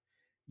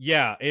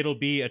yeah, it'll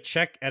be a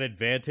check at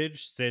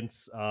advantage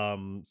since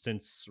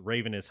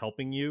Raven is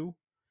helping you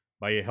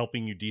by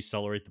helping you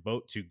decelerate the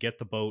boat to get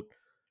the boat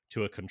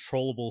to a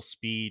controllable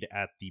speed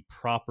at the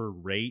proper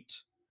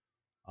rate,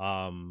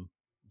 um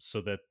so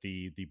that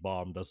the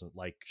bomb doesn't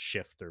like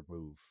shift or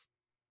move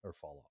or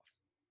fall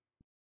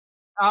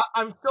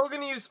I'm still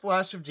going to use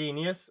Flash of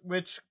Genius,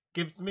 which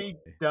gives me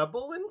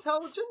double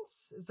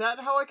intelligence. Is that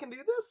how I can do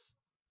this?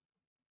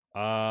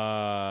 off.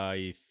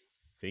 I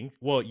think,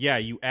 well, yeah,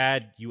 you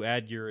add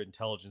your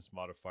intelligence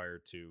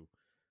modifier to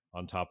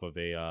on top of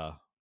a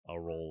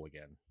roll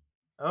again.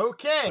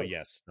 Okay, So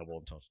yes, double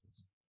intelligence.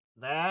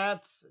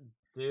 let's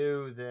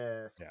do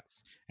this. Yeah.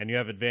 And you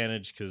have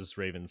advantage because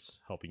Raven's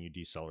helping you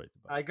decelerate the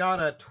boat. I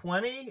got a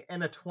 20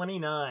 and a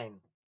 29.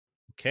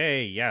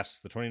 Okay, yes,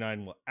 the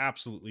 29 will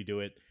absolutely do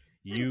it.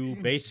 You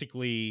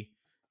basically,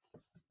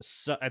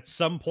 at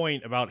some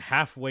point about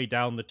halfway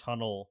down the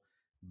tunnel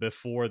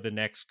before the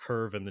next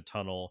curve in the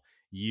tunnel,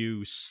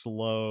 you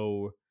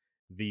slow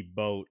the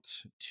boat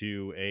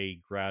to a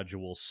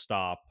gradual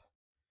stop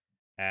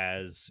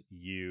as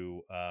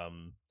you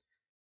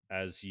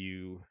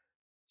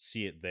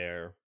see it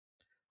there.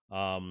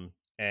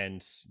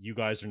 And you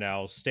guys are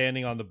now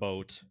standing on the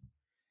boat,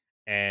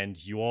 and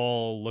you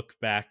all look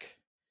back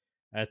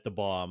at the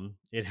bomb.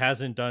 It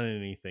hasn't done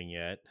anything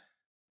yet.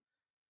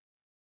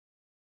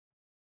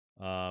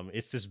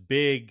 It's this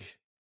big,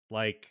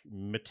 like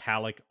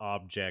metallic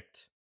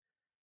object,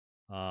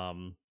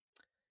 um,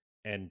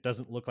 and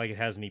doesn't look like it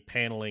has any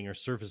paneling or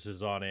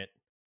surfaces on it,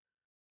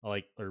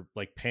 like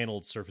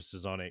paneled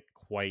surfaces on it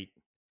quite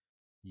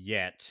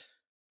yet.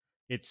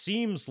 It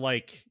seems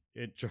like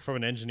from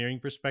an engineering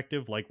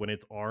perspective, like when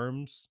it's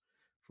armed,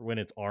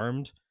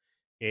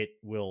 it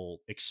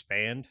will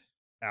expand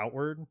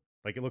outward.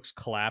 Like it looks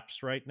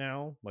collapsed right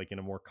now, like in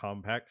a more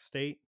compact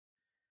state.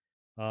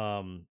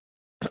 Um,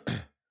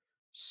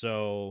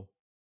 so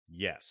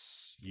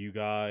yes, you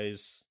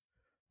guys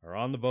are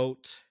on the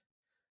boat.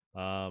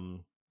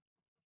 Um,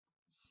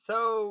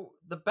 So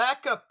the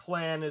backup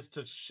plan is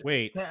to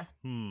wait,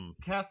 hmm.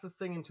 cast this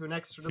thing into an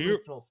extra Here,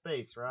 dimensional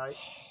space, right?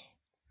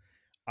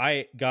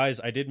 I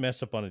did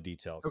mess up on a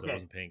detail because I Okay.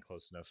 wasn't paying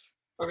close enough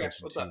Okay,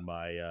 attention what's to up?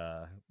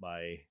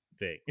 my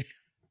thing.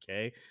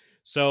 Okay,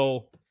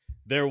 so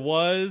there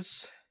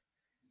was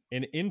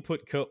an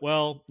input code.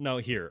 Well, no,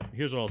 here's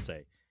what I'll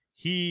say.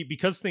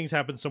 Because things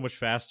happen so much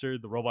faster,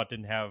 the robot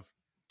didn't have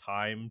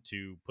time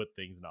to put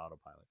things in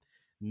autopilot.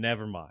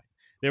 Never mind.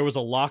 There was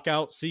a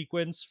lockout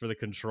sequence for the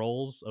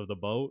controls of the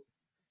boat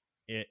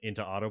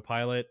into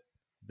autopilot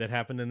that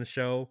happened in the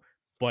show,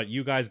 but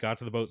you guys got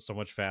to the boat so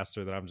much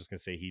faster that I'm just gonna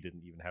say he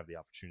didn't even have the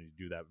opportunity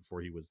to do that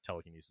before he was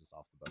telekinesis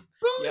off the boat.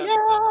 Yeah.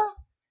 So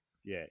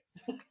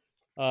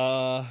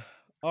yeah.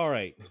 All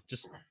right.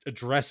 Just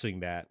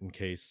addressing that in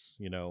case,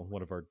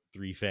 one of our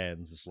 3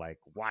 fans is like,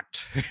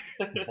 what?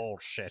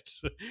 Bullshit.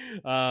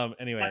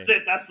 Anyway. That's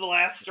it. That's the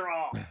last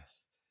straw.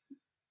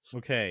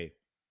 Okay.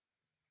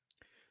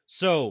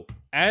 So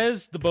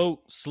as the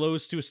boat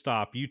slows to a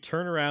stop, you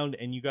turn around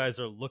and you guys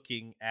are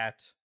looking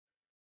at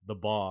the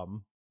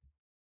bomb.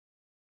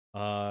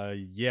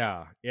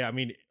 Yeah. I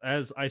mean,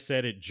 as I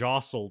said, it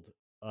jostled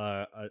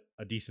a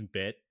decent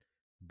bit,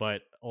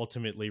 but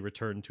ultimately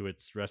returned to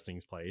its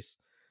resting place.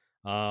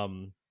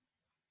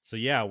 So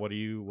yeah, what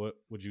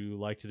would you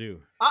like to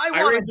do? I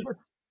I want raise to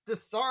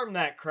disarm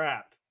that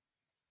crap.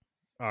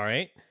 All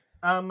right.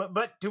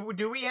 But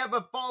do we have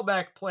a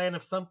fallback plan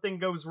if something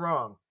goes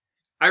wrong?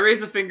 I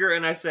raise a finger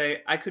and I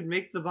say, I could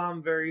make the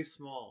bomb very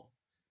small.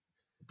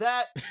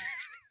 That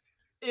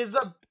is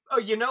a. Oh,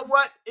 you know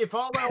what? If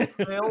all else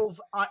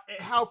fails,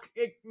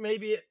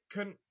 maybe it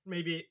couldn't.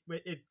 Maybe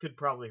it could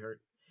probably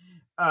hurt.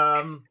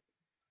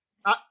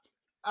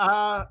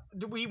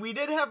 We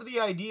did have the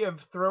idea of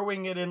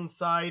throwing it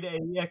inside a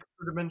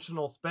extra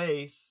dimensional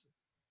space.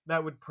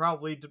 That would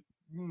probably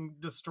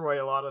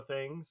destroy a lot of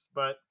things,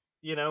 but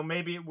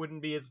maybe it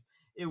wouldn't be as.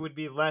 It would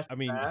be less I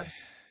mean, bad.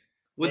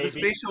 Would the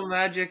Maybe. spatial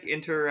magic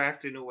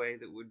interact in a way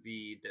that would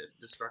be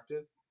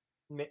destructive?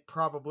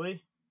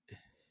 Probably.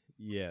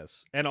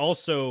 Yes, and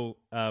also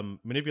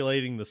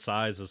manipulating the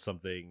size of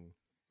something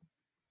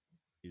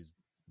is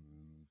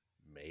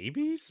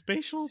maybe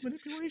spatial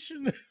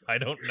manipulation. I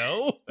don't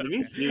know. Let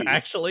me see.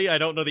 Actually, I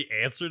don't know the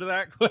answer to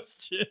that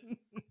question.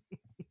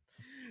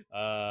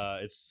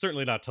 It's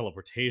certainly not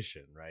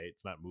teleportation, right?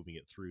 It's not moving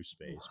it through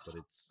space, but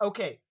it's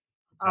Okay.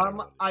 I don't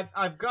know what it is.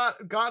 I've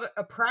got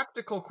a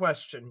practical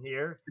question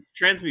here.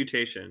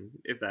 Transmutation,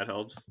 if that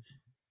helps.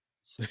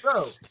 So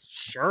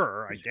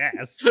Sure, I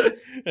guess.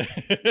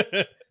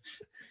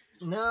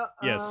 no,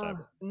 Yes,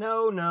 Cyber.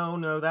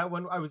 no. That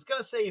one I was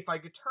gonna say, if I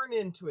could turn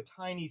into a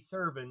tiny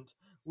servant,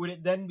 would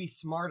it then be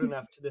smart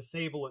enough to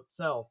disable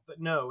itself? But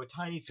no, a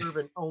tiny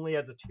servant only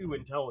has a 2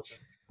 intelligence.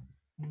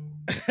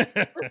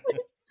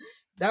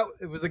 That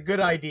it was a good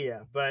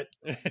idea, but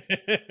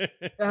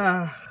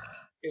uh,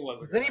 It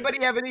was. does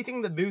anybody have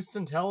anything that boosts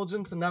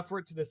intelligence enough for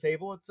it to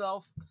disable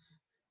itself?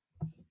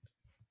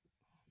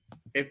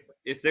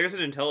 If there's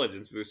an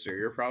intelligence booster,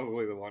 you're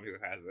probably the one who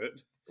has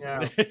it. Yeah,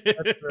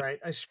 that's right.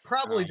 I should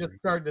probably just Um,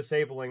 start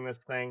disabling this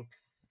thing.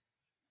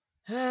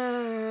 All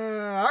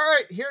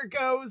right, here it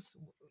goes.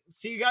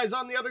 See you guys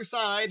on the other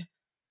side.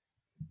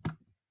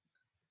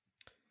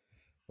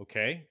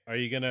 Okay, are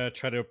you gonna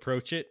try to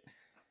approach it?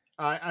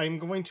 I'm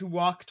going to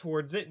walk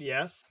towards it,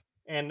 yes,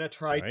 and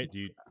try. All right, do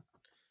you?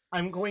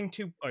 I'm going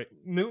to All right.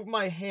 move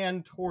my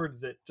hand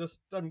towards it.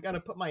 Just I'm gonna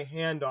put my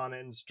hand on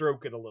it and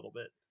stroke it a little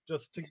bit,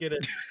 just to get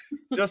it,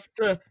 just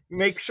to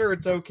make sure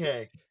it's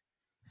okay.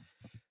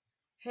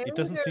 Hey It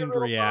doesn't there, seem to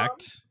little bomb.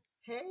 react.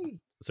 Hey,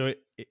 So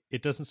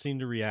it doesn't seem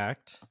to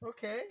react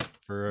okay,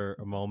 for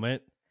a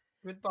moment,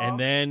 good bomb. and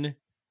then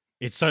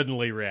it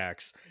suddenly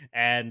reacts.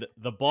 And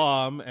the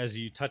bomb, as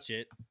you touch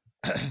it,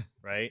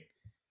 right?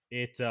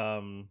 It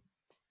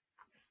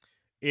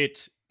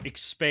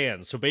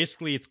expands. So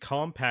basically, it's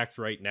compact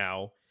right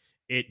now.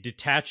 It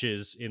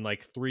detaches in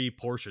like 3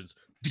 portions,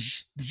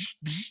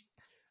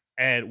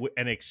 and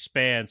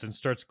expands and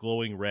starts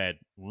glowing red.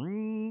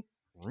 Oh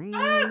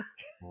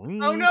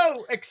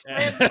no!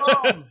 Expand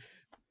bomb.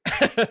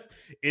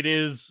 It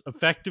is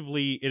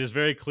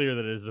very clear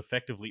that it is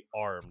effectively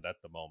armed at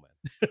the moment.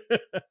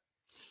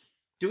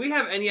 do we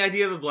have any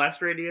idea of a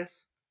blast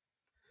radius?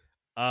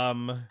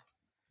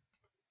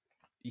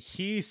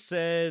 He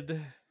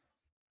said,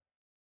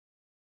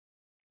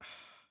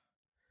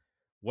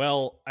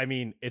 well, I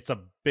mean, it's a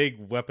big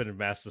weapon of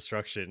mass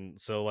destruction,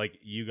 so like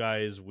you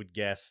guys would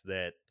guess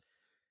that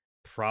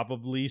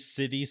probably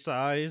city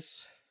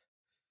size,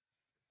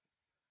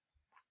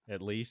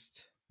 at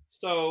least.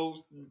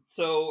 So,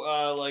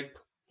 like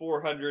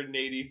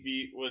 480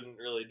 feet wouldn't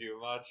really do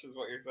much, is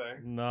what you're saying.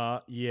 Nah,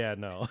 yeah,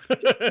 no.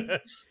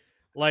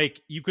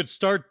 Like you could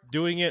start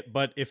doing it,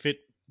 but if it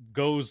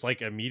goes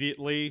like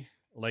immediately,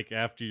 like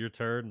after your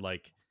turn,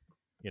 like,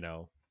 you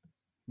know,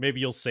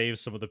 maybe you'll save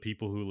some of the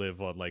people who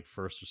live on like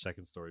first or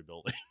second story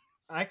buildings.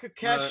 I could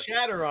cast Right.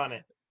 Shatter on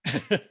it.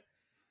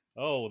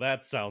 Oh,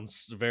 that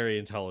sounds very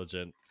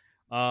intelligent.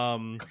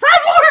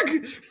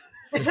 Cyborg!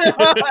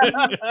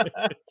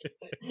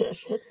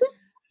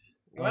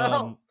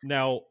 Well,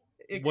 Now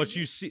it what could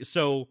you see,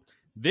 so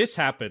this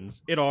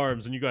happens, it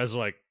arms, and you guys are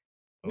like,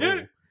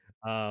 Yeah.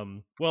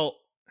 oh, well,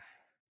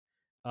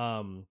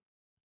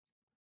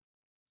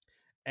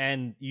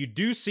 and you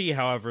do see,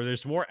 however,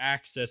 there's more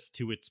access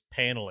to its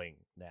paneling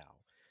now.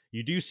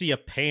 You do see a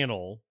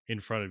panel in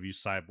front of you,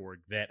 Cyborg,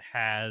 that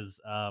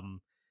has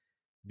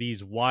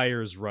these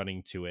wires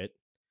running to it,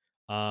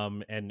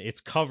 and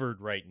it's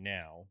covered right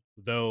now.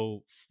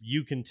 Though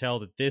you can tell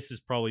that this is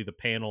probably the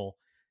panel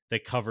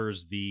that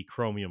covers the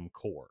chromium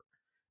core.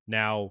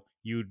 Now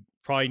you'd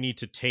probably need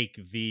to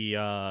take the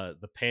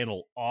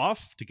panel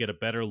off to get a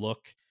better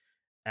look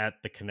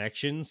at the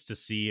connections to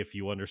see if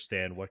you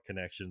understand what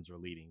connections are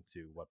leading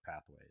to what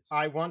pathways.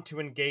 I want to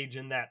engage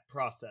in that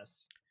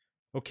process.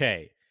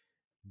 Okay,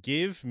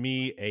 give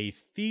me a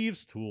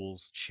thieves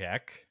tools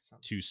check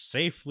to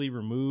safely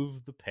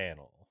remove the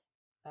panel.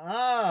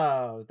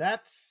 Oh,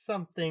 that's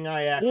something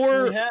I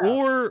actually have.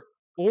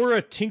 Or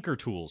a tinker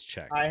tools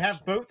check. I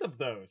have both of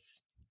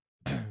those.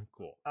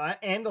 Cool.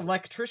 And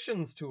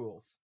electrician's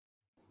tools.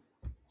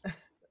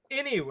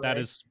 Anyway. That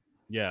is,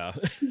 yeah,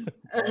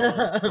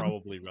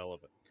 probably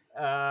relevant.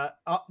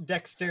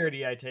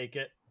 Dexterity, I take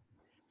it.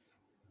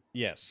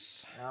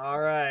 Yes.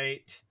 All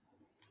right.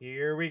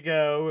 Here we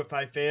go. If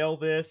I fail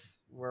this,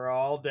 we're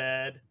all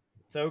dead.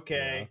 It's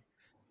okay.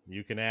 Yeah.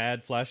 You can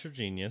add Flash of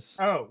Genius.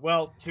 Oh,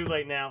 well, too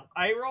late now.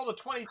 I rolled a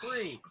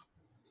 23.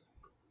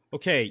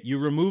 Okay, you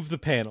remove the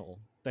panel.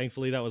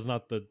 Thankfully, that was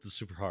not the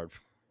super hard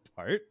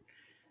part.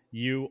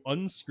 You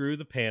unscrew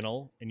the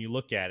panel and you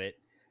look at it.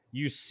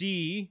 You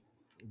see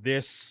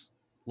this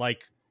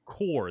like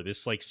core,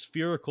 this like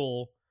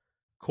spherical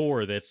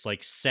core that's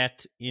like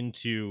set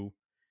into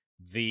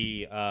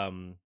the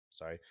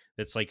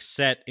that's like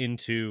set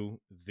into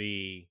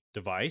the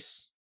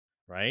device,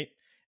 right?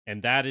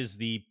 And that is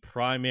the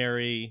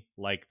primary,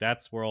 like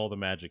that's where all the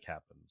magic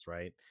happens,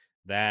 right?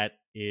 That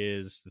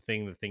is the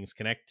thing that things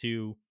connect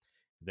to.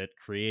 that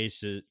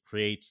creates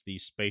the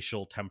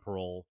spatial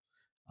temporal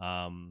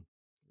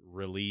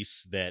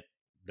release that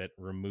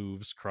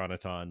removes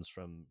chronotons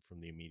from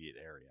the immediate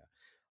area.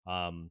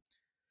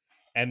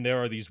 And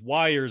there are these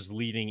wires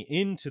leading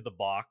into the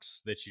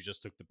box that you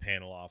just took the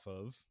panel off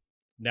of.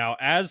 Now,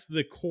 as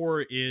the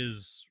core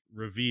is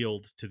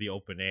revealed to the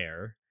open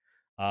air,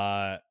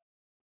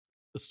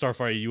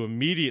 Starfire, you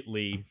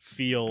immediately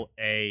feel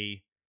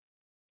a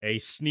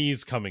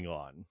sneeze coming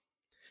on,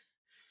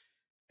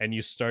 and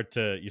you start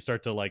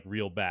to like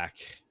reel back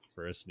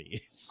for a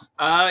sneeze.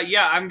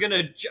 Yeah, I'm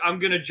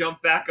gonna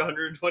jump back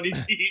 120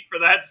 feet for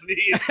that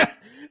sneeze.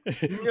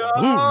 Boom.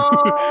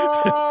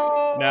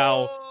 No.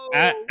 Now,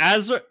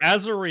 as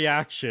a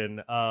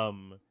reaction,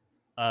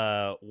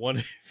 one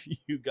of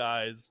you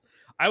guys,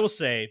 I will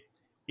say,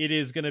 it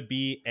is going to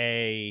be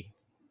a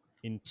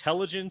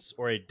intelligence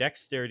or a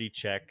dexterity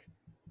check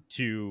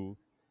to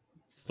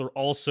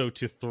also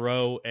to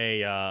throw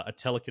a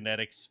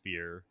telekinetic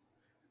sphere,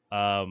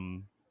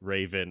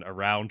 Raven,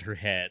 around her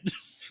head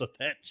so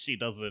that she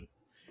doesn't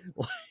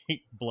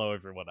like blow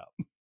everyone up.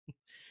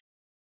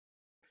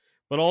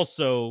 But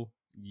also,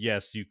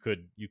 yes, you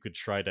could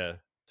try to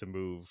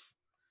move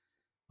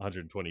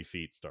 120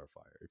 feet,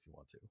 Starfire, if you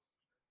want to.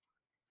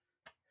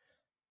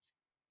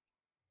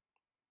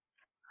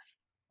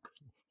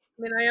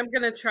 I mean, I am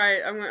gonna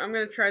try. I'm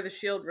gonna try the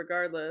shield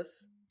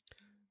regardless.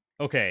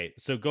 Okay,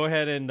 so go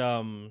ahead and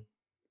I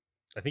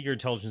think your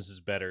intelligence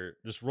is better.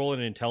 Just roll an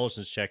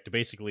intelligence check to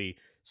basically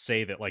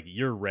say that like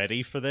you're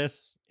ready for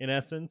this in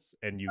essence,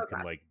 and you can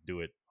Okay. like do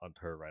it on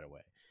her right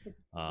away.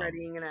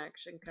 Readying an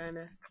action, kind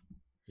of.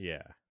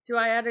 Yeah. Do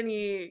I add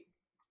any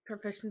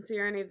proficiency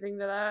or anything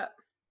to that?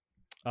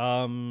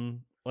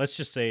 Let's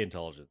just say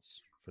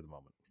intelligence for the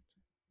moment.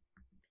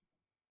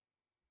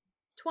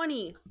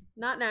 20,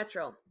 not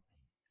natural.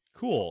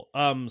 Cool.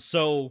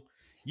 So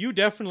you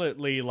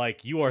definitely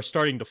like you are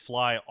starting to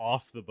fly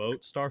off the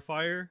boat,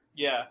 Starfire,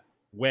 Yeah.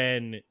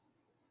 when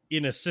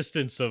in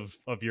assistance of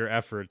your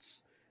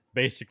efforts,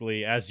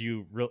 basically as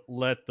you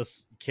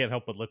can't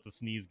help but let the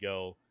sneeze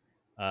go,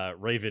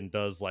 Raven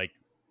does like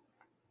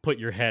put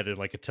your head in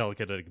like a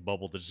telekinetic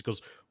bubble that just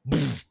goes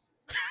 "Poof,"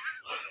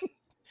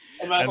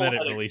 And my and whole then it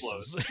head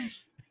releases.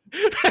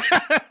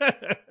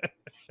 explodes.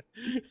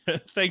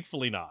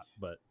 Thankfully not,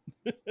 but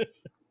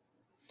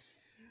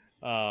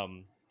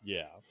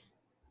yeah.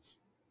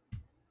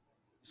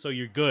 So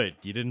you're good.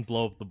 You didn't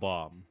blow up the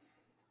bomb.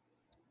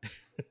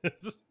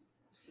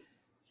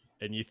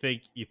 And you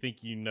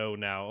think you know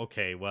now,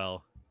 okay,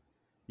 well,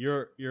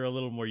 you're a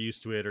little more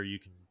used to it, or you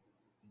can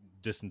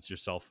distance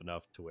yourself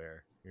enough to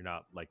where you're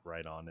not like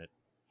right on it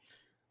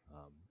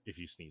if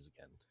you sneeze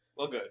again.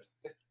 Well, good.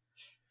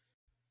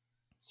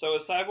 So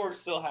is Cyborg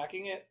still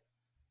hacking it?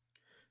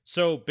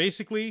 So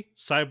basically,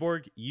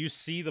 Cyborg, you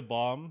see the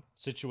bomb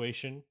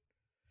situation.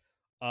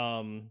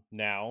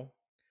 Now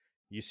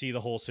you see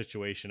the whole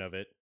situation of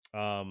it.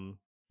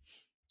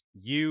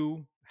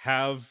 You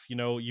have,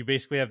 you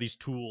basically have these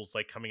tools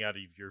like coming out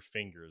of your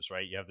fingers,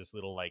 right? You have this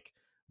little like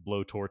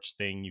blowtorch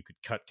thing you could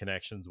cut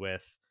connections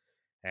with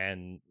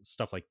and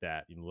stuff like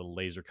that. Little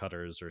laser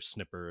cutters or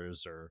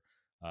snippers or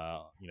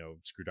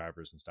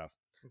screwdrivers and stuff.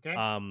 Okay.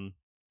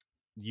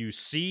 You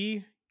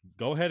see,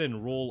 go ahead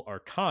and roll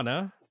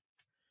Arcana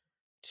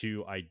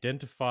to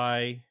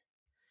identify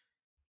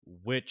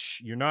which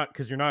you're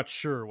not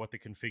sure what the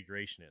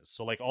configuration is.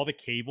 So like all the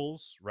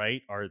cables,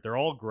 right, they're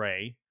all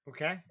gray,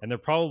 Okay. and there are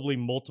probably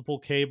multiple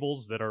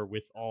cables that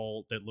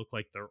look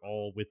like they're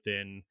all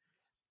within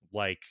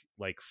like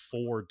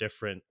 4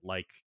 different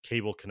like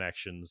cable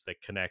connections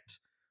that connect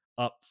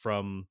up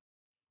from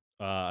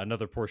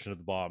another portion of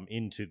the bomb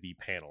into the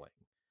paneling.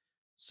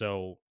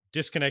 So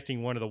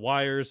disconnecting one of the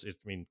wires,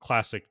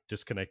 classic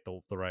disconnect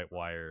the right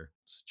wire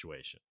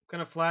situation.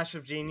 Kind of flash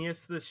of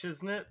genius, this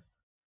isn't it?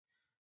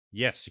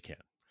 Yes, you can.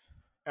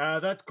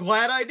 That's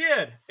glad I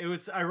did.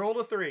 I rolled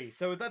a 3,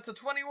 so that's a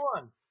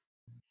 21.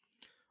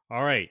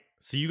 All right.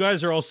 So you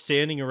guys are all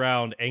standing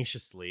around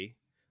anxiously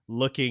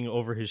looking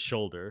over his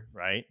shoulder,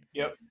 right?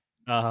 Yep.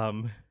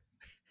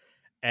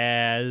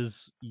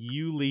 As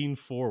you lean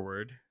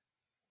forward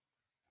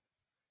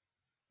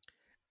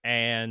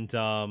and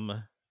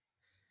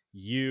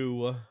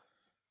you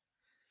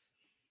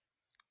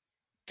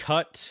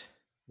cut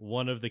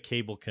one of the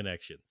cable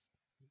connections.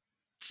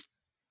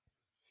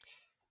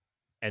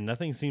 And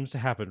nothing seems to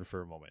happen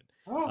for a moment.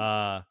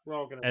 We're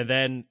all gonna. And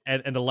then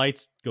and the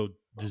lights go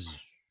zzz,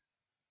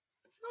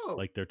 Oh,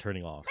 like they're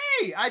turning off.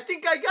 hey, I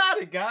think I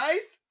got it,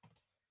 guys.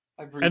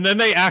 I breathe. And then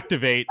they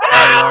activate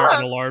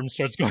an alarm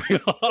starts going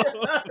off.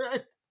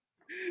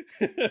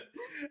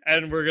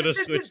 And we're gonna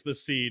switch the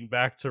scene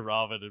back to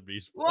Robin and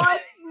Beast Boy.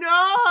 What?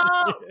 No!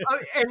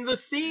 And the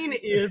scene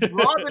is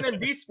Robin and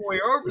Beast Boy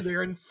are over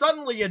there, and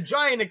suddenly a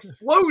giant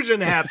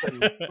explosion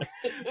happens.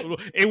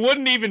 It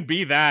wouldn't even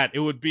be that. It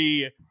would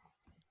be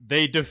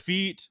they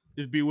defeat.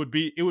 It would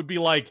be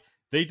like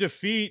they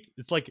defeat.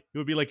 It's like it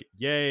would be like,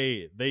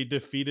 yay, they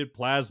defeated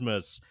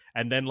Plasmus,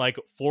 and then like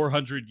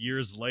 400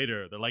 years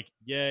later, they're like,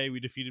 yay, we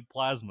defeated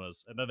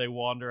Plasmus, and then they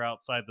wander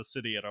outside the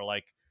city and are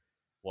like,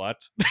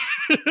 what?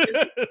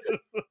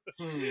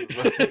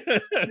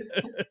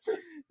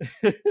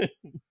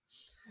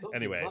 Something's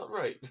Anyway. not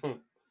right.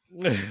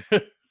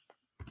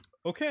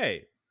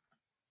 Okay.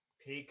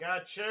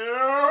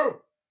 Pikachu!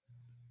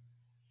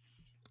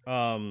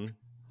 Um.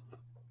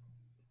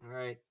 All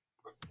right.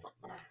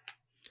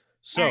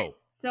 So Alright,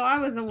 so I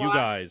was a you wasp.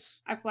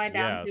 guys. I fly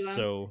down Yeah. to him.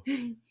 So.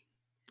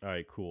 All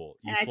right. Cool.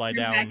 You And I fly turn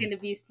back down. into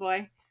Beast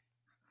Boy.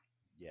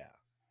 Yeah.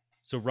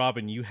 So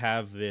Robin, you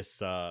have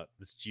this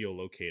this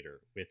geolocator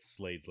with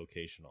Slade's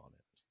location on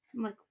it.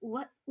 I'm like,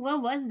 what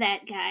was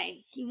that guy?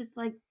 He was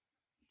like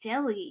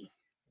jelly.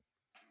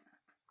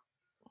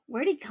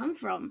 Where'd he come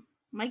from?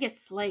 Might get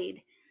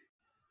slayed.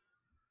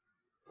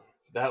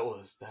 That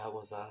was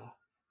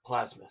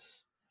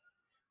Plasmus.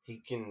 He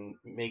can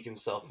make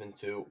himself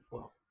into,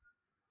 well,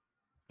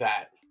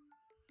 that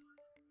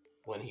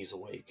when he's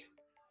awake.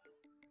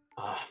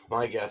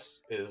 My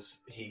guess is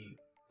he,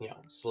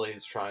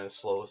 Slade's trying to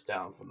slow us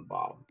down from the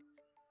bomb.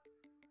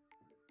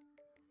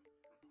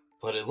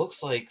 But it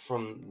looks like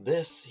from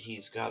this,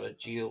 he's got a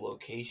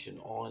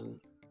geolocation on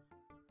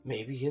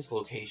maybe his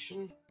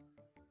location.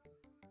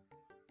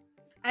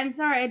 I'm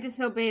sorry, I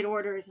disobeyed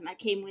orders and I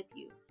came with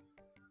you.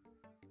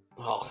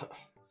 Well,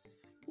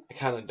 I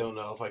kind of don't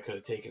know if I could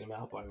have taken him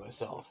out by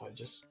myself. I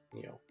just,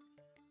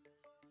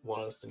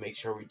 want us to make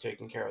sure we're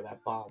taking care of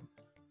that bomb.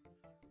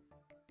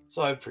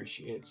 So I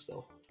appreciate it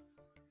still.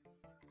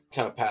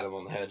 Kind of pat him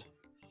on the head.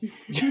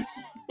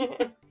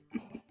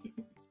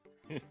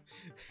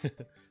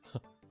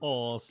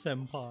 Oh,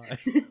 senpai.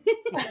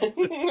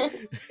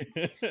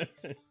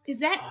 Is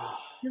that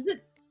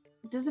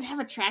does it have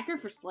a tracker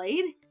for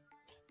Slade?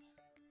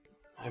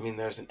 I mean,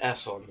 there's an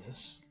S on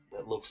this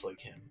that looks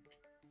like him.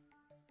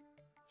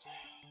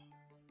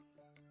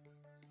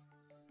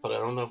 But I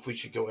don't know if we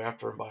should go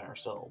after him by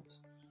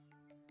ourselves.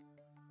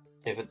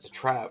 If it's a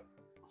trap,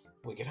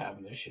 we could have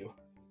an issue.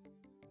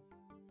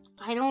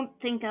 I don't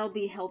think I'll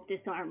be help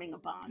disarming a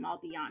bomb, I'll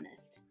be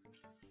honest.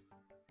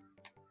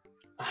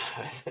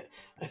 I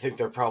think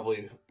they're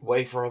probably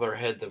way further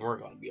ahead than we're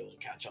going to be able to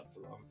catch up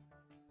to them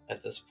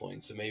at this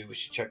point. So maybe we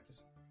should check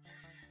this.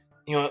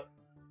 You know what?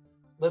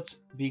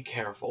 Let's be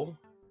careful.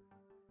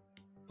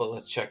 But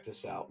let's check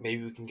this out.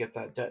 Maybe we can get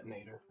that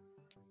detonator.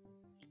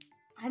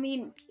 I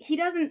mean, he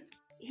doesn't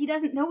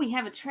know we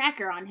have a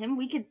tracker on him.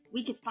 We could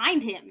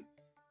find him.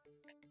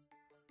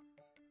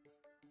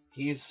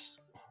 He's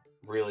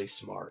really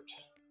smart.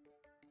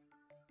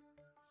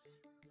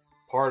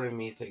 Part of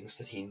me thinks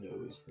that he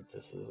knows that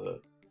this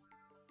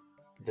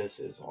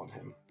is on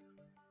him.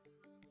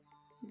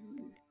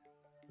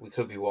 We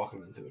could be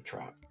walking into a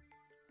trap.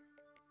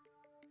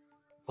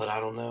 But I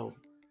don't know.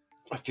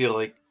 I feel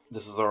like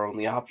this is our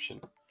only option.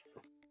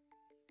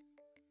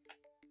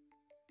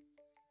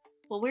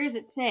 Well, where does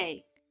it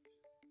say?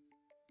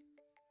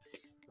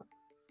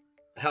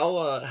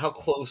 How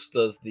close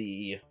does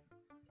the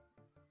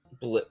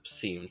blip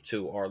seem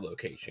to our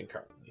location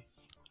currently?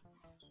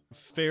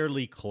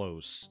 Fairly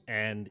close,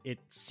 and it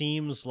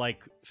seems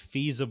like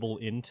feasible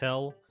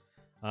intel,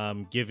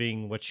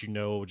 giving what you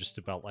know just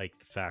about like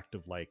the fact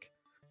of like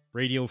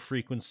radio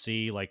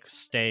frequency, like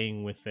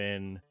staying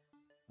within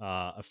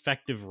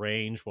effective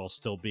range while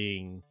still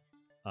being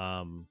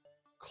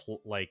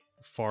like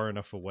far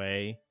enough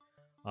away.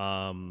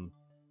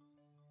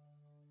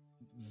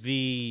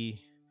 The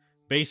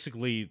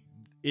basically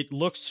it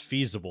looks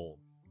feasible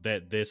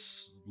that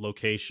this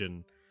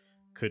location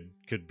could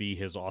be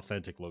his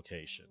authentic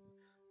location.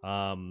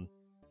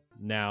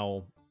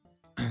 Now,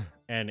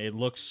 and it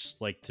looks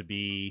like to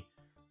be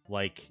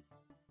like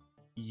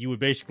you would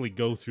basically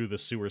go through the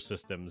sewer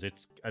systems.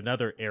 It's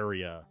another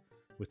area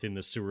within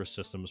the sewer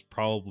systems,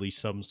 probably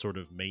some sort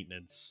of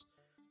maintenance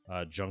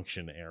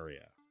junction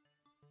area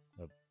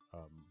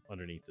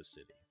underneath the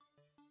city.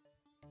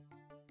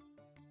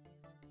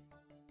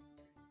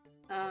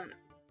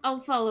 I'll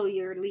follow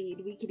your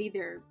lead. We could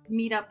either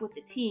meet up with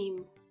the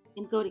team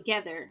and go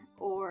together,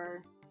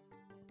 or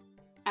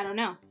I don't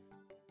know.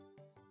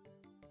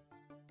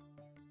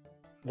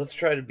 Let's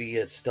try to be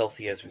as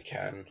stealthy as we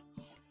can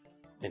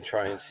and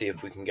try and see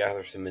if we can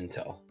gather some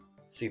intel.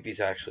 See if he's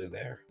actually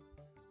there.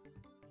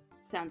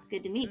 Sounds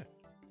good to me. Okay.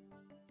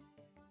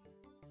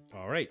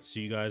 All right, so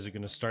you guys are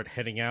going to start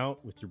heading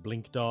out with your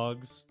blink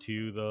dogs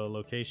to the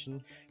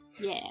location.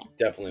 Yeah.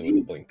 Definitely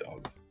with the blink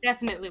dogs.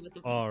 Definitely with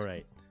the. All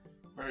right.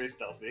 Very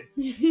stealthy.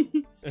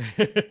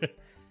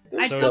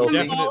 I So told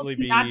him definitely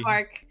to not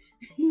bark.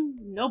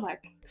 No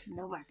bark.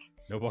 No bark.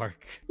 No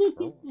bark.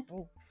 Oh,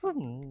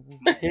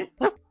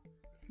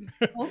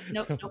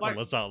 no bark.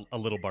 Unless a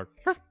little bark.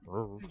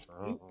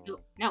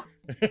 No.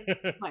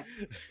 Bark.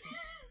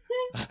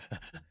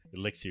 It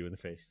licks you in the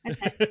face. I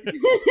pet.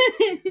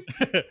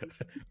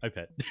 I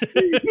pet.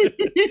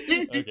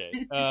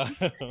 Okay.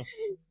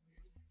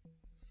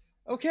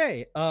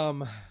 Okay.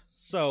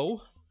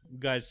 So you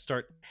guys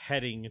start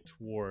heading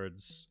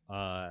towards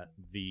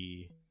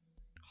the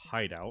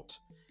hideout,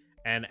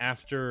 and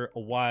after a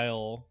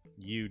while,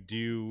 you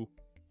do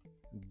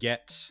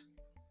get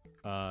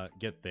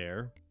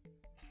there.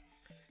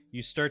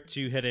 You start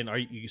to head in.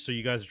 So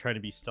you guys are trying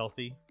to be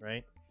stealthy,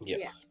 right?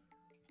 Yes.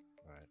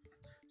 All right.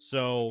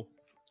 So,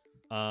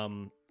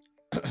 um,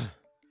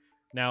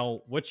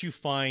 now what you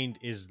find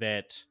is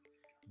that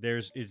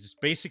it's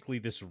basically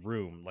this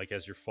room, like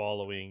as you're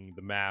following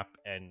the map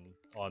and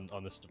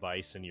on this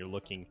device, and you're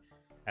looking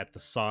at the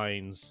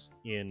signs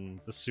in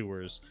the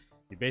sewers.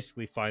 You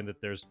basically find that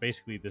there's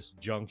basically this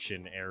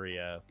junction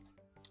area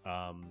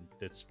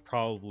that's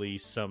probably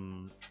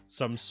some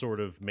sort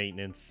of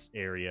maintenance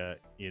area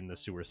in the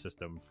sewer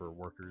system for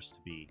workers to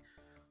be.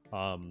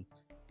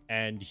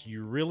 And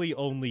you really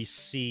only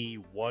see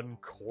one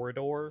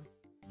corridor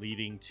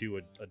leading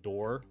to a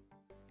door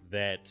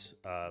that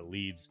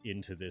leads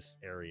into this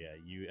area.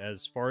 You,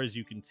 as far as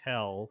you can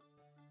tell,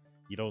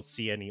 you don't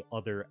see any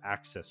other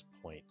access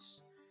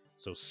points.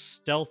 So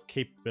stealth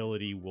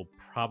capability will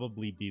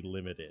probably be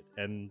limited.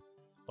 And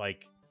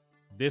like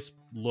this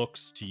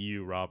looks to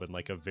you, Robin,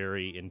 like a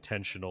very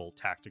intentional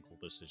tactical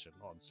decision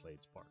on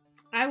Slade's part.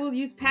 I will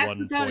use pass 1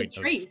 without a point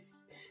of-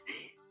 trace.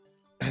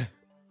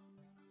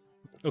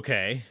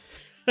 Okay.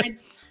 I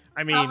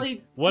I mean,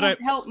 Probably what won't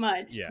I help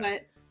much, yeah.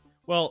 but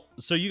Well,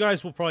 so you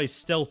guys will probably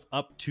stealth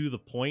up to the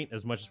point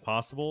as much as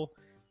possible,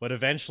 but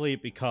eventually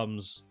it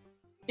becomes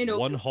an open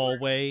one door.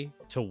 hallway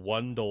to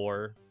one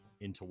door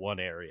into one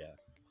area,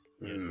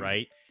 Mm.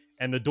 right?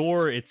 And the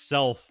door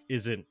itself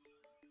isn't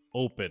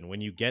open.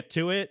 When you get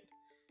to it,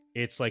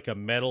 it's like a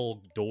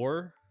metal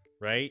door,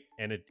 right?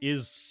 And it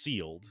is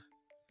sealed.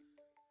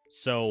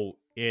 So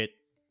it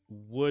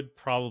would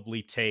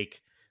probably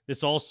take.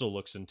 This also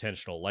looks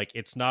intentional. Like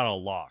it's not a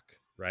lock,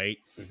 right?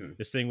 Mhm.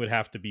 This thing would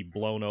have to be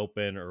blown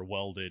open or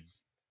welded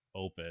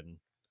open,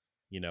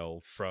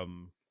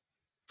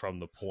 from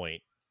the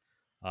point.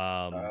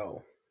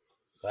 Oh,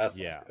 that's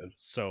Yeah. not good.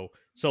 So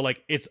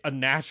like it's a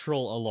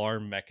natural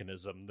alarm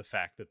mechanism, the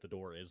fact that the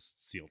door is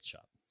sealed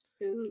shut.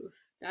 Ooh,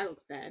 that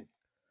looks bad.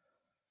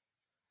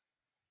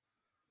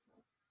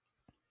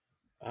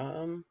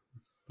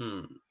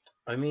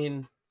 I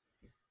mean,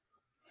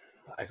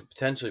 I could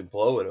potentially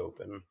blow it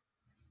open,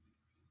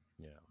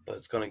 Yeah. but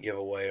it's going to give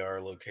away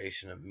our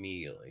location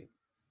immediately.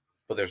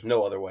 But there's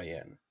no other way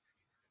in.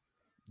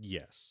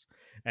 Yes.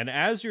 And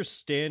as you're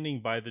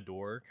standing by the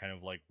door, kind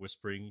of like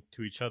whispering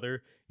to each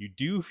other, you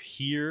do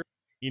hear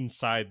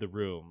inside the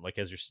room, like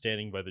as you're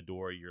standing by the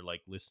door, you're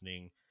like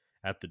listening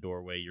at the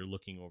doorway, you're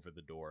looking over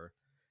the door.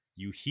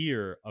 You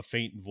hear a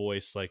faint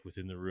voice like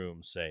within the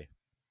room say,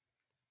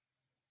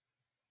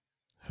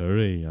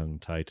 "Hurry, young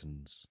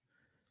titans.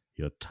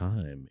 Your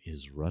time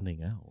is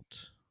running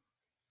out."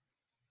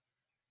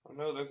 Oh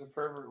no, there's a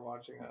pervert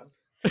watching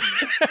us.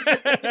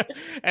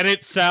 And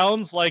it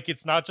sounds like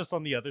it's not just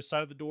on the other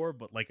side of the door,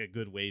 but like a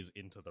good ways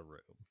into the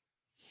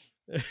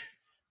room.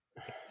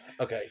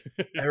 Okay,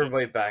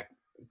 everybody back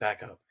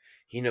up.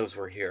 He knows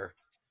we're here.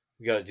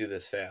 We got to do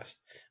this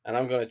fast. And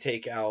I'm going to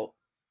take out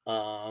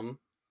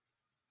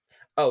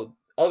Oh,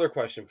 other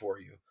question for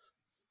you.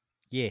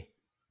 Yeah.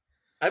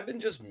 I've been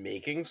just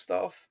making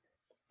stuff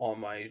on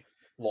my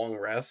long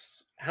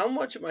rests. How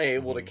much am I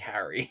able to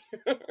carry?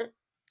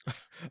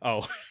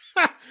 Oh,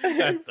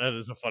 that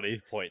is a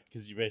funny point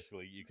because you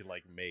could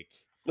like make.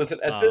 Listen,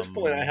 at this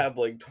point, I have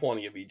like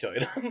 20 of each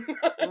item.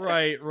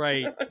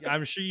 Right.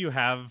 I'm sure you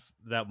have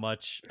that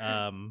much.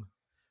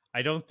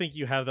 I don't think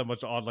you have that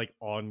much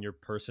on your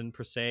person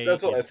per se.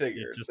 That's what I It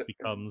figured. just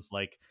becomes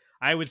like,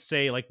 I would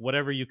say like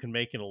whatever you can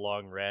make in a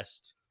long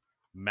rest,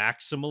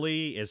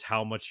 maximally is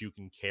how much you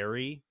can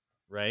carry,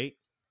 right?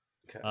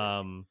 Okay.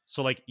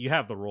 So like you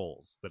have the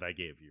rolls that I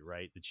gave you,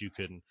 right? That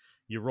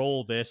you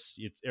roll this.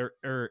 It's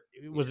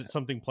was it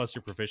something plus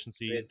your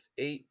proficiency? It's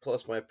 8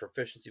 plus my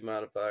proficiency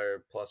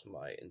modifier plus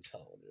my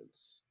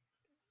intelligence.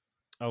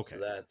 Okay.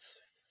 So that's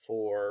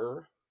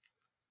 4,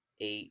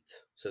 8,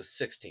 so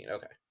 16.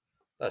 Okay.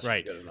 That's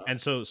right. good enough.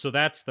 And so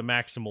that's the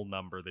maximal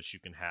number that you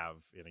can have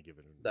in a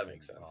given That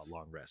makes sense.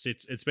 long rest.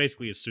 It's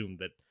basically assumed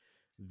that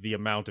the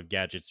amount of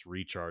gadgets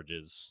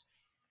recharges,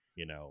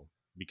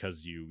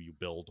 because you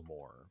build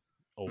more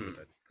over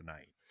the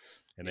night,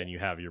 and then you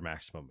have your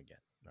maximum again.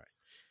 All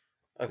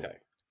right. Okay.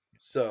 Cool.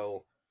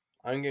 So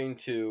I'm going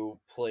to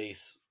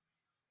place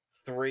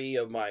 3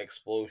 of my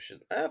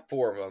explosion,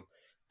 4 of them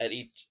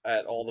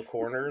at all the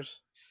corners.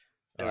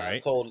 And All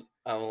right.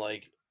 I'm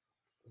like,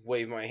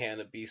 wave my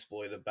hand at Beast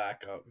Boy to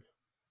back up.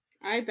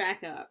 I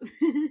back up.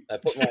 I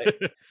put my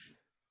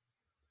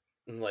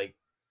like,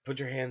 put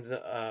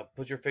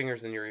your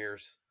fingers in your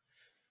ears.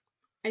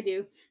 I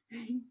do.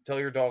 Tell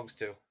your dogs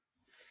to.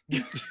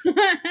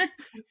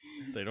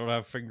 They don't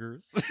have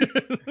fingers.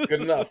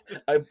 Good enough.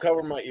 I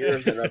cover my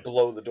ears and I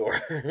blow the door.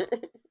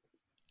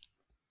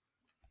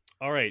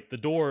 All right, the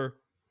door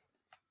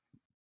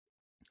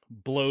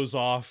blows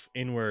off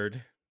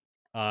inward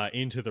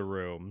into the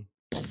room.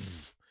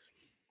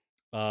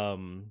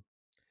 All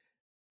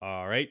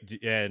right,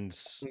 and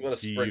I'm gonna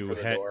sprint for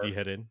the door. Do you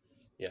head in?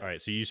 Yeah. All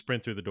right, so you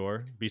sprint through the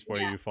door. Beast Boy,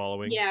 Yeah. are you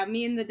following? Yeah,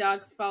 me and the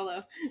dogs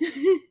follow.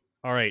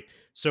 All right,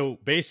 so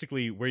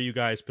basically, where you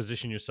guys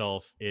position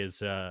yourself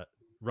is,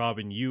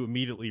 Robin, you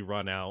immediately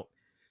run out.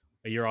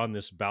 You're on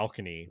this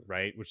balcony,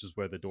 right, which is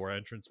where the door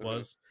entrance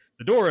was.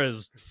 the door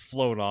has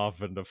flown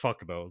off into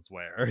fuck knows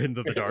where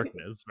into the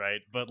darkness,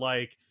 right? But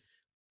like,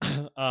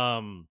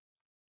 um,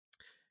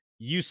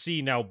 you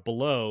see now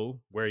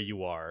below where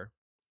you are.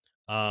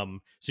 So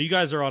you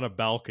guys are on a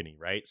balcony,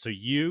 right? So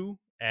you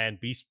and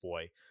Beast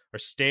Boy are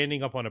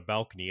standing up on a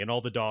balcony, and all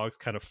the dogs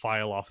kind of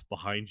file off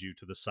behind you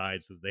to the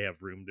side so that they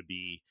have room to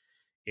be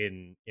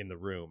in the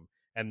room.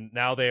 And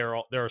now there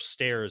are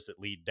stairs that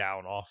lead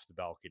down off the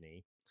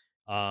balcony.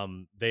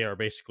 They are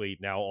basically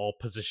now all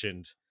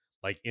positioned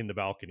like in the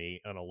balcony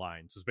on a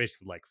line. So it's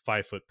basically like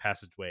 5-foot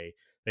passageway.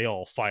 They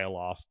all file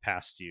off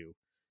past you.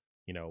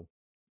 You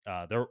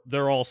know,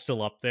 they're all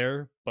still up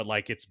there, but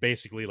like it's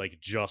basically like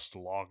just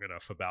long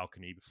enough a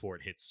balcony before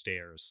it hits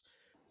stairs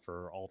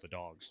for all the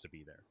dogs to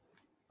be there.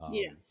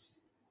 Yeah.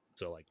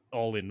 So like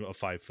all in a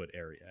 5-foot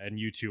area, and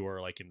you two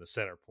are like in the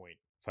center point,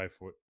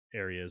 5-foot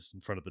areas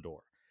in front of the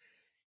door.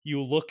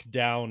 You look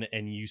down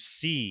and you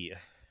see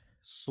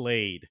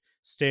Slade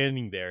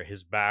standing there,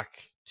 his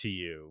back to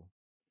you,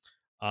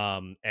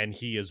 and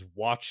he is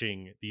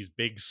watching these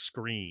big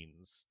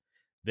screens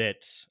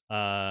that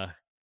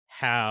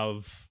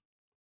have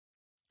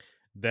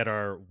that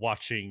are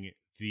watching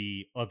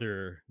the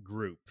other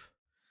group.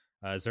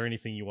 Is there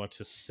anything you want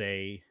to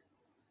say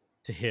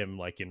to him,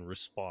 like in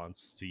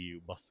response to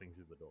you busting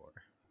through the door?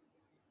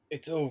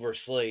 It's over,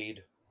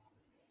 Slade.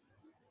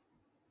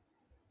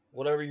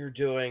 Whatever you're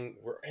doing,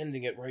 we're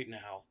ending it right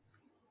now.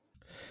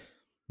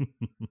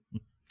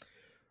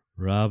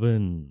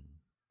 Robin,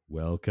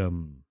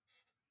 welcome.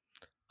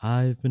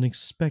 I've been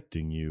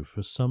expecting you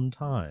for some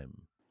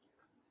time.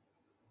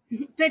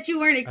 Bet you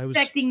weren't I was.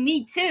 expecting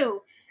me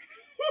too.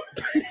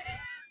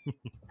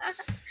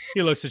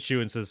 He looks at you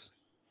and says,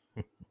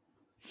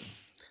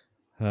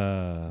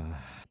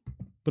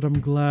 but I'm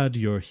glad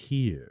you're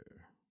here.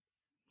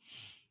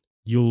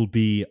 You'll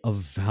be a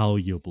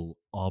valuable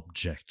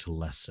object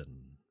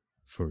lesson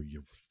for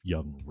your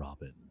young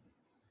Robin.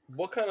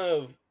 What kind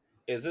of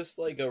is this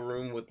like a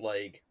room with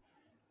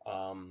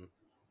um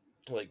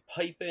like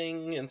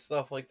piping and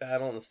stuff like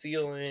that on the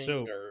ceiling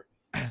or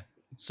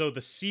So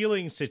the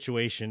ceiling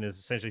situation is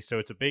essentially, so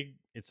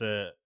it's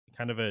a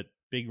kind of a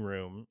big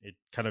room. It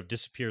kind of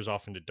disappears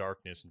off into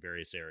darkness in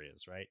various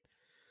areas, right?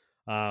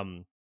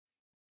 Um,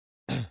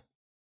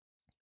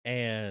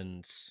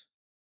 and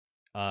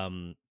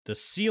the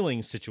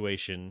ceiling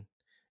situation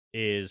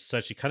is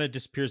such, it kind of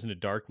disappears into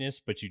darkness,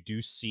 but you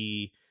do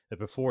see that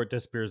before it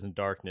disappears in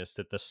darkness,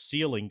 that the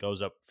ceiling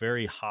goes up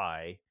very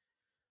high,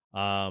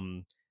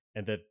 um,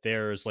 and that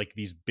there's like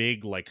these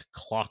big like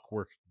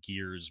clockwork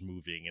gears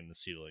moving in the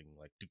ceiling,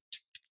 like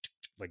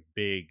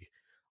big,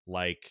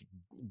 like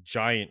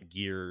giant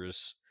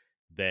gears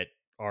that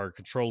are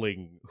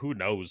controlling who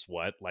knows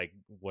what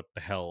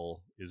the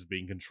hell is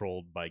being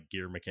controlled by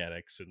gear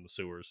mechanics in the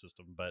sewer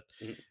system, but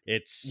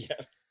it's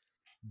yeah.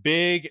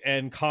 big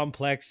and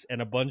complex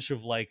and a bunch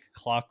of like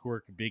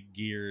clockwork big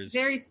gears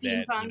Very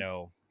that,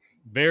 steampunk.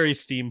 very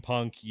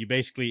steampunk. You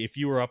basically, if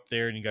you were up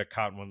there and you got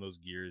caught in one of those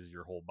gears,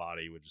 your whole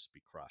body would just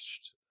be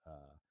crushed.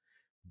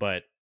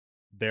 But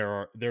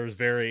there's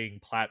varying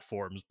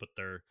platforms, but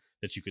they're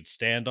that you could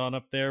stand on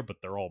up there,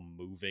 but they're all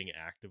moving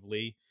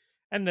actively.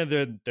 And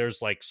then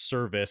there's like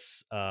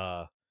service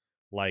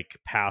like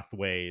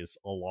pathways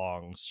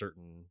along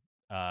certain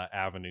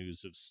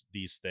avenues of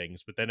these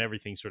things, but then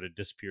everything sort of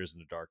disappears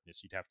into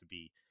darkness. You'd have to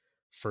be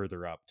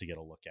further up to get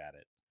a look at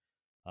it.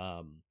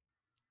 I'm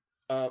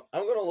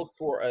gonna look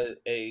for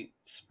a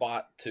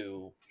spot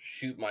to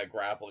shoot my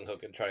grappling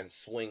hook and try and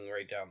swing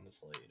right down the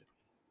Slade.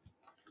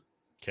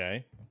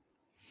 Okay.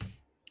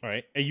 All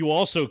right. And you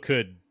also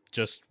could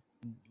just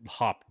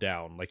hop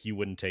down, like you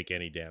wouldn't take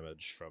any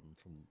damage from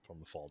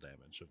the fall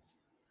damage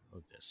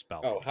of this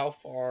balcony. Oh, how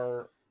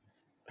far?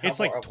 It's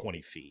like up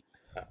 20 feet.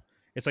 Oh.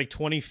 It's like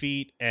 20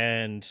 feet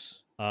and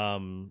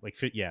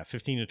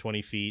 15 to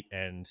 20 feet,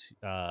 and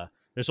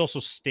there's also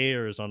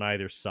stairs on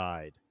either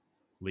side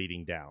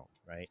leading down,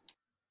 right?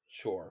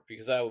 Sure,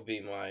 because that would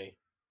be my.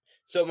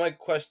 So my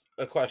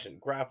question: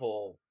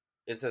 grapple.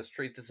 It says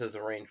treat this as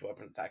a ranged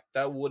weapon attack.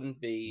 That wouldn't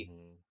be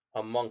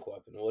a monk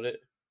weapon, would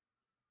it?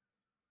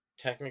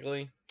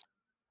 Technically.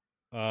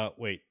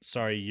 Wait,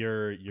 sorry,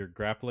 your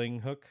grappling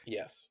hook?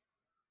 Yes.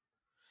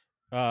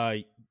 Uh,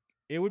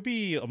 it would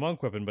be a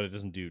monk weapon, but it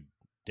doesn't do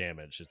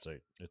damage. It's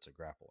a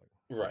grappling.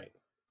 Right,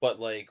 but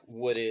like,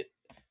 would it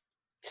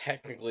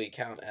technically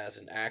count as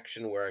an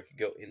action where I could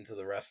go into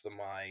the rest of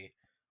my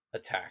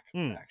attack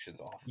actions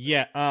off?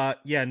 Yeah,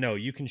 no,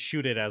 you can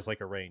shoot it as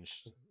like a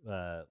ranged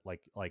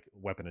like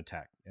weapon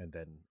attack and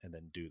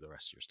then do the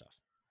rest of your stuff.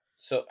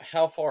 So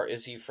how far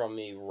is he from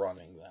me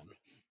running then?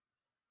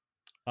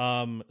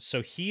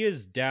 So he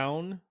is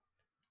down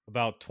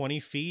about 20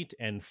 feet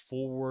and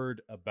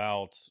forward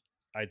about,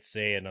 I'd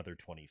say, another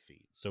 20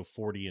 feet. So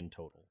 40 in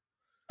total.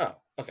 Oh,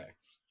 okay.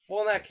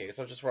 Well, in that case,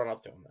 I'll just run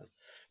up to him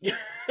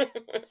then.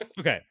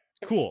 Okay,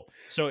 cool.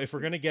 So if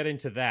we're going to get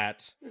into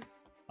that,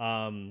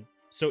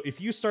 so if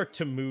you start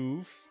to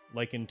move,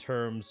 like in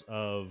terms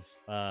of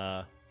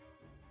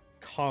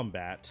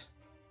combat,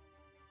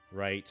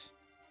 right?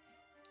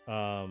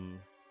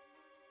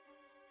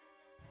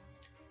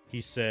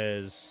 he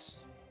says,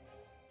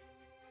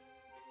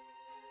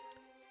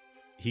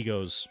 he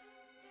goes,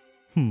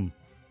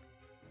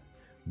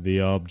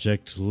 the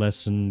object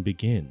lesson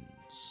begins.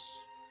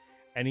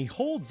 And he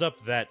holds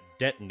up that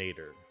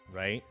detonator,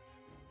 right?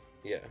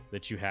 Yeah.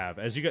 That you have.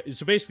 As you guys,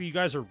 so basically you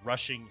guys are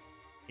rushing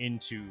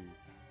into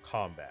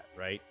combat,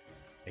 right?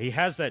 He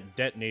has that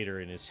detonator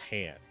in his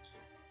hand.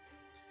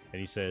 And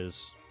he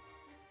says,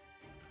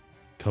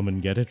 come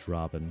and get it,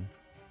 Robin.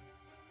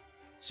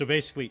 So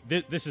basically,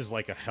 this is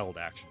like a held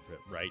action for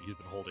him, right? He's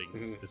been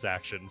holding this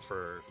action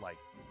for like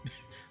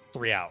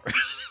 3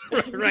 hours,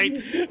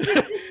 right?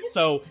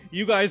 So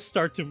you guys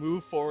start to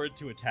move forward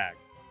to attack.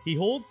 He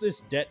holds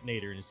this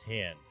detonator in his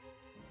hand,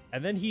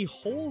 and then he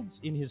holds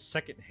in his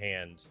second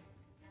hand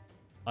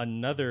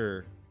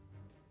another.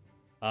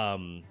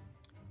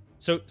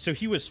 So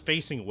he was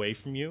facing away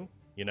from you,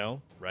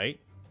 right?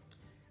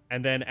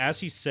 And then as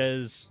he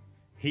says,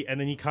 he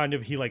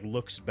like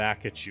looks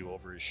back at you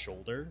over his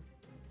shoulder.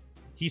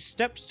 He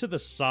steps to the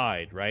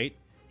side, right?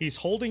 He's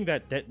holding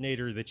that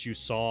detonator that you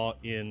saw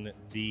in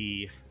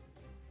the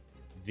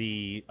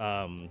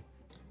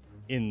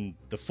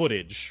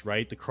footage,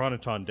 right? The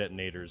Chronoton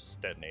detonator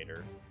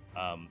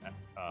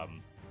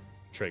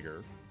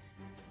trigger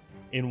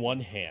in one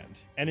hand.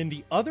 And in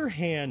the other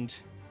hand,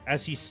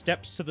 as he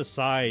steps to the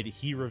side,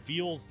 he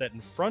reveals that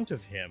in front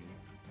of him,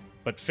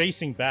 but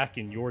facing back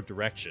in your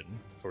direction,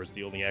 towards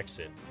the only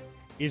exit,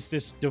 is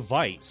this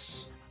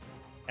device.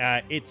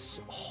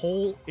 Its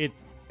whole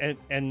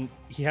and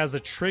he has the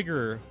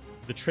trigger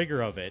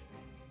of it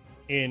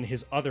in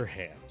his other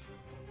hand.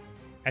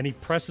 And he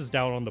presses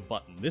down on the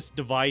button. This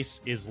device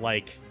is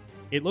like,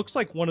 it looks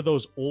like one of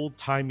those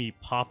old-timey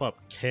pop-up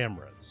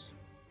cameras.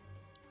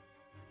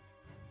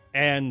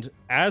 And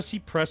as he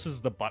presses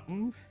the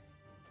button,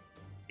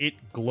 it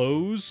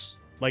glows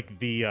like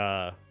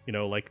the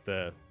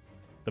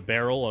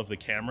barrel of the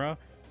camera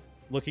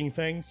looking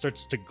thing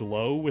starts to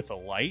glow with a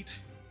light,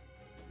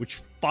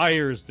 which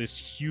fires this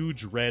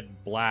huge red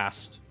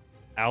blast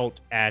out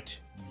at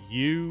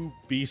you,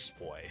 Beast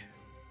Boy,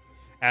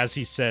 as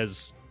he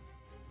says,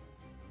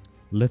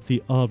 let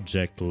the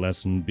object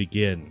lesson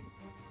begin.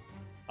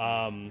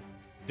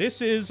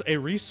 This is a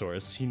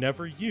resource he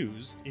never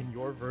used in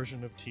your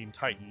version of Teen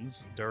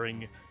Titans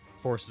during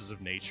Forces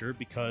of Nature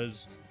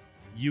because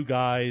you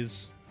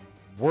guys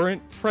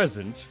weren't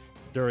present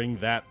during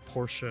that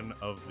portion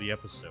of the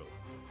episode.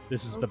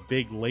 This is the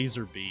big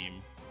laser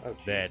beam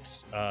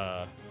that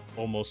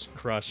almost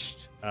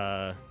crushed,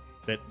 that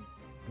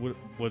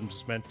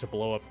was meant to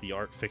blow up the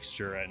art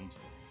fixture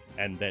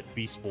and that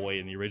Beast Boy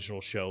in the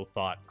original show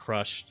thought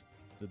crushed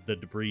the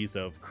debris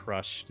of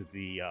crushed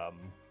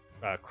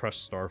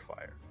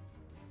Starfire.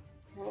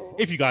 Oh.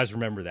 If you guys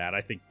remember that,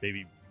 I think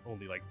maybe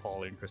only like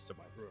Paul and Krista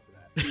might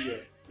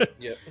remember that.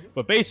 Yeah.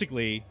 But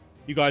basically,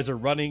 you guys are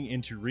running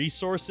into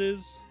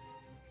resources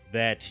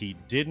that he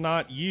did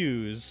not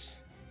use,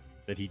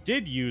 that he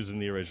did use in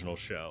the original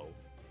show.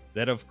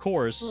 That, of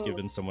course,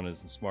 given someone as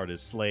smart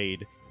as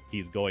Slade,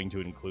 he's going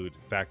to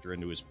factor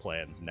into his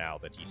plans now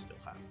that he still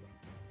has them.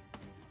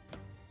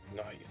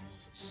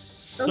 Nice.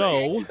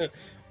 So,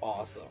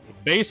 Awesome.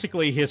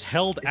 basically, his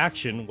held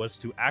action was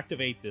to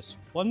activate this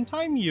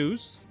one-time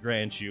use,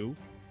 grant you,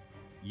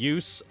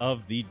 use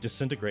of the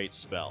Disintegrate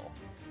spell.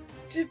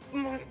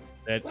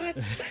 That, What?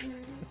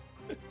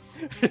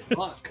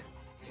 Fuck.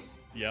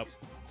 Yep.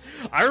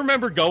 I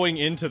remember going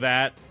into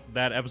that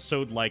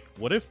episode like,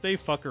 what if they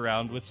fuck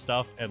around with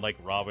stuff and like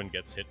Robin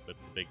gets hit with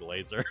the big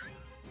laser?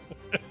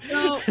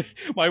 So-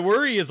 My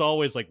worry is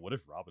always like, what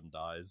if Robin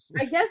dies?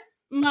 I guess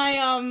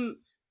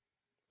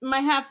my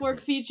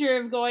half-work feature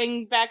of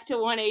going back to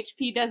 1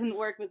 HP doesn't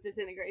work with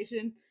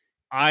disintegration.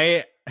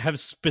 I have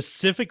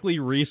specifically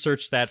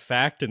researched that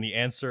fact, and the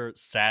answer,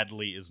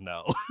 sadly, is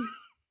no.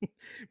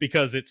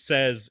 Because it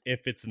says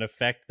if it's an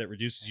effect that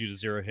reduces you to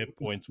 0 hit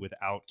points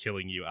without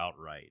killing you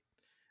outright.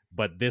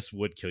 But this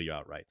would kill you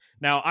outright.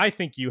 Now, I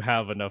think you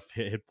have enough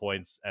hit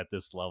points at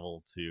this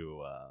level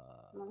to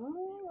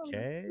Let's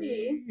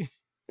see.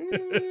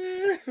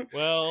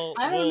 well,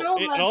 I don't know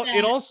about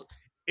that.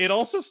 it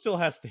also still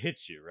has to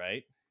hit you,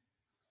 right?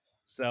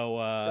 So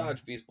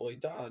Dodge, Beast Boy,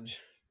 dodge.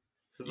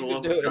 For the You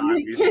love can of do it. God,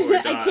 Beast Boy,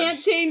 I can't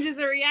dodge. change as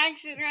a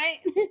reaction, right?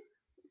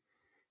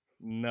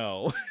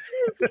 no.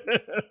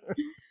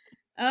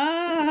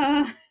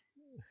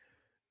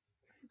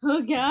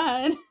 Oh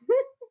God.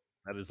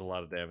 That is a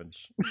lot of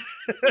damage.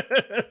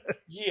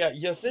 Yeah,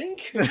 you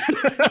think? It's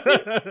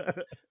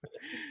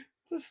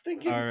a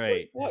stinking, All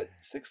right. what,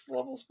 6th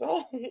level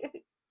spell?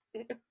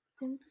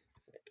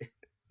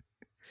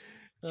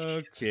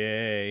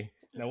 Okay.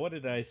 Now, what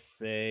did I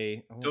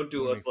say? Don't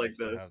do us like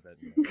this.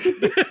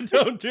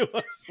 Don't do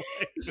us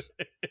like this.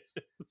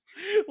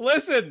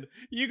 Listen,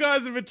 you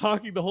guys have been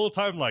talking the whole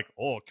time like,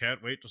 oh,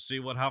 can't wait to see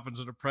what happens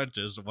in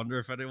Apprentice. I wonder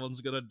if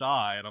anyone's going to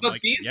die. And I'm The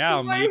like, Beast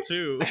yeah, Boy? me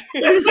too. I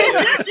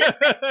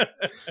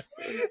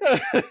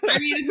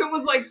mean, if it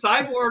was like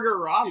Cyborg or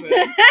Robin,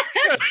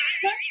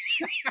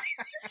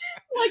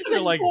 Like You're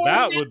like,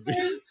 that would be...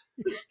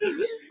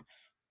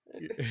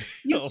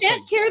 You Oh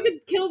can't my God.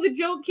 kill the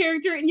joke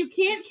character, and you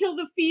can't kill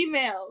the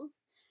females.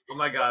 Oh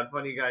my god,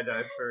 funny guy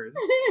dies first.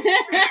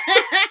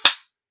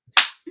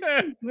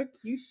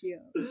 Mercutio.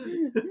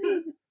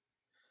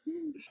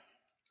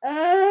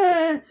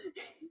 I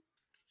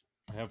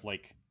have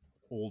like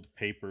old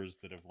papers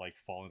that have like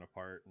fallen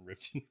apart and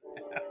ripped in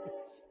half.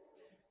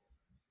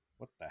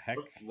 What the heck?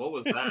 What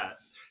was that?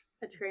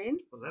 A train?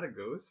 Was that a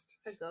ghost?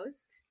 A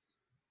ghost?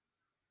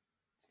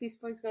 It's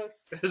Beast Boy's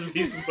ghost.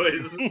 Beast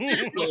Boy's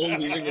still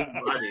leaving his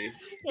body.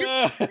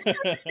 Oh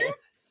my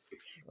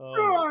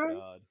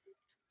God.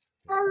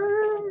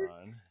 Hold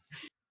on.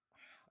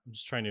 I'm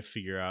just trying to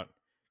figure out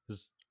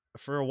because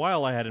for a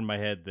while I had in my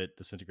head that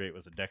Disintegrate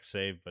was a deck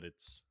save, but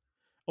it's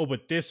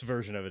but this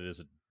version of it is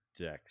a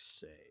deck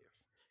save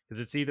because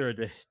it's either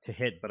to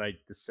hit, but I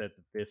just said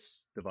that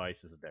this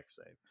device is a deck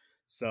save,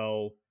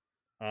 so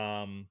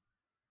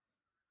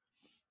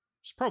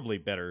it's probably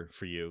better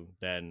for you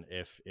than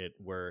if it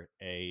were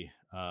a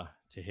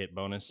to hit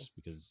bonus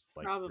because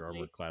like your armor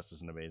Probably. class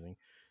isn't amazing.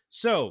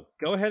 So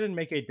go ahead and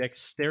make a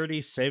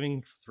dexterity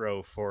saving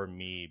throw for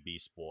me,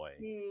 Beast Boy.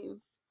 Save.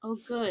 Oh,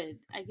 good.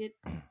 I get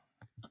a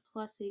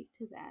 +8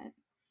 to that.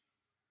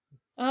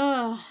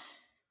 Ugh.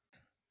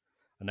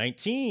 A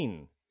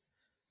 19.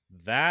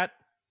 That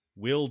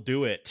will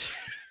do it.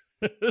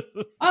 I'm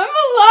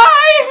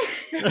alive!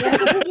 I'm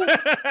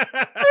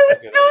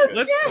so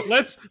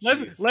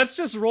let's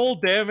just roll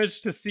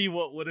damage to see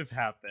what would have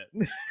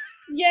happened.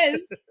 Yes.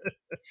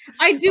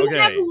 I do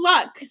have Okay.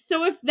 luck,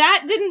 so if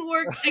that didn't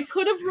work, I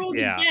could have rolled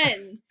Yeah.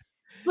 again.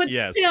 But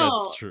Yes,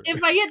 still, that's true.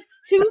 if I get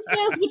 2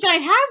 fails, which I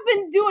have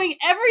been doing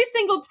every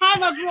single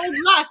time I've rolled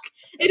luck,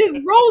 it is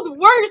rolled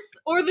worse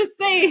or the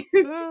same.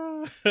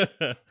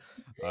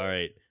 All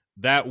right.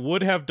 That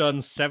would have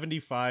done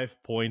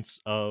 75 points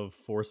of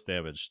force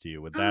damage to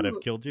you. Would that have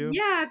killed you?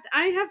 Yeah,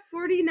 I have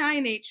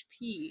 49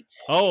 HP.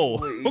 Oh,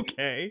 Holy-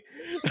 okay.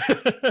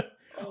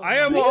 Oh, I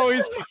am man.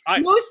 always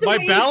Most of my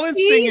my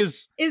balancing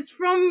HP is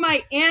from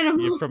my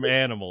animals. from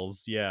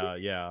animals. Yeah,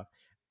 yeah.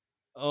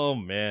 Oh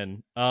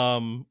man.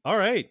 All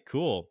right,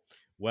 cool.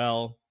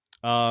 Well,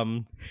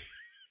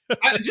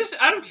 Just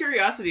out of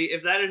curiosity,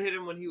 if that had hit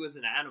him when he was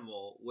an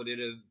animal, would it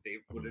have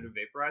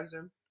vaporized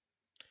him?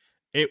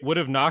 it would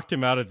have knocked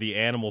him out of the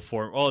animal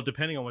form. Well,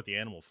 depending on what the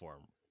animal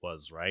form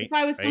was, right? If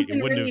I was Right? something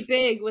It wouldn't really have,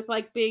 big with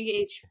like big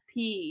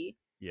HP,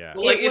 yeah.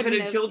 Well, like if it wouldn't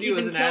had have killed you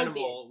as even an killed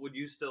animal, would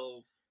you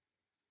still?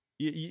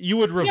 You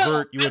would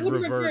revert. No, I would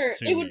revert.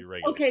 to It would. your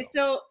regular Okay, self.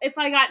 so if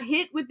I got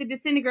hit with the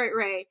disintegrate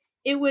ray,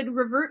 it would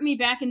revert me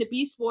back into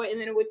Beast Boy, and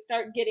then it would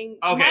start getting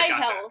Okay, my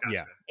gotcha, health gotcha.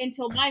 Yeah.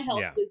 until my health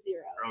Yeah. was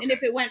 0. And Okay.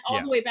 if it went all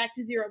Yeah. the way back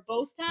to 0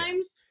 both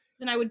times,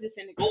 then I would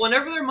disintegrate. Well,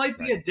 whenever there might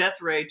be Right. a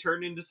death ray,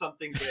 turn into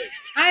something big.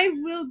 I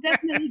will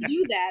definitely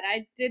do that.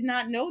 I did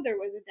not know there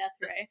was a death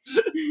ray.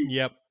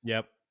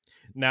 Yep.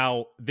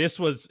 Now, this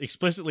was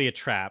explicitly a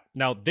trap.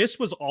 Now, this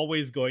was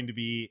always going to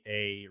be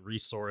a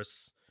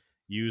resource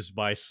used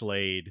by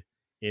Slade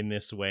in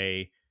this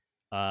way,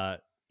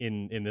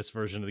 in this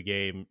version of the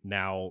game.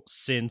 Now,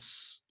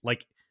 since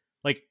like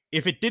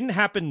if it didn't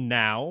happen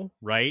now,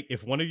 right?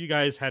 If one of you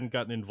guys hadn't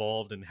gotten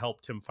involved and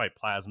helped him fight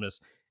Plasmus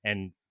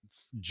and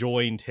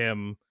joined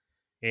him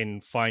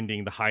in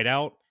finding the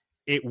hideout,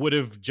 it would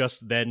have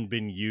just then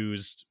been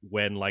used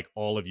when like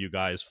all of you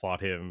guys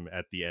fought him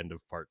at the end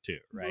of part 2,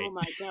 right? Oh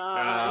my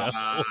god.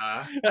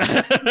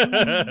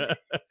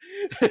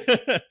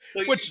 So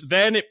Which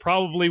then it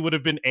probably would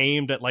have been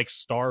aimed at like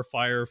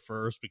Starfire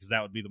first because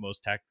that would be the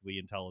most tactically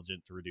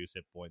intelligent to reduce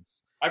hit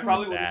points. I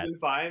probably would that. have been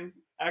fine,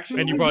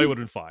 actually. And you probably would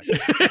have been fine.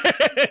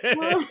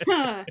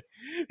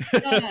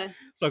 Yeah.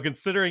 So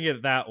considering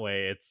it that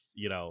way, it's,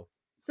 you know,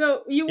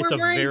 So you were It's a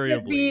worried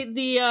that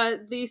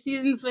variably- the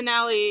season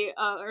finale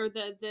or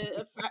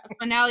the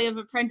finale of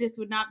Apprentice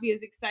would not be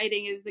as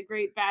exciting as the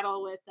great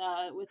battle with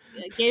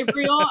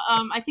Gabriel.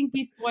 I think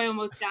Beast Boy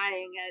almost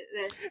dying.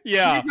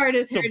 yeah. My heart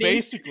is So hurting.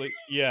 basically,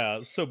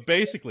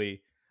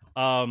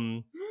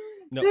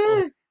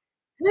 no.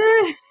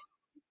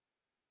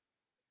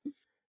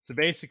 So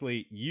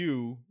basically,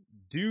 you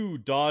do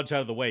dodge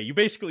out of the way. You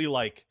basically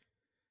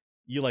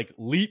you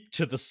leap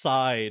to the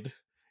side.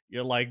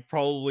 You're like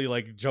probably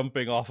like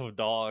jumping off of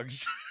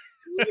dogs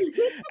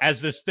as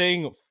this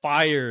thing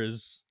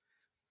fires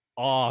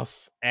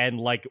off and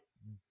like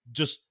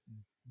just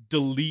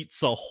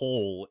deletes a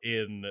hole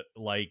in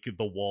like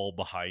the wall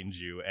behind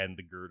you and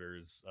the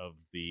girders of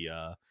the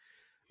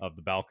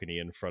balcony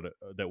in front of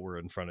that were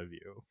in front of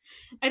you.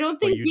 I don't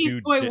But think you Beast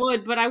do Boy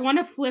would, but I want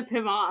to flip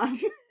him off.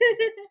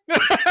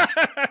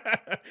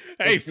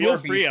 Hey, If feel you're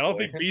free. Beast I don't Boy.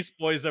 think Beast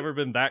Boy's ever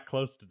been that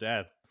close to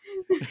death.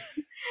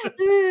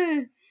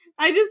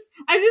 I'm just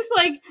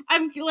like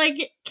I'm like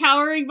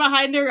cowering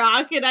behind a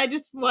rock, and I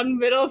just one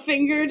middle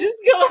finger just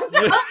goes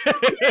up.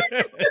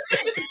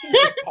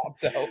 Just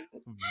pops out.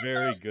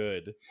 Very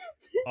good.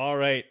 All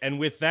right, and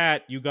with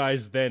that, you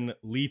guys then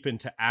leap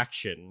into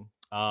action.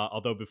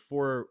 Although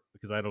before,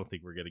 because I don't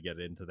think we're gonna get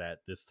into that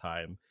this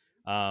time.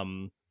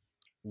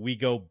 we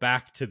go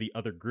back to the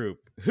other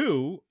group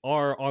who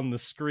are on the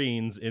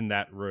screens in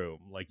that room.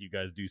 Like, you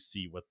guys do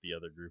see what the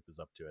other group is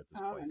up to at this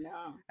point.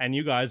 No. And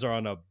you guys are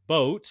on a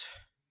boat.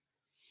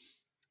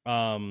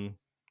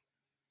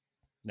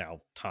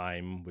 Now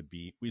time would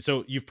be,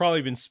 so you've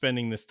probably been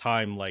spending this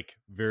time like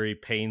very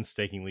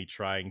painstakingly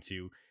trying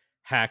to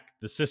hack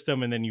the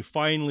system, and then you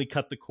finally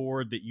cut the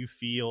cord that you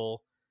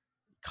feel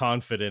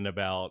confident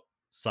about,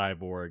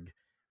 Cyborg,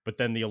 but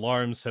then the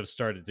alarms have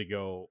started to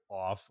go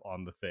off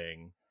on the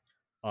thing.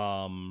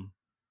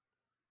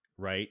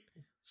 Right,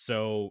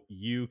 so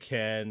you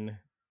can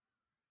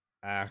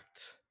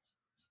act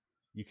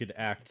you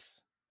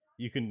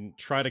can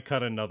try to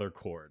cut another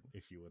cord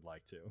if you would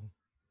like to.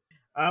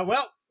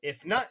 Well,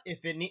 if not,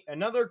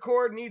 another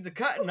cord needs a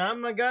cutting,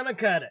 I'm gonna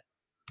cut it.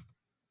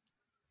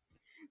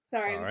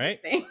 Sorry. All right.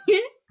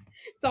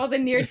 It's all the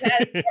near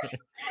death.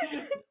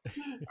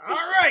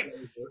 All right.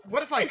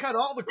 What if I cut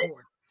all the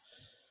cord?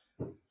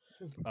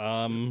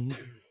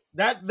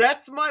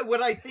 That's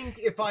what I think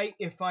if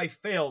I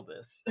fail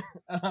this.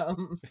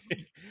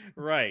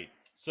 Right.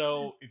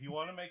 So if you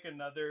want to make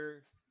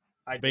another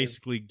I do.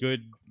 basically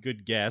good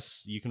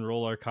guess, you can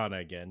roll Arcana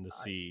again to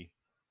see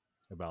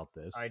about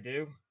this. I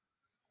do.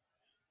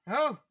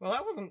 Oh, well,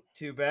 that wasn't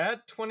too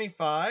bad.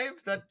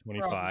 25. That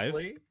 25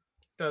 probably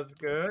does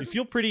good. You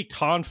feel pretty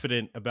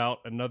confident about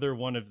another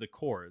one of the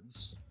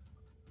cords,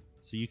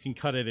 so you can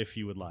cut it if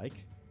you would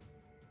like.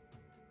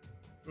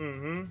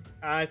 Mm-hmm.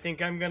 I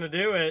think I'm gonna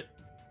do it.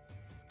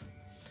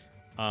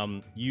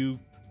 You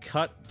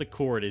cut the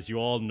cord as you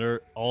all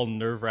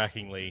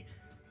nerve-wrackingly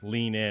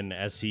lean in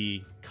as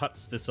he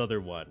cuts this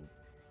other one,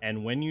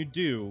 and when you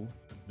do,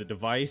 the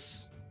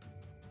device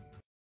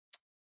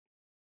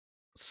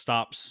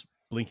stops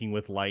blinking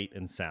with light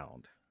and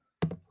sound.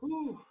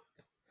 Whew.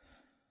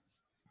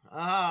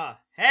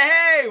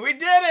 Hey, we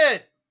did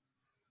it!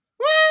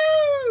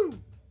 Woo!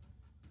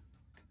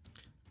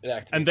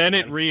 And then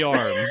it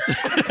rearms.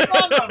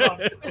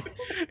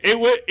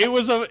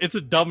 It's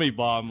a dummy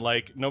bomb.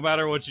 Like, no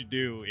matter what you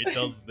do, it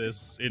does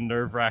this in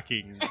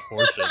nerve-wracking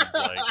portions.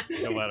 Like,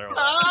 no matter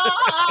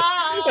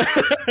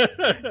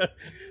what.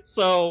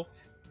 So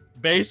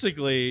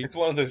basically, it's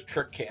one of those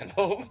trick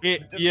candles.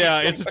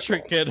 It's a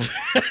trick candle.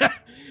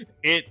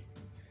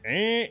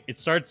 It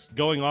starts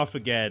going off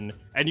again,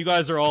 and you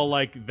guys are all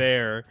like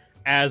there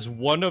as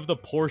one of the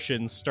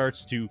portions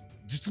starts to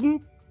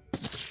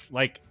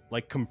like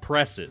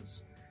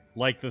compresses,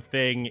 like the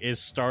thing is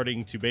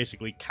starting to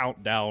basically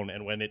count down,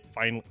 and when it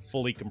finally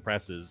fully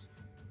compresses,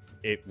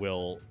 it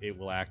will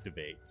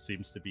activate.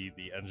 Seems to be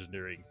the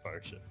engineering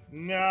function.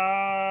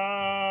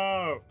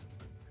 No.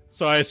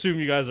 So I assume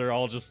you guys are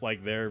all just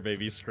like there,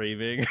 maybe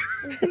screaming.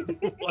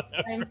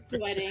 I'm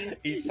sweating.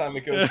 Each time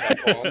it goes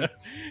back on.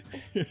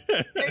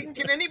 Hey,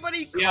 can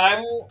anybody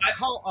call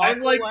I'm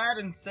like- Aqualad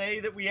and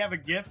say that we have a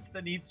gift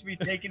that needs to be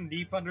taken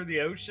deep under the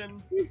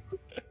ocean?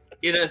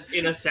 In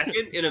a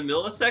second, in a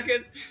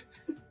millisecond.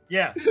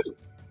 Yes.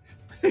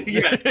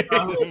 Yes.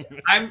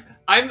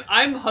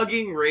 I'm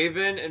hugging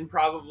Raven and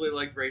probably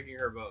like breaking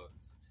her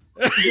bones.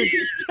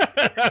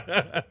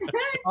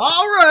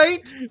 All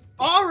right.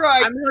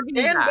 I'm looking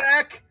Stand back.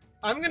 back.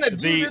 I'm gonna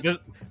do this.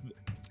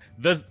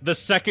 The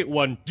second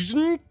one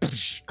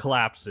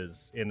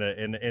collapses in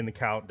the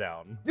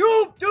countdown.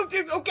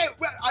 Okay.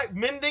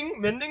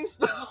 Mending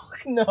spell.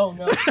 No.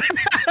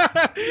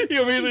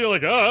 You immediately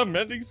like,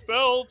 mending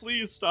spell.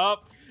 Please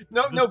stop.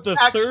 No. The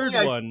Actually, third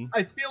one.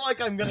 I feel like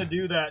I'm gonna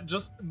do that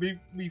just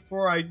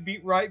before I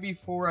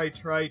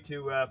try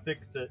to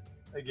fix it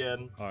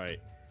again. All right.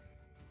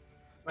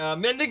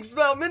 Mending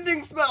spell.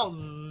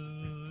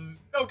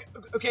 Zzz.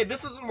 Okay,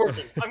 this isn't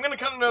working. I'm gonna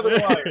cut another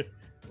wire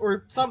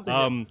or something.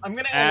 I'm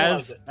gonna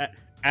analyze it.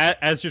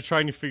 As you're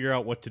trying to figure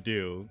out what to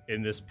do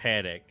in this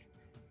panic,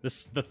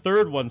 the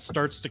third one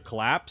starts to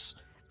collapse,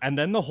 and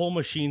then the whole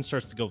machine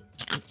starts to go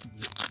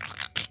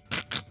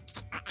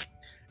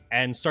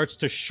and starts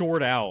to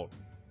short out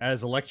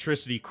as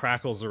electricity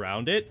crackles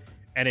around it,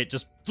 and it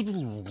just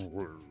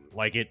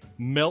like it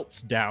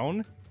melts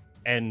down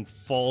and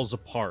falls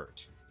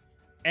apart.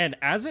 And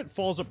as it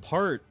falls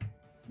apart,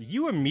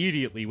 you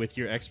immediately, with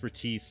your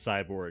expertise,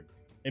 Cyborg,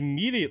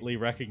 immediately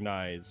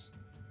recognize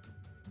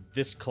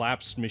this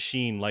collapsed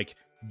machine. Like,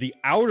 the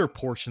outer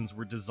portions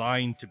were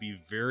designed to be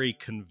very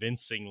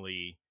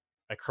convincingly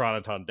a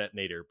chronoton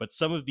detonator, but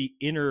some of the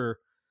inner,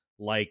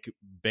 like,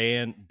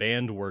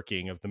 band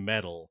working of the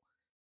metal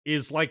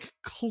is, like,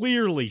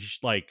 clearly,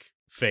 like,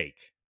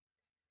 fake.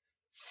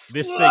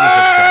 This thing is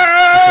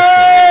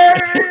a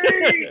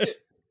fake.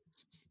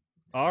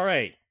 All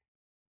right.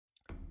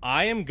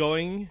 I am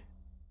going,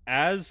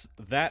 as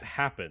that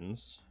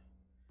happens,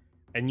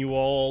 and you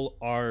all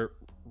are,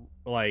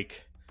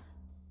 like,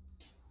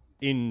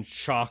 in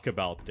shock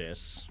about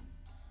this,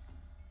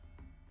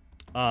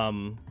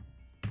 a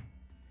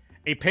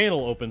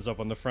panel opens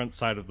up on the front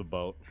side of the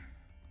boat,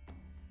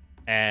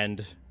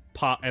 and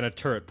a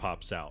turret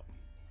pops out,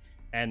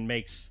 and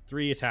makes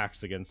 3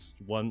 attacks against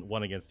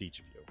one against each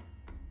of you,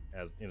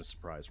 as in a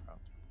surprise round.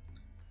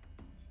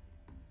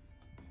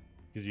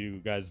 because you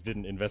guys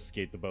didn't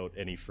investigate the boat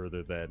any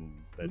further than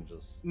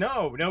just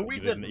No, we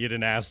you didn't.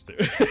 didn't ask to.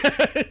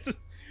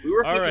 We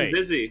were All fucking right.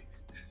 busy.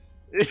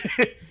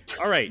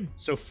 All right.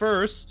 So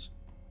first,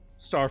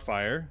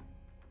 Starfire.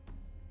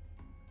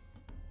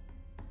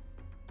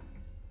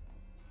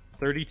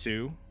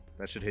 32.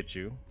 That should hit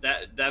you.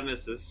 That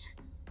misses.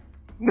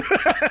 No.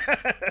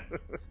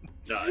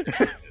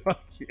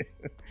 Fuck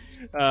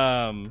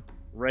you.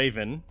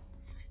 Raven.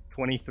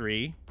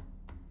 23.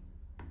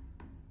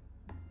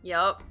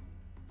 Yup.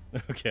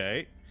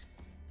 Okay.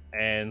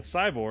 And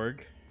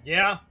Cyborg.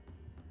 Yeah.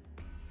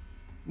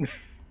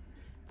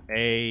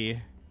 A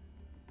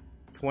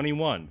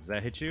 21. Does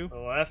that hit you?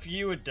 Well, F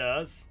you, it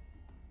does.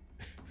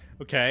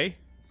 Okay.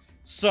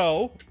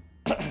 So,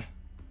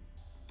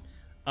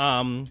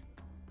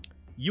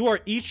 you are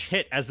each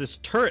hit as this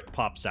turret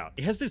pops out.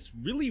 It has this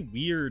really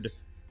weird,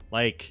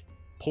 like,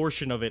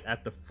 portion of it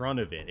at the front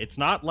of it. It's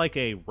not like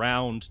a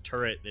round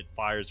turret that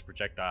fires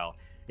projectile.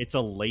 It's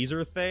a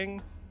laser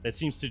thing that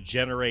seems to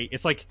generate.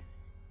 It's like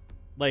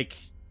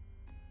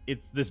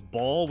it's this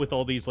ball with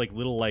all these like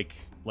little like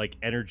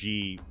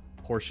energy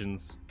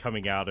portions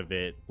coming out of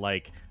it,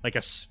 like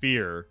a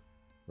sphere,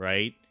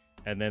 right?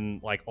 And then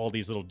like all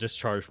these little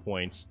discharge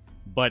points,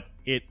 but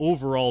it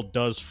overall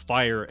does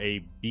fire a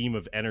beam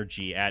of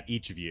energy at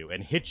each of you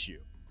and hits you.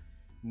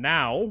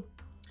 Now,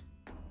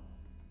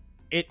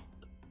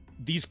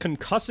 these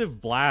concussive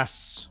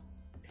blasts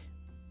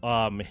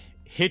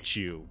hit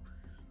you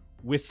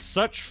with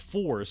such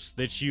force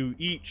that you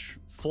each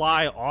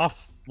fly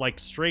off, like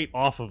straight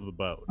off of the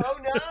boat. Oh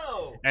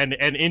no! and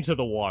into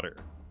the water.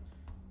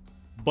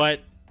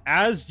 But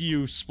as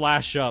you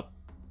splash up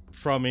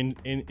from in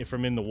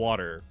the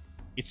water,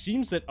 it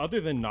seems that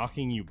other than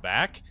knocking you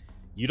back,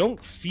 you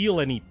don't feel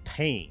any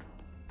pain.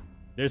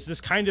 There's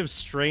this kind of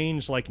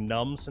strange, like,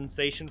 numb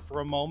sensation for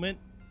a moment,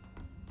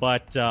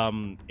 but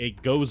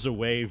it goes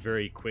away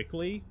very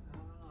quickly,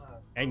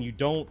 and you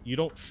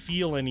don't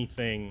feel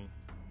anything.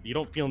 You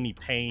don't feel any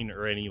pain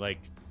or any like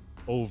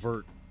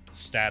overt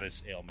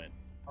status ailment.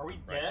 Are we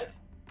dead?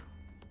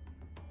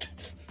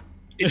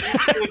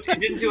 It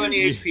didn't do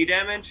any HP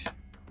damage.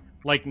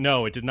 Like,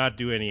 no, it did not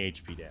do any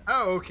HP damage.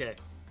 Oh, okay.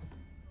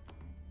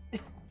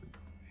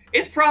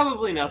 It's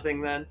probably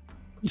nothing then.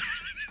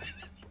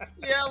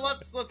 Yeah,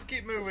 let's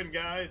keep moving,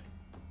 guys.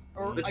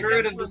 Or, The I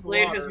turret guess of the we're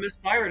Slade water. has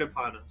misfired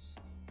upon us.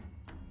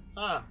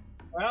 Huh.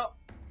 Well,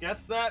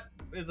 guess that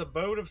is a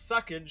boat of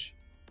suckage.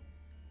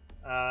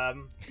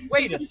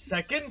 Wait a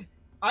second.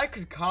 I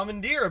could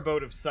commandeer a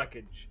boat of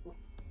suckage.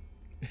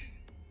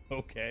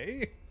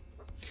 Okay.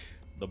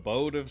 The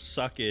boat of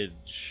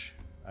suckage,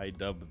 I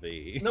dub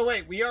thee. No,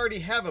 wait, we already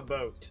have a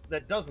boat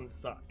that doesn't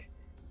suck.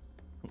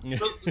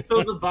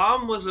 So the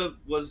bomb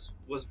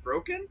was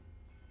broken?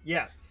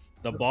 Yes.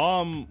 The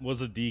bomb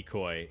was a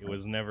decoy. It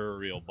was never a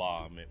real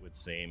bomb, it would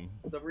seem.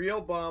 The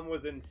real bomb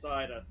was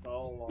inside us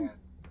all along.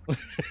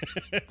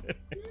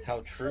 How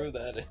true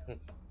that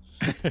is.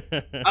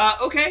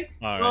 Okay.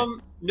 All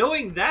right.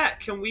 Knowing that,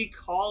 can we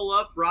call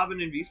up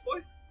Robin and Beast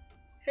Boy?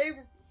 Hey,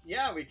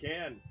 yeah, we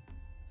can.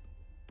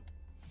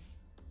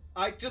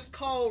 I just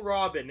call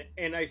Robin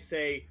and I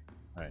say,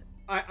 Alright.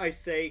 I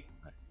say,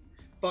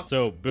 Bucks-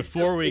 So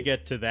before we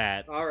get to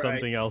that, All right.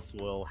 something else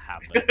will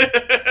happen.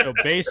 So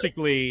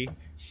basically,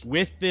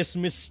 with this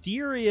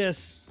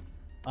mysterious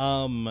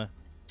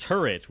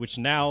turret, which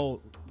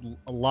now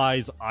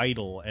lies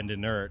idle and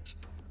inert,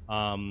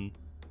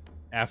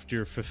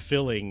 after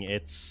fulfilling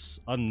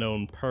its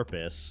unknown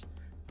purpose,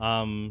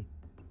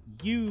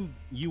 you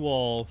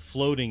all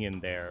floating in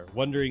there,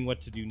 wondering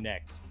what to do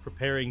next,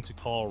 preparing to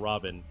call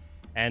Robin,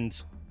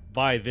 and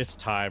by this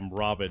time,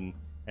 Robin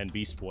and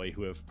Beast Boy,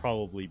 who have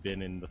probably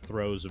been in the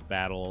throes of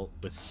battle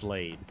with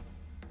Slade.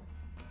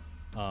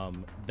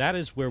 That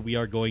is where we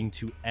are going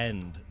to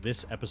end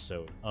this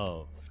episode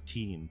of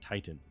Teen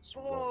Titans.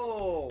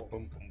 Oh,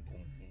 Boom, boom,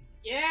 boom.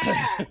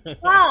 Yeah.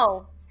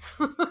 Wow.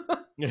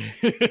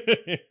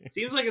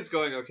 Seems like it's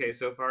going okay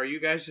so far. You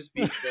guys just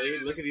beat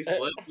Slade, lickety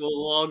split. We'll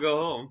all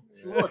go home.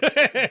 look,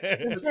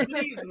 the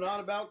city's not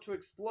about to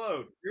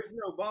explode. There's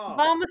no bomb.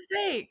 Bomb was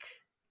fake.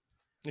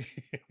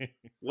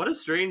 What a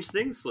strange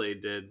thing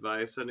Slade did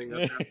by sending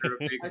us after a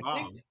big I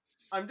bomb. think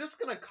I'm just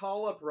gonna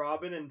call up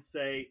Robin and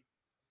say,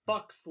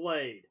 "Fuck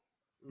Slade,"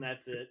 and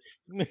that's it.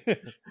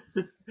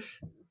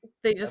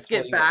 They just That's what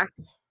get he back,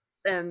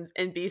 wants.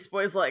 and Beast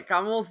Boy's like, I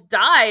almost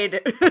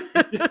died.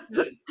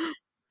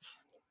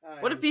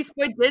 What if Beast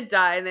Boy did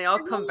die and they all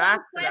come back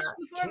for Flash that?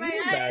 before Can my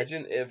you eyes.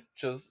 imagine if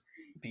just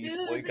Beast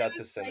Dude, Boy it got was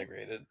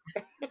disintegrated?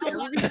 That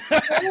would be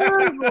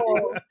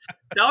horrible.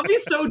 That would be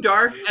so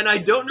dark, and I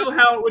don't know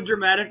how it would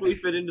dramatically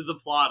fit into the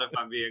plot, if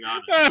I'm being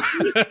honest.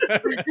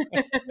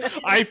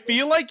 I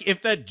feel like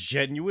if that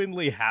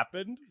genuinely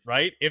happened,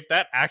 right? If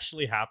that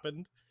actually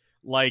happened,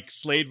 like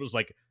Slade was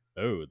like,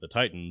 "Oh, the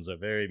Titans are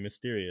very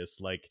mysterious.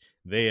 Like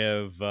they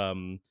have,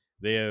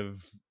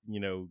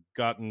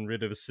 gotten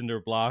rid of a cinder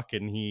block,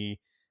 and he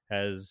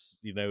has,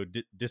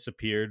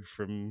 disappeared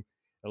from,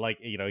 like,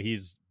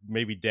 he's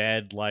maybe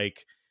dead.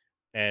 Like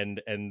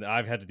and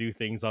I've had to do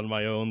things on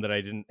my own that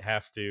I didn't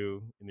have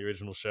to in the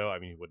original show. I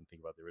mean, you wouldn't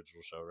think about the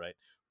original show, right?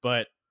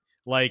 But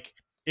like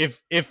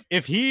if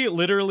he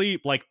literally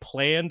like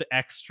planned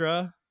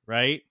extra,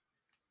 right?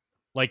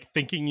 Like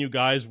thinking you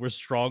guys were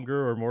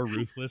stronger or more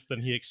ruthless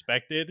than he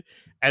expected,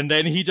 and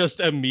then he just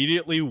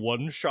immediately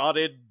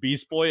one-shotted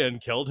Beast Boy and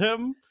killed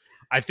him,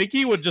 I think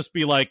he would just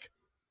be like,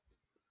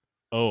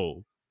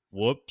 "Oh,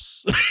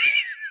 whoops."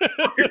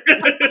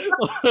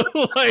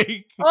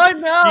 Like Oh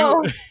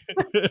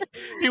no!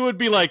 he would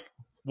be like,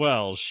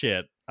 "Well,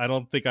 shit. I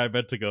don't think I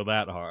meant to go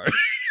that hard."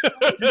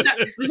 Just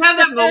have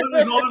that moment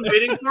we've all been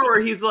waiting for,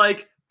 where he's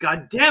like,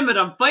 "God damn it,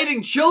 I'm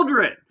fighting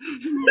children."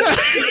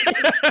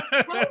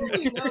 How do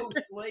we know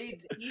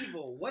Slade's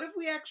evil? What have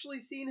we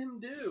actually seen him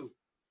do?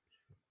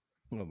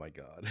 Oh my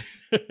god.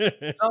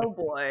 Oh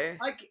boy!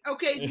 Like,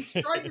 okay, he's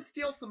tried to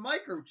steal some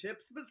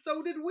microchips, but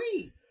so did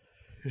we.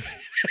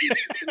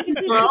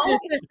 Well,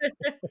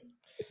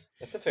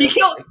 That's a fair he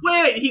killed. point.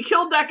 Wait, he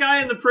killed that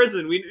guy in the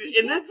prison. In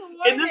killed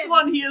this the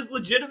one, he is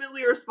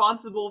legitimately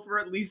responsible for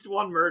at least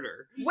one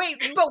murder.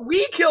 Wait, but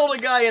we killed a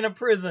guy in a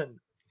prison.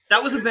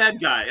 That was a bad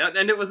guy,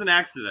 and it was an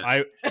accident.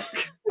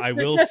 I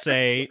will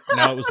say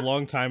now it was a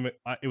long time.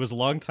 It was a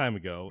long time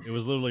ago. It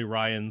was literally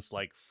Ryan's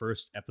like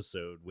first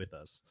episode with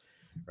us,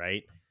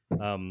 right?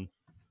 When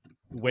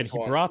Which he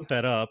one? brought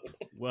that up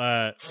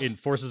in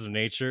Forces of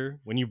Nature,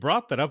 when you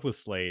brought that up with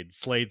Slade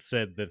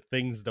said that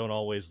things don't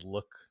always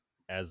look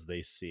as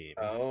they seem.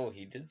 Oh,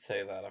 he did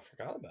say that. I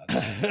forgot about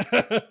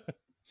that.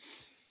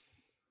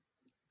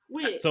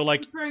 Wait, So,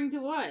 like- referring to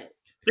what?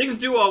 Things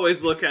do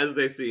always look as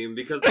they seem,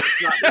 because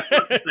that's not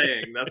the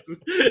saying. That's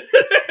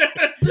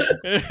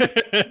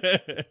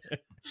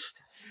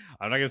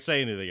I'm not gonna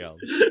say anything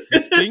else.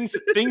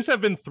 Things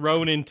have been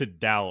thrown into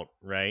doubt,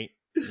 right?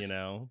 You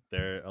know,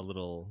 they're a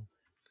little.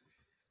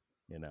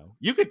 You know,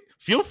 you could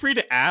feel free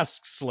to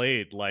ask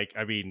Slade. Like,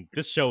 I mean,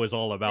 this show is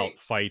all about Hey.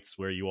 fights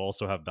where you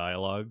also have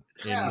dialogue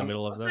in Yeah, the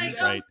middle of them, Like,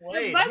 right?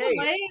 Slade, by hey. the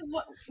way,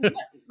 what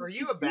Are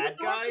you is a bad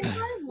he guy? talking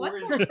about? What Or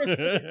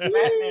the- is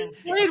Batman?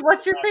 Wait,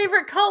 what's your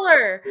favorite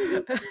color?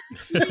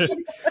 Slade,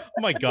 Oh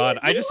my god!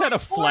 I you just had a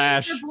like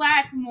flash. orange or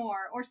black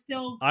more or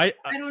silver. I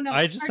don't know.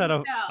 I It's just hard had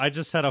to a tell. I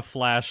just had a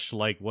flash,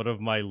 like one of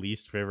my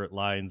least favorite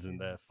lines in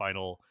the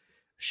final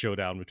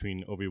showdown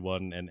between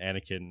Obi-Wan and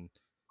Anakin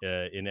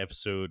in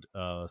episode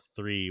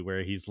 3,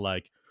 where he's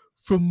like,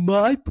 "From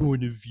my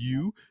point of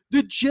view,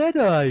 the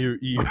Jedi are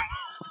evil,"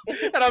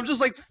 and I'm just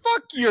like,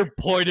 "Fuck your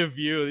point of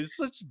view." It's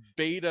such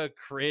beta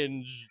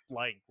cringe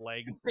like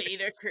language.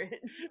 Beta cringe.